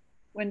huge.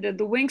 When the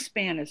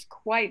wingspan is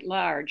quite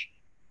large,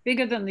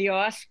 bigger than the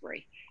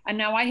osprey. And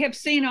now I have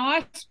seen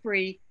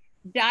osprey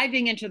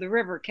diving into the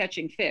river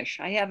catching fish.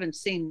 I haven't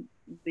seen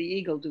the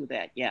eagle do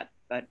that yet,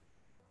 but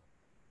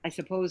I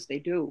suppose they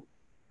do.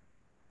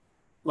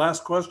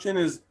 Last question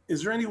is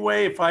there any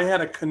way, if I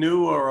had a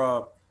canoe or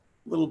a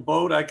little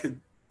boat, I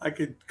could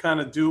kind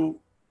of do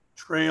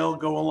trail,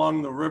 go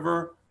along the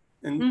river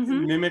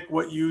and mimic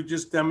what you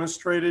just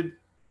demonstrated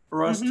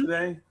for us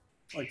today?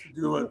 Like to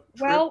do a trip?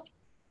 Well,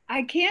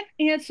 I can't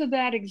answer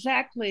that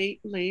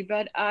exactly, Lee,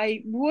 but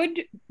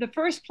the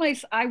first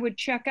place I would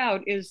check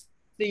out is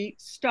the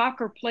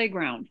Stalker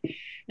Playground.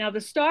 Now,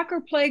 the Stalker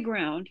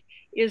Playground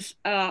is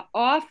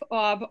off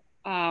of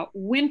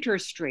Winter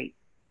Street.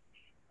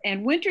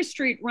 And Winter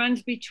Street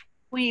runs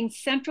between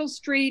Central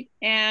Street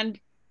and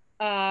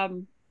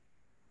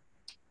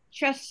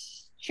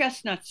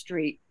Chestnut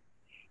Street.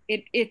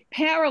 It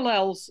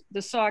parallels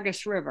the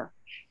Saugus River.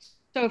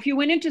 So if you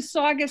went into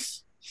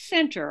Saugus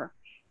Center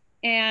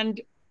and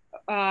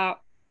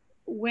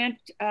went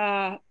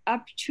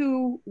up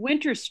to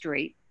Winter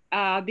Street,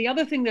 the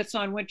other thing that's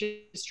on Winter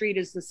Street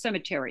is the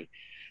cemetery.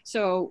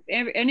 So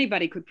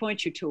anybody could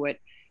point you to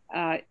it.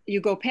 You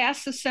go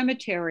past the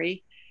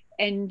cemetery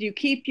and you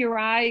keep your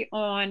eye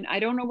on, I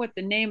don't know what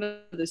the name of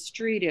the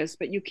street is,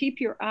 but you keep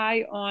your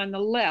eye on the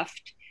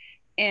left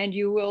and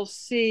you will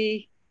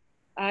see,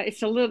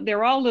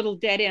 they're all little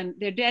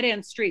they're dead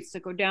end streets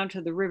that go down to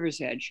the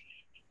river's edge.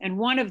 And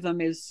one of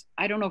them is,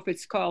 I don't know if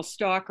it's called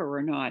Stalker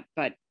or not,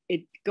 but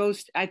it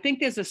goes, I think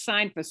there's a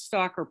sign for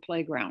Stalker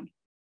Playground.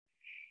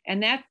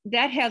 And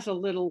that has a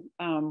little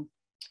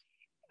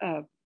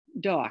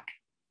dock.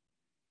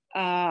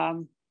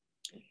 And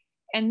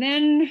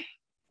then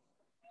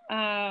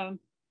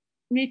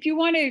if you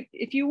want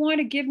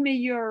to give me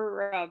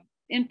your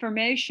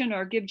information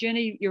or give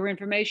Jenny your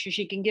information,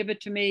 she can give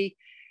it to me.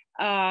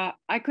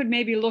 I could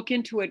maybe look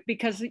into it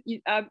because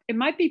it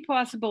might be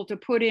possible to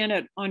put in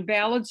it on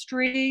Ballard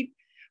Street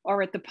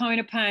or at the Point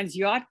of Pines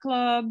Yacht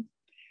Club,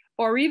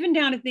 or even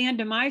down at the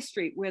end of my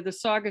street where the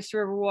Saugus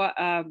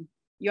River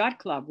Yacht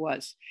Club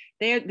was.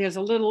 There's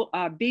a little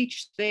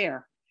beach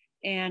there,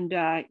 and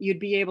you'd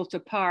be able to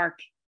park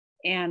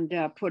and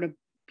put a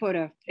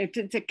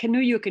it's a canoe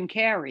you can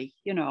carry,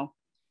 you know,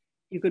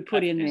 you could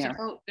put in there.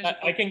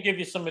 I can give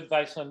you some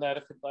advice on that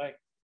if you'd like.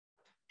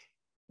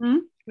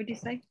 What'd you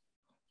say?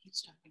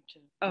 He's talking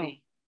to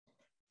me.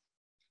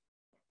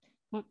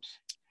 Whoops.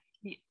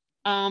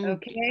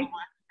 Okay.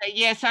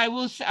 Yes, I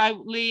will,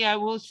 Lee, I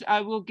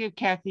will give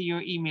Kathy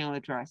your email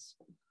address.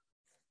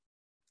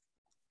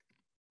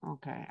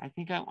 Okay, I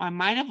think I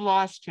might have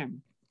lost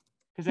him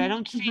because I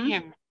don't see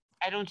him.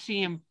 I don't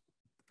see him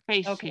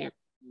face here.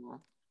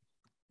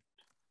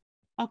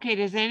 Okay,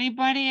 does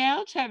anybody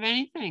else have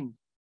anything?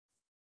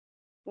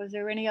 Was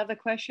there any other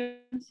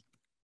questions?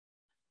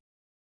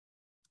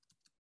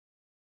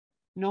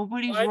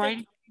 Nobody's Well,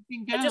 writing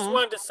anything down. I just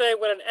wanted to say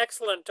what an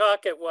excellent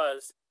talk it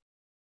was.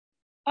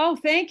 Oh,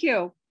 thank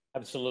you.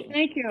 Absolutely.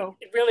 Thank you.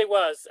 It really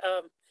was.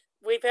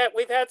 We've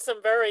had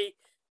some very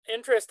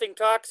interesting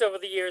talks over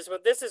the years,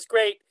 but this is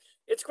great.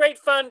 It's great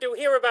fun to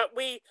hear about.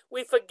 We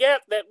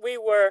forget that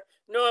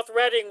North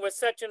Reading was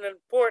such an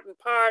important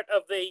part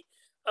of the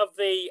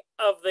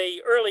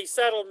early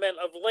settlement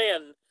of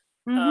Lynn.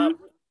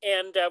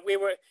 And we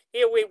were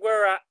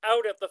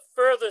out at the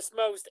furthest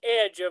most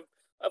edge of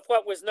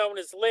what was known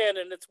as Lynn,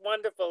 and it's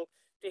wonderful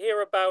to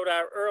hear about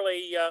our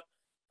early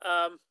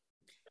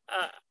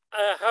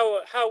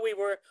how we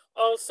were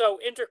also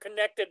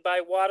interconnected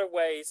by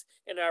waterways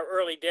in our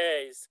early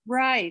days.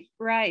 Right.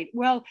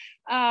 Well,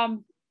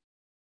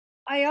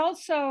 I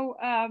also,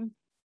 oh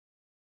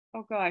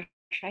gosh,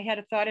 I had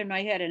a thought in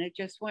my head and it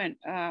just went.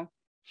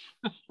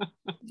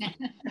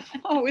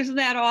 Oh, isn't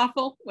that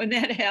awful when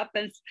that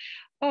happens?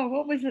 Oh,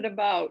 what was it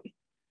about?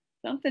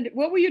 Something.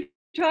 What were you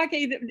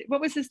talking?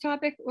 What was this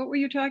topic? What were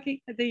you talking?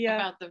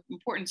 About the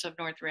importance of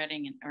North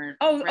Reading and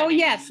Reading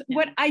yes. And,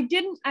 what I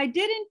didn't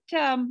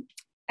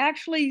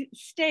actually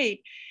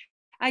state.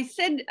 I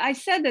said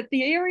that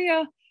the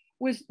area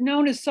was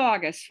known as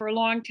Saugus for a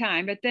long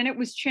time, but then it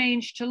was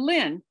changed to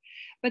Lynn.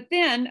 But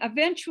then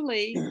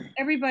eventually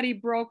everybody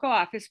broke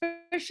off,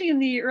 especially in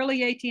the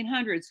early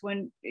 1800s,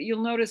 when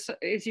you'll notice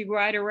as you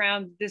ride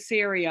around this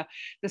area,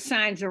 the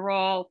signs are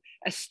all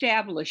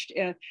established.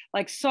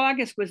 Like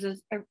Saugus was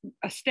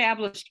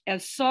established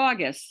as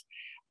Saugus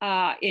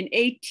in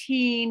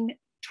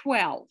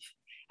 1812.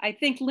 I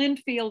think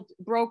Lynnfield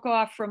broke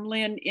off from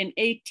Lynn in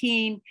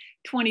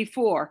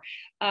 1824.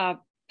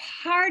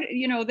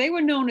 They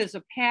were known as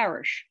a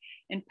parish,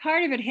 and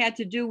part of it had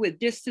to do with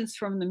distance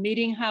from the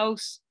meeting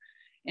house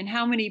and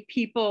how many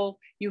people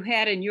you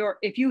had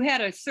if you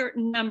had a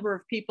certain number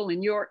of people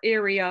in your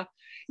area,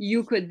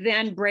 you could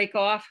then break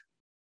off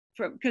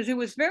because it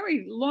was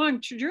very long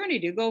journey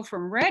to go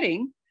from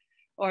Reading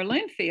or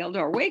Lynnfield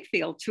or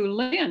Wakefield to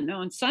Lynn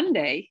on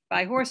Sunday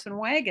by horse and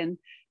wagon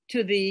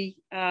to the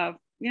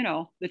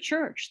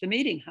church, the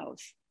meeting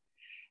house.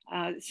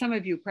 Some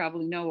of you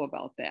probably know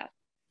about that.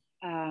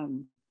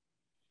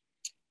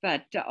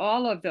 But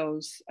all of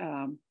those,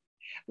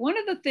 one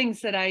of the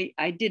things that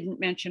I didn't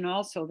mention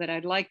also that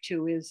I'd like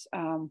to is,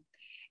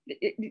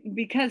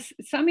 because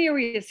some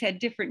areas had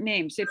different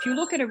names. If you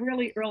look at a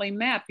really early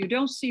map, you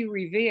don't see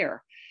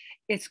Revere.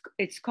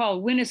 It's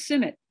called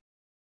Winnisimmet.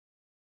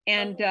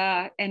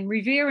 And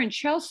Revere and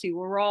Chelsea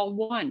were all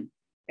one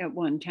at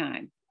one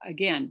time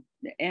again.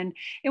 And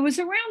it was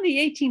around the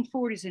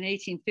 1840s and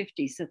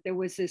 1850s that there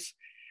was this,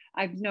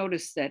 I've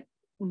noticed that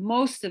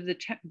most of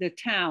the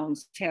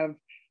towns have,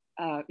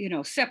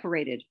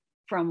 separated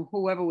from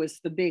whoever was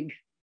the big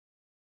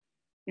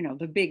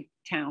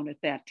town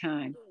at that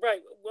time. Right.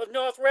 Well,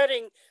 North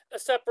Reading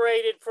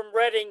separated from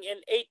Reading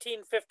in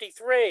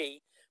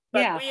 1853.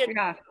 But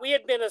we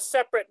had been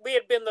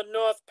the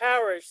North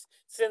Parish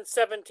since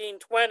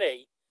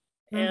 1720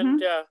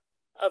 and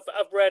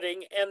of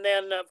Reading. And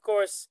then of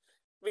course,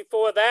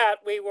 before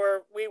that, we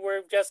were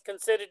just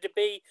considered to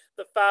be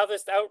the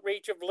farthest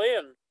outreach of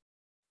Lynn.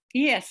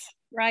 Yes,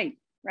 right.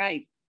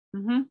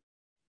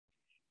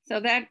 So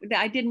that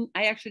I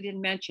actually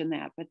didn't mention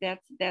that, but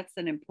that's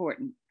an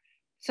important.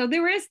 So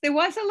there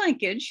was a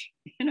linkage.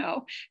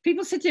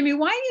 People said to me,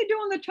 "Why are you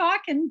doing the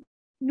talk in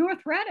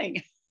North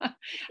Reading?"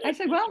 I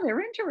said, "Well, they're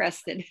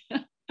interested."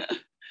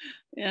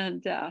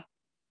 And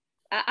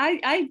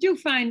I do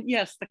find,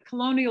 yes, the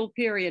colonial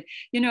period.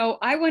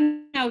 I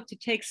went out to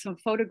take some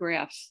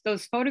photographs.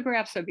 Those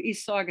photographs of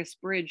East Saugus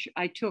Bridge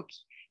I took,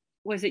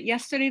 was it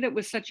yesterday that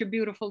was such a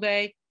beautiful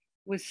day?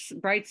 With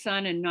bright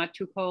sun and not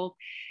too cold.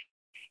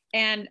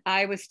 And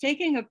I was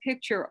taking a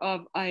picture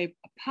of a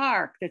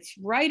park that's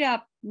right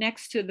up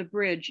next to the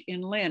bridge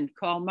in Lynn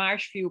called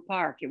Marshview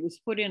Park. It was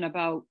put in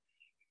about,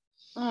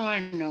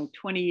 20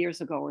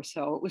 years ago or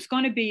so. It was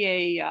going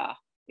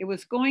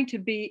to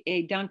be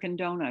a Dunkin'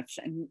 Donuts,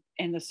 and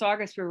the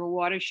Saugus River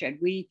Watershed,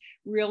 we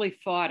really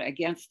fought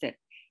against it.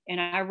 And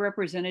our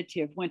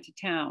representative went to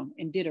town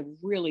and did a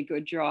really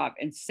good job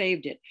and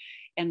saved it.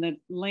 And the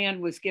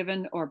land was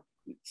given or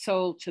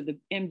sold to the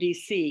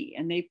MDC,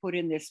 and they put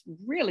in this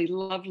really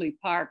lovely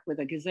park with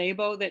a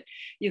gazebo that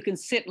you can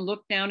sit and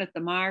look down at the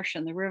marsh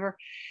and the river.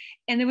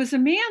 And there was a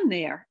man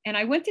there, and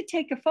I went to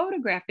take a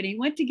photograph, and he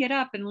went to get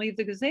up and leave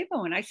the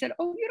gazebo. And I said,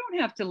 "Oh, you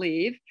don't have to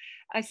leave."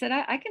 I said,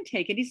 I can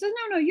take it. He said,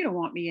 no, you don't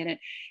want me in it.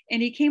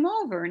 And he came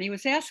over and he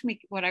was asking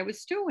me what I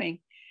was doing.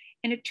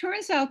 And it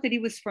turns out that he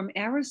was from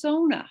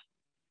Arizona.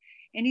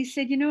 And he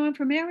said, "I'm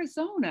from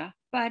Arizona,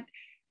 but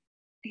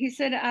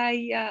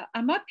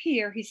I'm up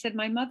here. He said,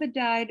 my mother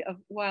died a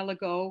while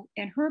ago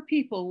and her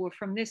people were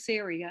from this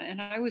area.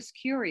 And I was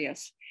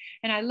curious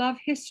and I love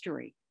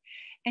history.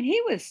 And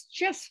he was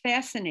just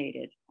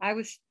fascinated. I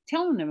was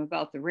telling him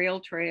about the rail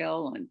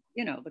trail and,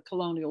 you know, the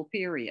colonial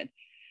period.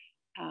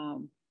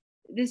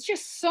 There's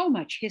just so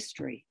much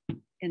history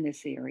in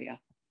this area.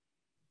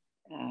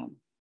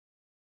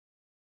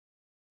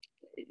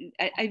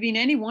 I mean,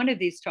 any one of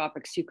these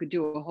topics you could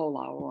do a whole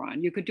hour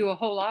on. You could do a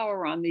whole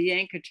hour on the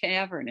Yanka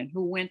Tavern and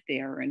who went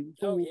there and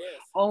who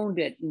owned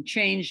it and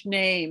changed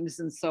names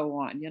and so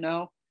on, you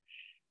know.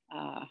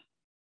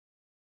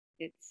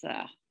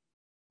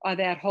 Or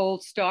that whole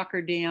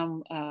Stalker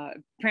Dam,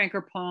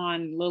 Pranker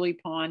Pond, Lily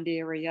Pond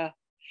area.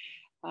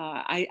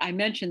 I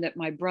mentioned that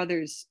my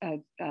brother's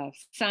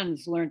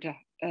sons learned to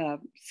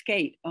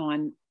skate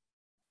on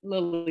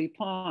Lily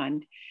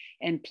Pond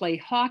and play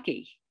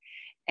hockey.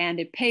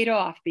 And it paid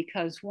off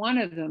because one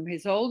of them,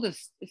 his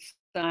oldest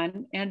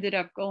son, ended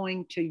up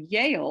going to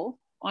Yale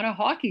on a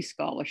hockey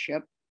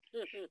scholarship.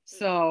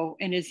 So,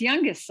 and his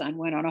youngest son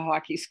went on a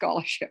hockey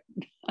scholarship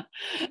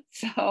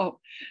so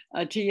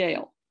to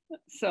Yale.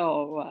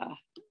 So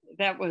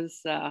that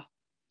was,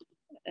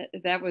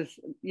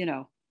 you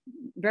know,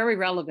 very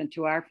relevant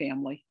to our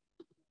family.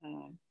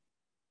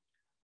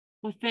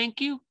 Well, thank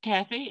you,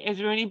 Kathy. Is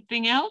there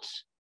anything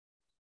else?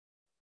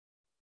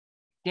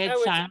 Dead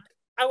silent.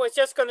 I was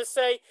just going to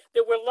say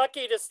that we're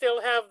lucky to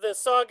still have the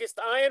Saugus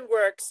Iron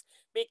Works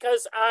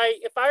because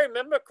if I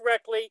remember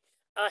correctly,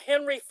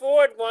 Henry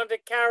Ford wanted to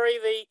carry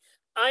the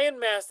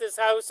ironmaster's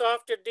house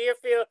off to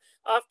Deerfield,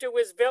 off to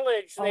his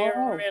village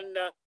there in.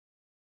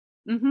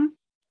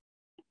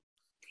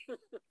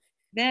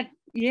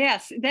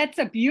 Yes, that's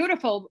a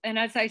beautiful, and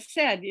as I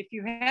said, if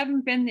you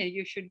haven't been there,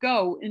 you should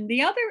go. And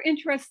the other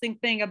interesting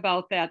thing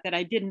about that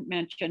I didn't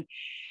mention,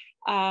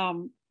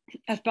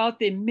 about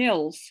the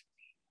mills,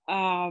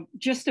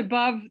 just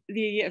above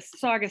the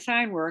Saugus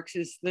Ironworks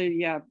is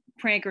the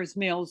Prankers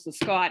Mills, the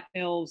Scott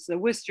Mills, the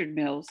Wistard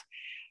Mills.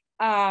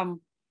 The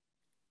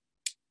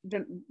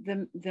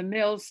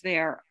mills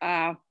there,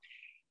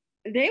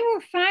 they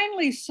were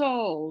finally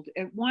sold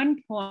at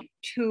one point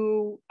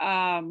to,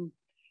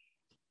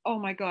 oh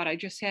my God, I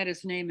just had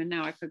his name and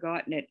now I've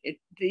forgotten it.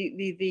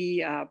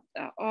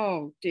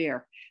 Oh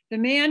dear. The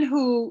man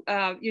who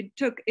you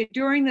took it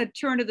during the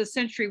turn of the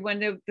century when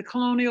the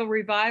colonial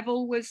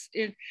revival was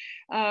in,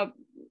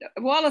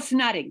 Wallace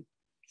Nutting.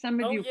 Some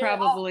of you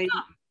probably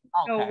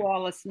know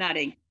Wallace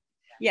Nutting.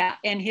 Yeah,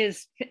 and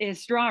his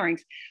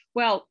drawings.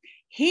 Well,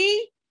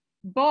 he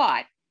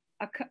bought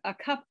a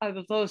couple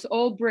of those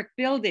old brick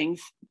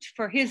buildings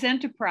for his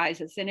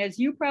enterprises. And as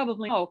you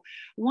probably know,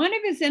 one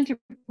of his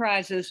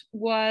enterprises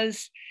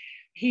was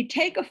he'd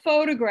take a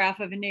photograph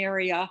of an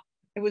area,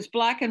 it was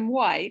black and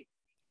white,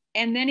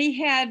 and then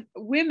he had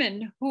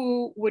women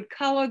who would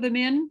color them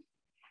in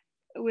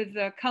with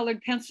a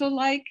colored pencil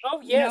like.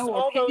 Oh yes, you know,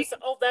 all those,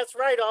 oh that's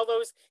right, all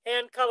those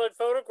hand-colored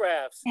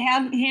photographs.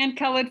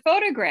 Hand-colored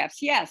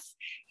photographs, yes.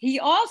 He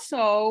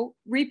also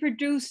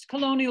reproduced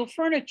colonial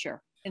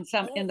furniture in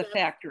the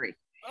factory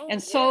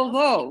and sold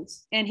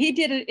those. And he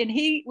did it, and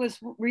he was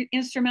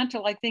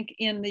instrumental, I think,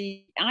 in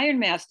the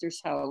Ironmaster's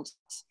house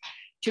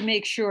to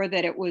make sure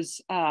that it was,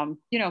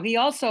 you know, he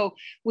also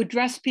would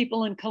dress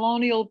people in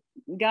colonial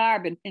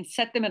garb and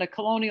set them in a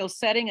colonial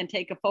setting and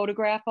take a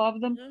photograph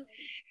of them. Mm-hmm.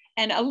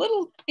 And a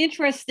little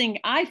interesting,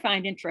 I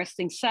find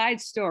interesting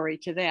side story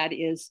to that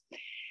is,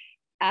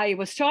 I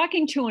was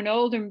talking to an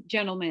older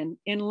gentleman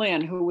in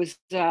Lynn who was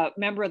a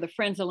member of the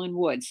Friends of Lynn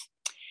Woods,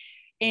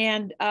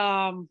 and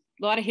a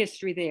lot of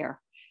history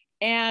there.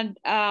 And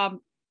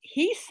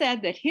he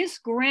said that his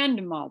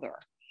grandmother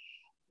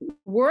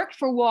worked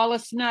for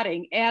Wallace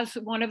Nutting as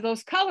one of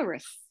those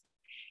colorists.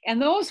 And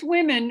those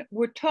women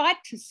were taught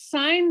to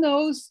sign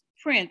those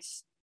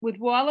prints with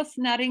Wallace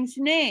Nutting's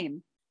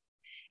name.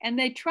 And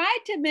they tried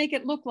to make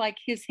it look like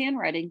his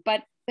handwriting,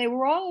 but they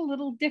were all a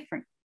little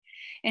different.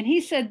 And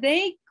he said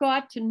they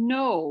got to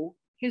know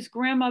his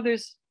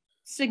grandmother's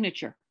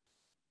signature.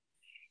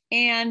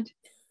 And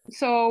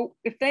so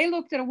if they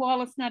looked at a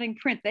Wallace Nutting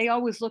print, they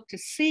always looked to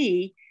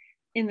see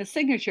in the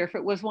signature if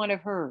it was one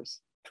of hers.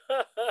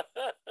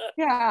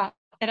 Yeah,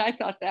 and I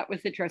thought that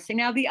was interesting.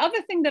 Now, the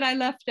other thing that I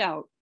left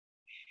out,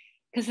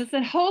 because it's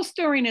a whole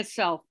story in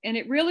itself, and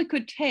it really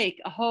could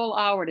take a whole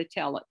hour to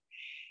tell it,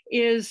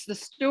 is the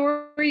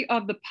story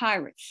of the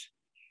pirates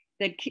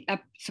that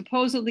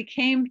supposedly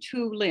came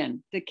to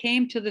Lynn, that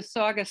came to the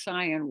Saugus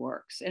Iron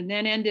Works, and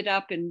then ended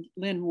up in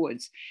Lynn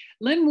Woods.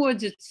 Lynn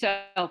Woods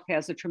itself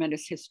has a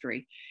tremendous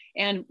history,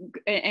 and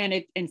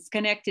it's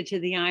connected to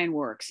the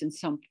ironworks in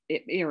some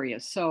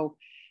areas. So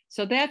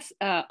that's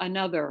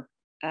another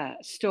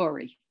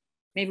story.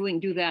 Maybe we can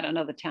do that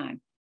another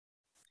time.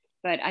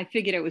 But I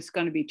figured it was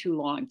going to be too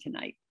long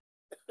tonight.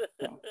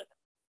 So.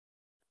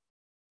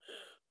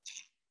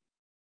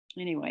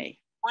 Anyway.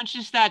 Once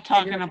you start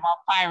talking about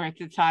pirates,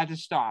 it's hard to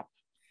stop.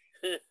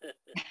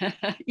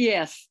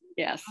 Yes,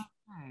 yes.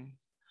 Okay.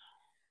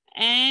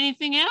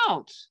 Anything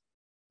else?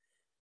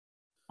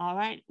 All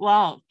right.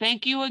 Well,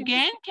 thank you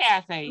again,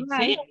 Kathy.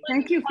 Right.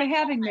 Thank you for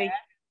having me.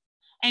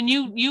 And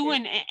you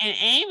and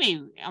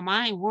Amy,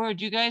 my word,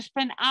 you guys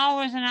spend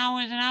hours and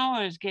hours and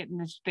hours getting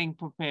this thing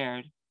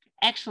prepared.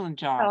 Excellent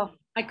job. Well,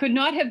 I could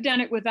not have done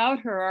it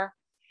without her.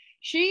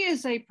 She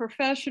is a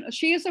professional.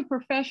 She is a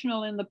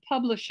professional in the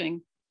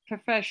publishing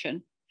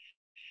profession,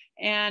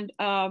 and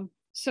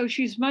so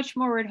she's much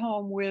more at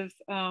home with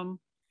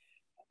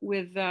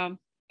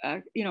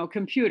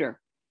computer.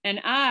 And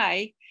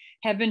I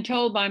have been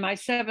told by my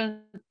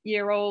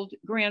 7-year-old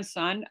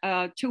grandson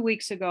 2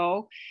 weeks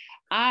ago,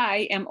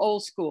 I am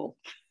old school.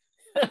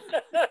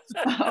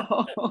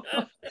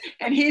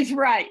 And he's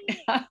right.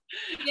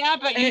 Yeah,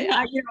 but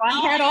I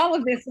had all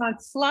of this on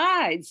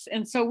slides,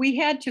 and so we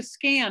had to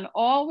scan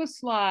all the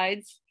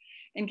slides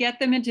and get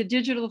them into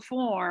digital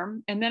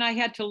form. And then I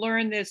had to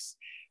learn this.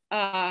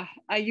 I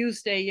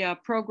used a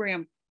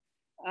program,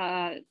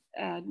 not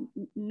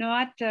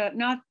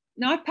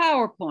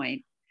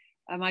PowerPoint.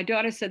 My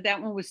daughter said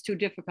that one was too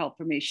difficult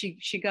for me.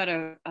 She got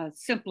a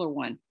simpler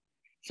one.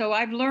 So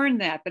I've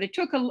learned that, but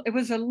it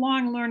was a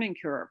long learning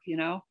curve, you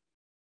know.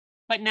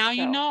 But now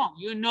you know.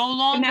 You're no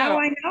longer. Now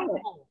I know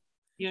it.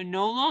 You're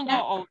no longer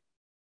old.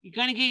 You're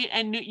gonna get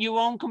your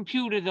own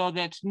computer though.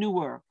 That's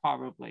newer,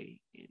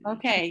 probably.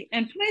 Okay,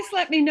 and please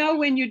let me know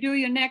when you do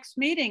your next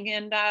meeting,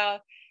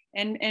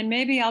 and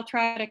maybe I'll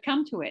try to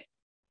come to it.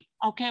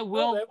 Okay,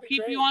 we'll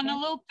keep you on the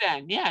loop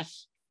then.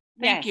 Yes.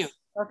 Thank you.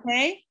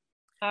 Okay.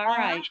 All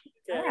right.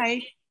 Okay. All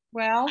right.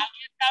 Well, I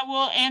guess I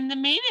will end the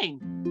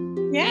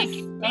meeting. yes.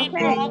 Thank you.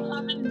 Okay.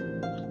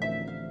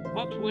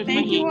 Whoops,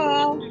 Thank you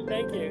all.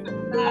 Thank you.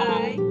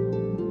 Bye.